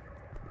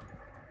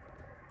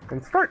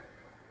 And start.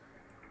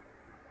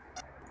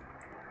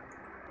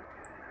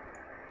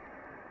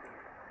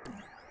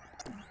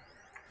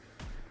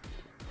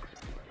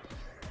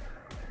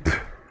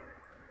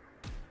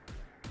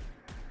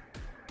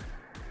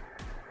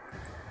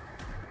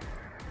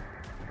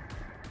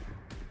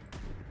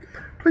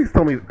 Please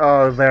tell me,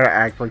 they're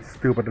actually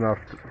stupid enough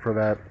for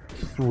that.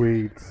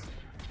 Sweet.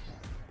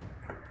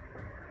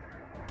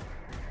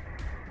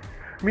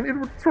 I mean, it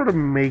would sort of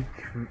make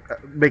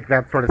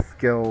that sort of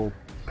skill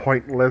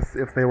pointless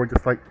if they were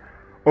just like,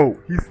 oh,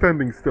 he's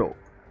standing still.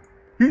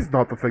 He's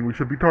not the thing we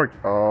should be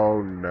targeting.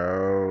 Oh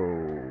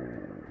no.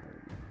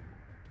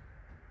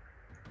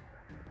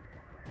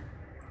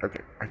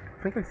 Okay, I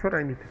think I said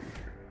I need to do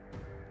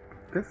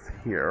this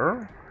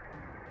here.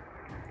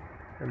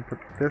 And put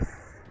this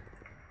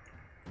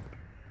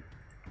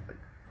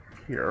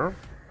here.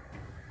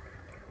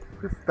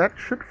 That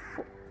should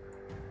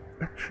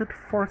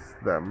force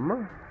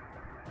them.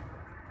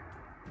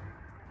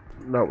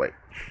 No wait.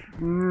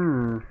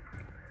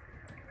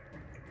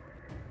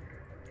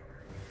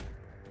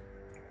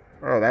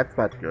 Oh, that's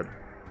not good.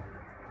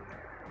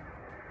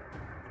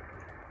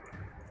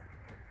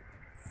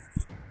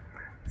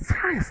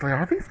 Seriously,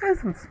 are these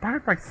guys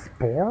inspired by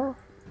Spore?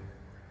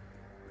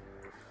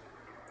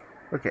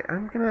 Okay,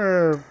 I'm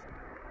gonna...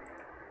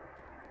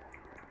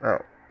 Oh,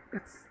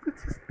 it's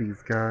just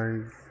these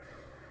guys.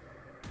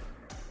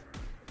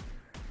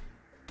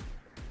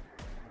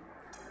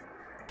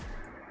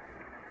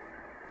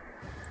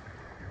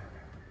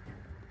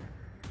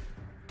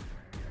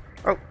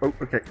 Oh,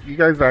 okay. You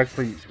guys are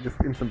actually just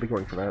instantly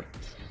going for that.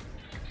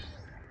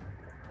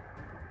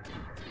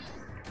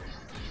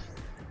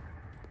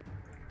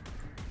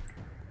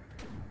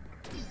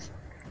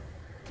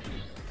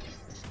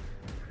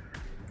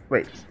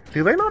 Wait,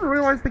 do they not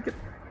realize they get...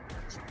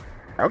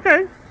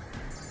 Okay.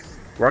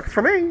 Works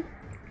for me.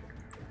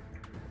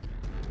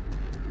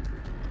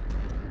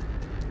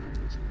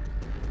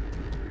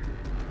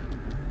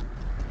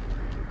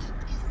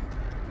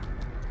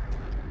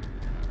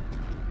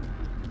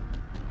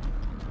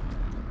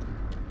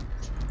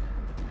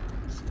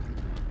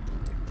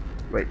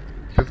 Wait,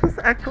 does this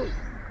actually...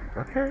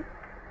 Okay.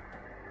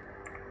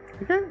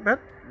 Okay, that...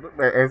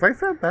 As I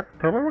said, that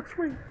totally works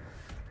for me.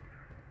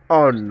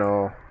 Oh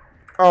no.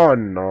 Oh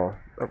no.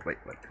 Oh, wait.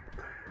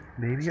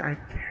 Maybe I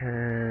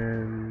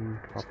can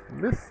pop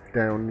this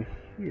down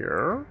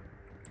here.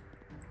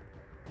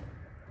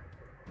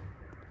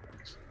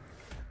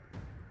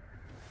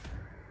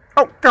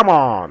 Oh, come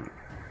on!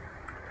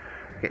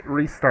 Okay,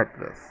 restart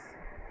this.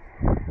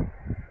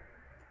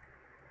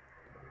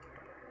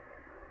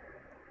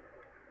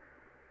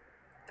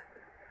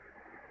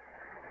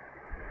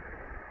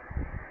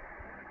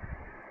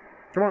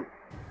 Come on.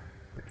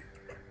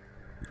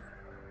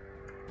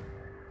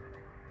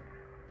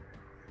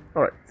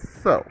 Alright,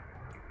 so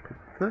put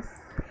this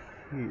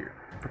here.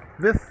 Put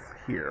this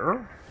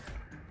here.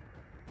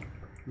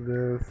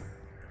 This.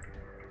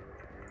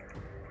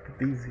 Put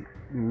these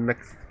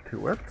next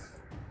to it.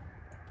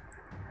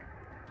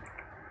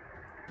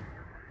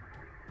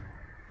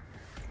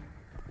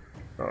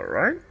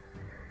 Alright.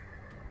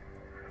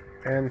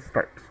 And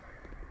start.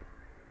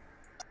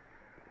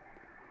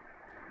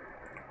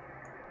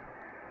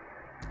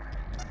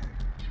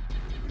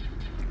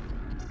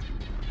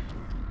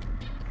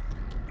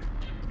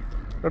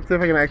 Let's see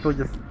if I can actually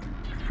just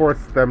force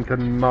them to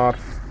not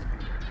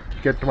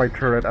get to my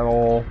turret at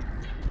all.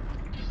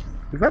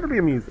 Because that would be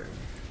amusing.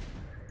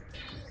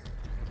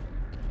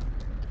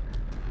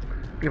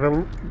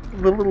 The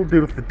little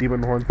dude with the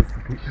demon horns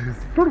is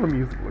sort of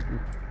amusing looking.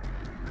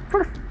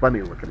 Sort of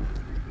funny looking.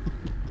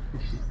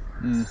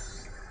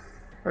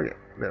 Okay,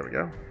 there we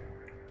go.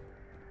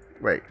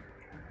 Wait.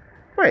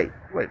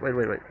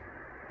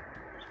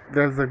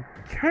 There's a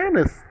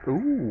canister.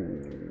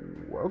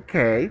 Ooh,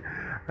 okay.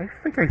 I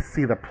think I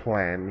see the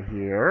plan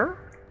here.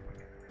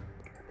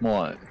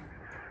 What?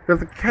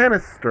 There's a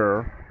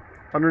canister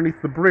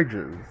underneath the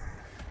bridges.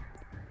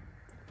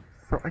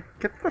 So I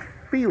get the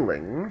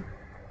feeling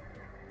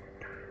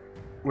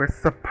we're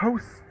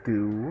supposed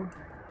to...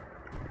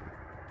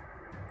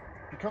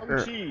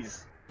 Become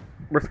cheese.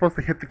 We're supposed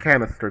to hit the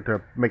canister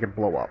to make it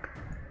blow up.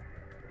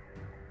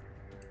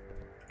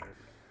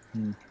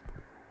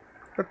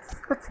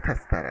 Let's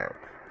test that out.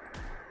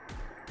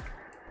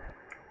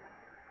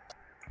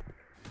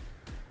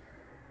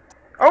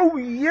 Oh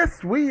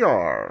yes, we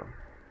are.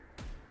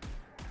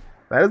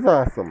 That is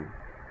awesome.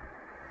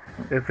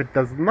 If it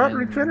does not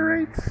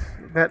regenerate,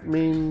 that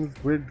means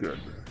we're good.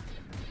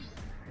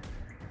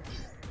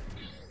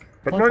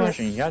 But One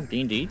question, you got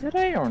D&D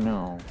today or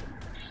no?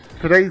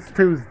 Today's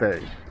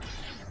Tuesday.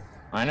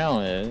 I know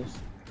it is.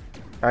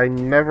 I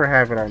never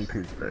have it on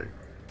Tuesday.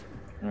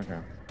 Okay.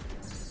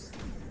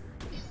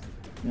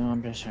 No,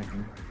 I'm just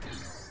checking.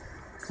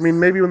 I mean,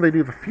 maybe when they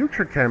do the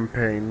future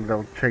campaign,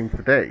 they'll change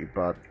the day,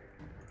 but...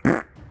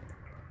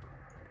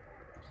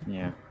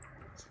 Yeah.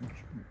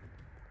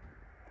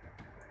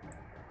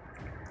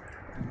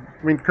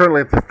 I mean,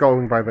 currently it's just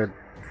going by the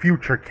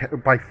future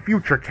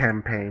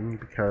campaign,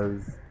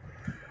 because...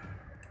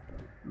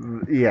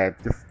 yeah,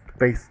 it's just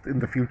based in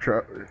the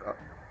future.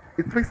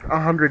 It's based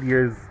 100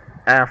 years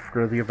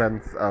after the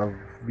events of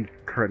the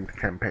current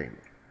campaign.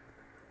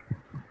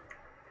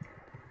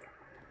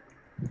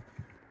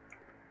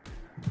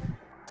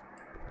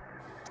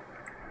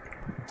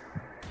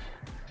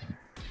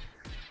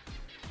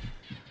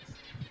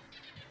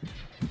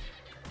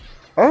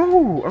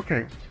 Oh,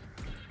 okay.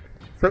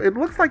 So it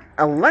looks like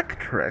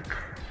electric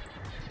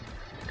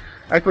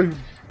actually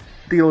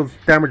deals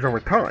damage over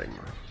time.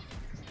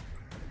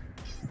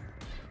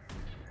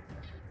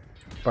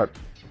 But,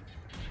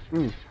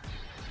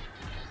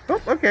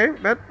 oh, okay,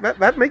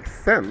 that makes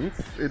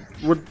sense. It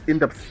would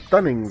end up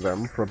stunning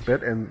them for a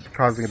bit and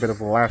causing a bit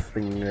of a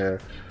lasting,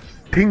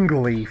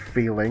 tingly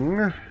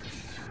feeling.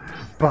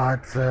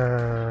 But,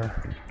 I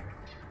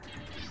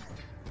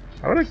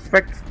would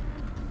expect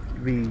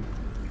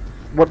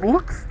what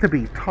looks to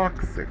be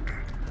toxic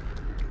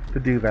to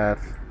do that.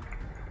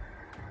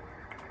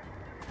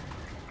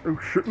 Oh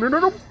shit,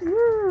 no.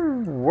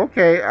 Ooh,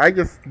 okay, I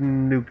just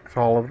nuked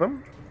all of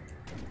them.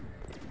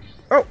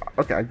 Oh,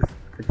 okay, I just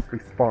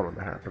respawn when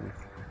that happens.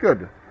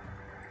 Good.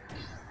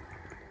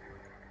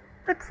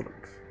 Excellent.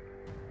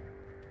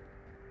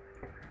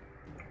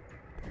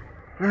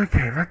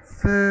 Okay,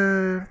 let's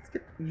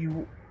get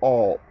you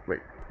all... Wait.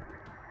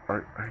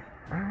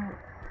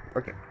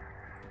 Okay.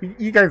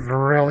 You guys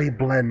really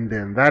blend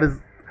in. That is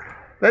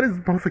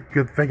both a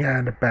good thing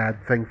and a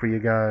bad thing for you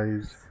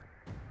guys.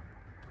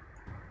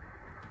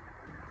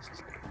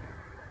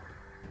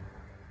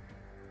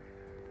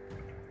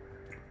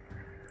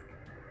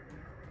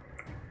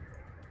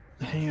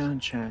 Hang on,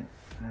 chat.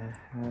 I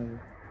have...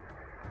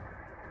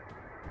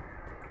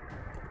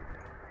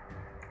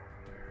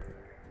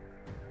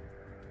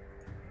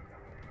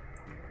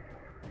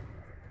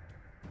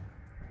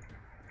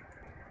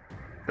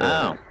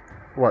 Oh.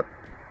 What?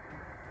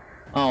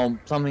 Oh,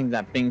 something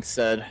that Bing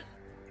said.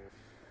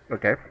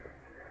 Okay.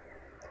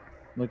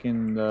 Look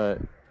in the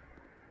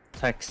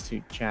text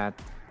to chat.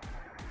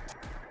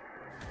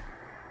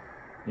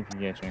 If you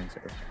get a chance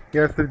to. He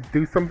has to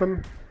do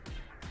something?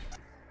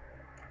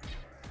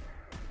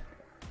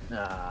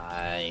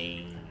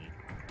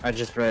 I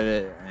just read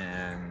it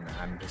and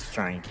I'm just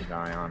trying to keep an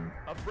eye on.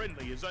 A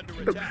friendly is under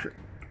Oh, attack. shit.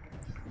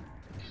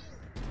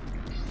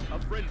 A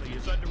friendly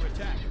is under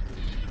attack.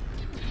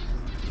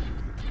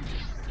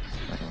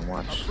 I can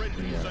watch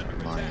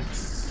the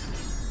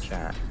Alliance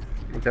chat.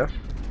 Okay.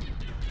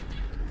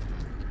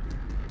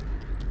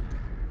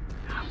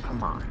 Oh,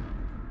 come on.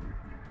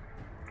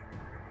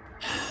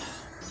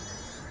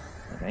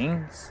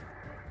 Settings.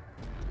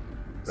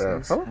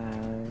 Says Hello?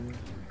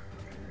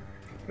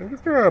 I'm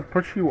just gonna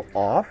push you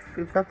off,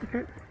 if that's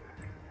okay.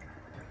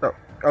 Oh,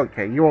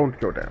 okay, you won't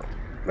go down.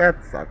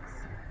 That sucks.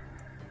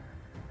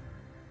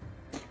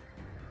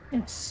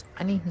 Yes,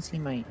 I need to see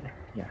my.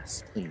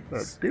 Yes,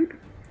 please. Dude,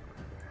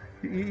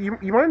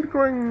 you mind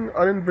going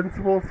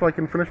uninvincible so I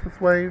can finish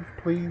this wave,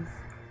 please?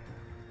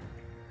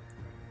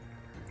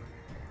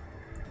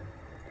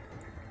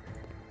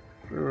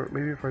 Or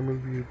maybe if I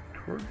move you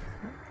towards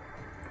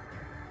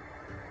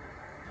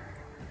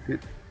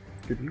it.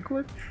 Did you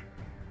glitch?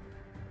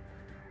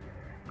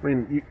 I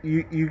mean,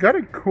 you got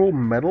a cool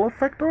metal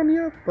effect on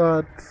you,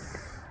 but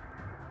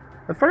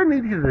I thought I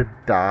need you to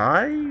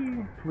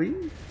die,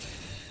 please.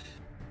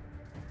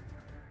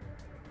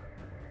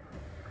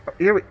 Oh,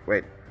 here we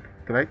wait.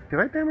 Did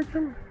I damage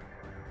him?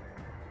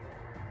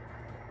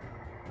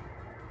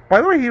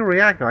 By the way, he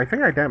reacted. I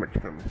think I damaged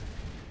him.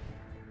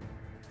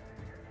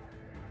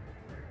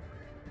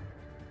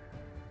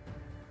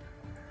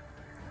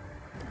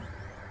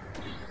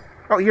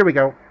 Oh, here we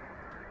go.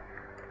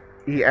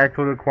 He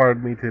actually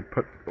required me to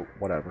put... oh,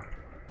 whatever.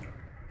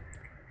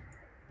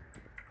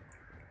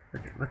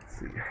 Okay, let's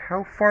see.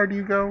 How far do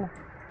you go?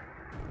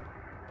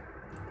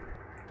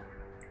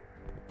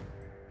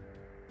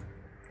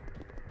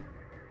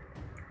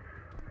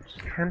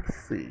 Can't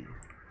see.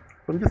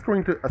 So I'm just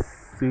going to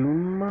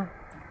assume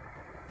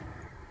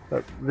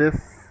that this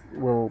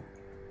will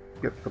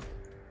get the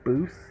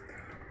boost.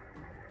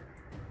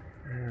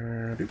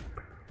 And...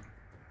 oop.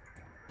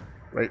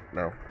 Wait,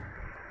 no.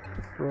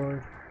 Destroy.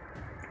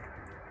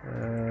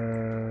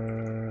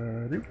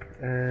 Doop.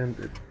 And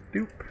a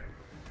doop.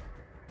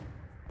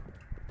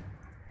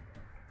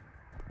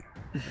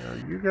 Now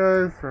you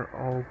guys are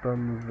all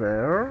done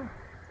there.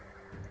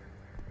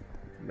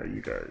 No,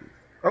 you guys.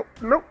 Oh,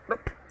 nope,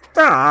 nope.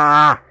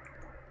 Ah!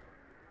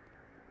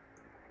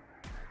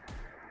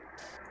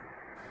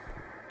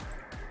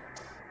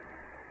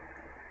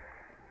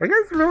 Are you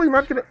guys really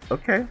not gonna...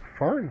 okay,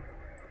 fine.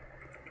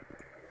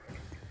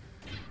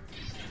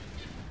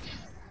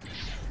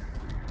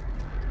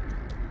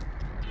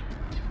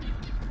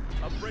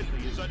 A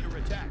friendly is under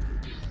attack.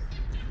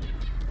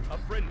 A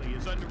friendly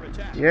is under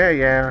attack.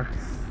 Yeah.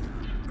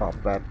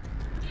 Stop that.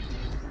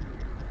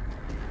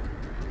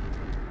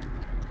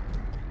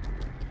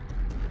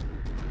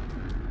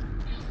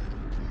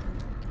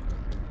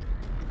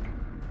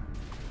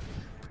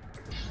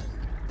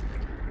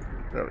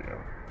 There we go.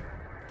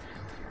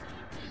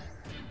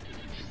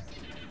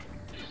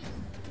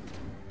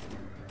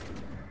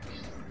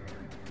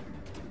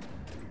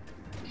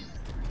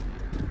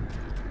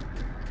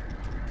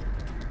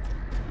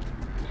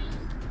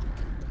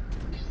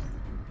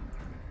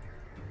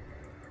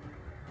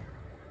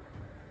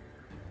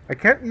 I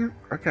can't use...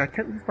 okay, I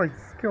can't use my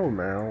skill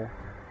now.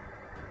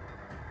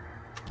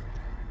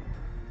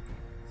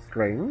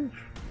 Strange.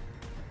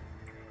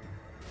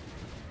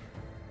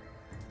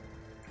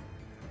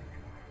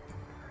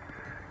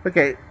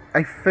 Okay,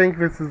 I think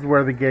this is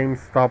where the game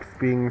stops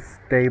being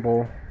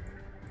stable.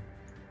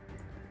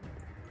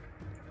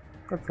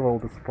 That's a little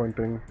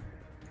disappointing.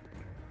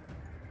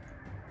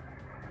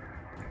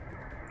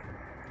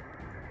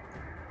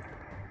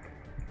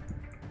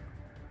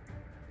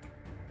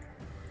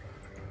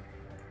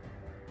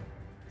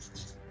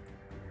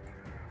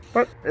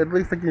 But at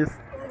least I can just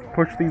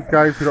push these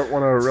guys who don't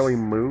want to really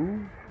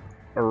move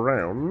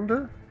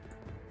around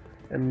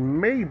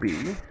and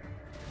maybe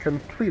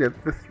complete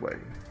it this way.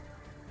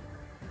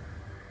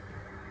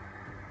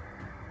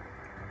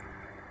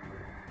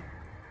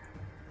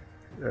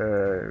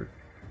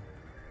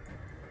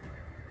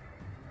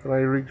 Can I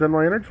regen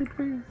my energy,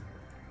 please?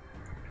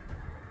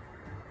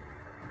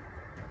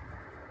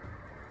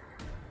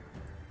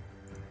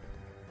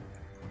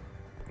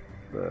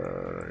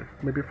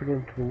 Maybe if I go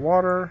into the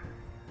water.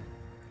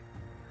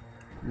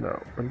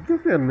 No, but it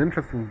gives me an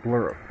interesting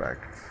blur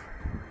effect.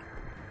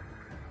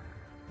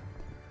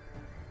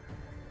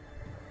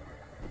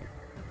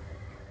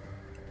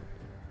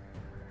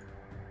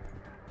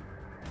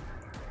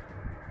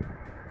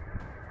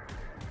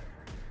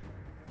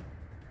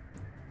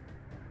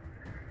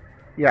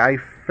 Yeah, I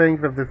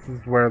think that this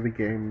is where the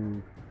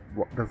game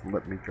doesn't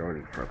let me go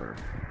any further.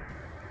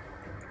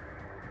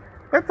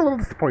 That's a little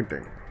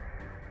disappointing.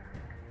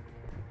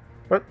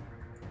 But,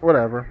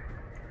 whatever.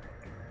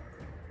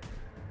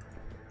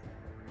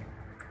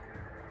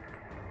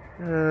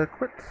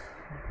 Quit.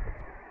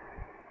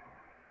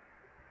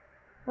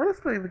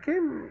 Honestly, the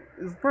game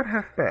is not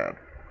half bad.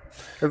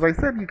 As I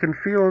said, you can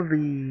feel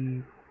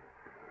the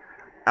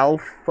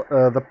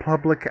alpha, the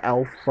public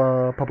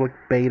alpha, public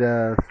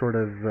beta sort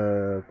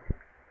of,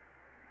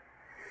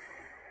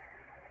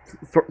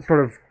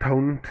 sort of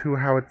tone to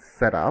how it's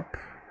set up.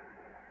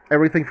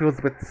 Everything feels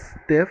a bit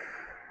stiff,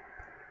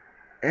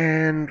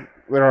 and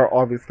there are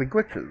obviously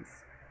glitches.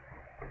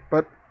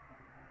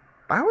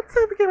 I would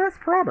say the game has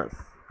promise.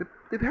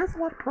 It has a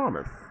lot of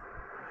promise.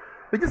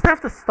 They just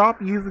have to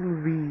stop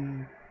using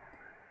the.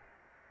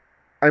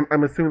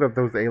 I'm assuming that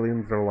those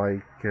aliens are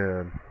like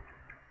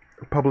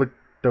public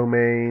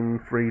domain,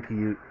 free to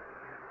use,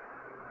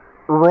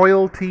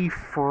 royalty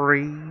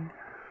free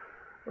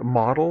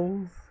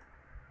models.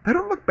 They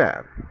don't look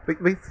bad.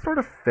 They sort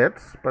of fit,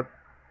 but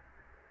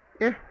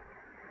yeah,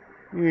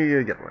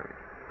 you get what I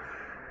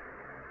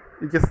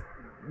mean. It just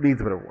needs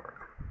a bit of work.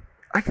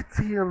 I could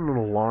see on the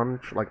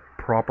launch, like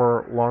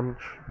proper launch,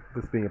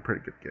 this being a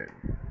pretty good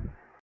game.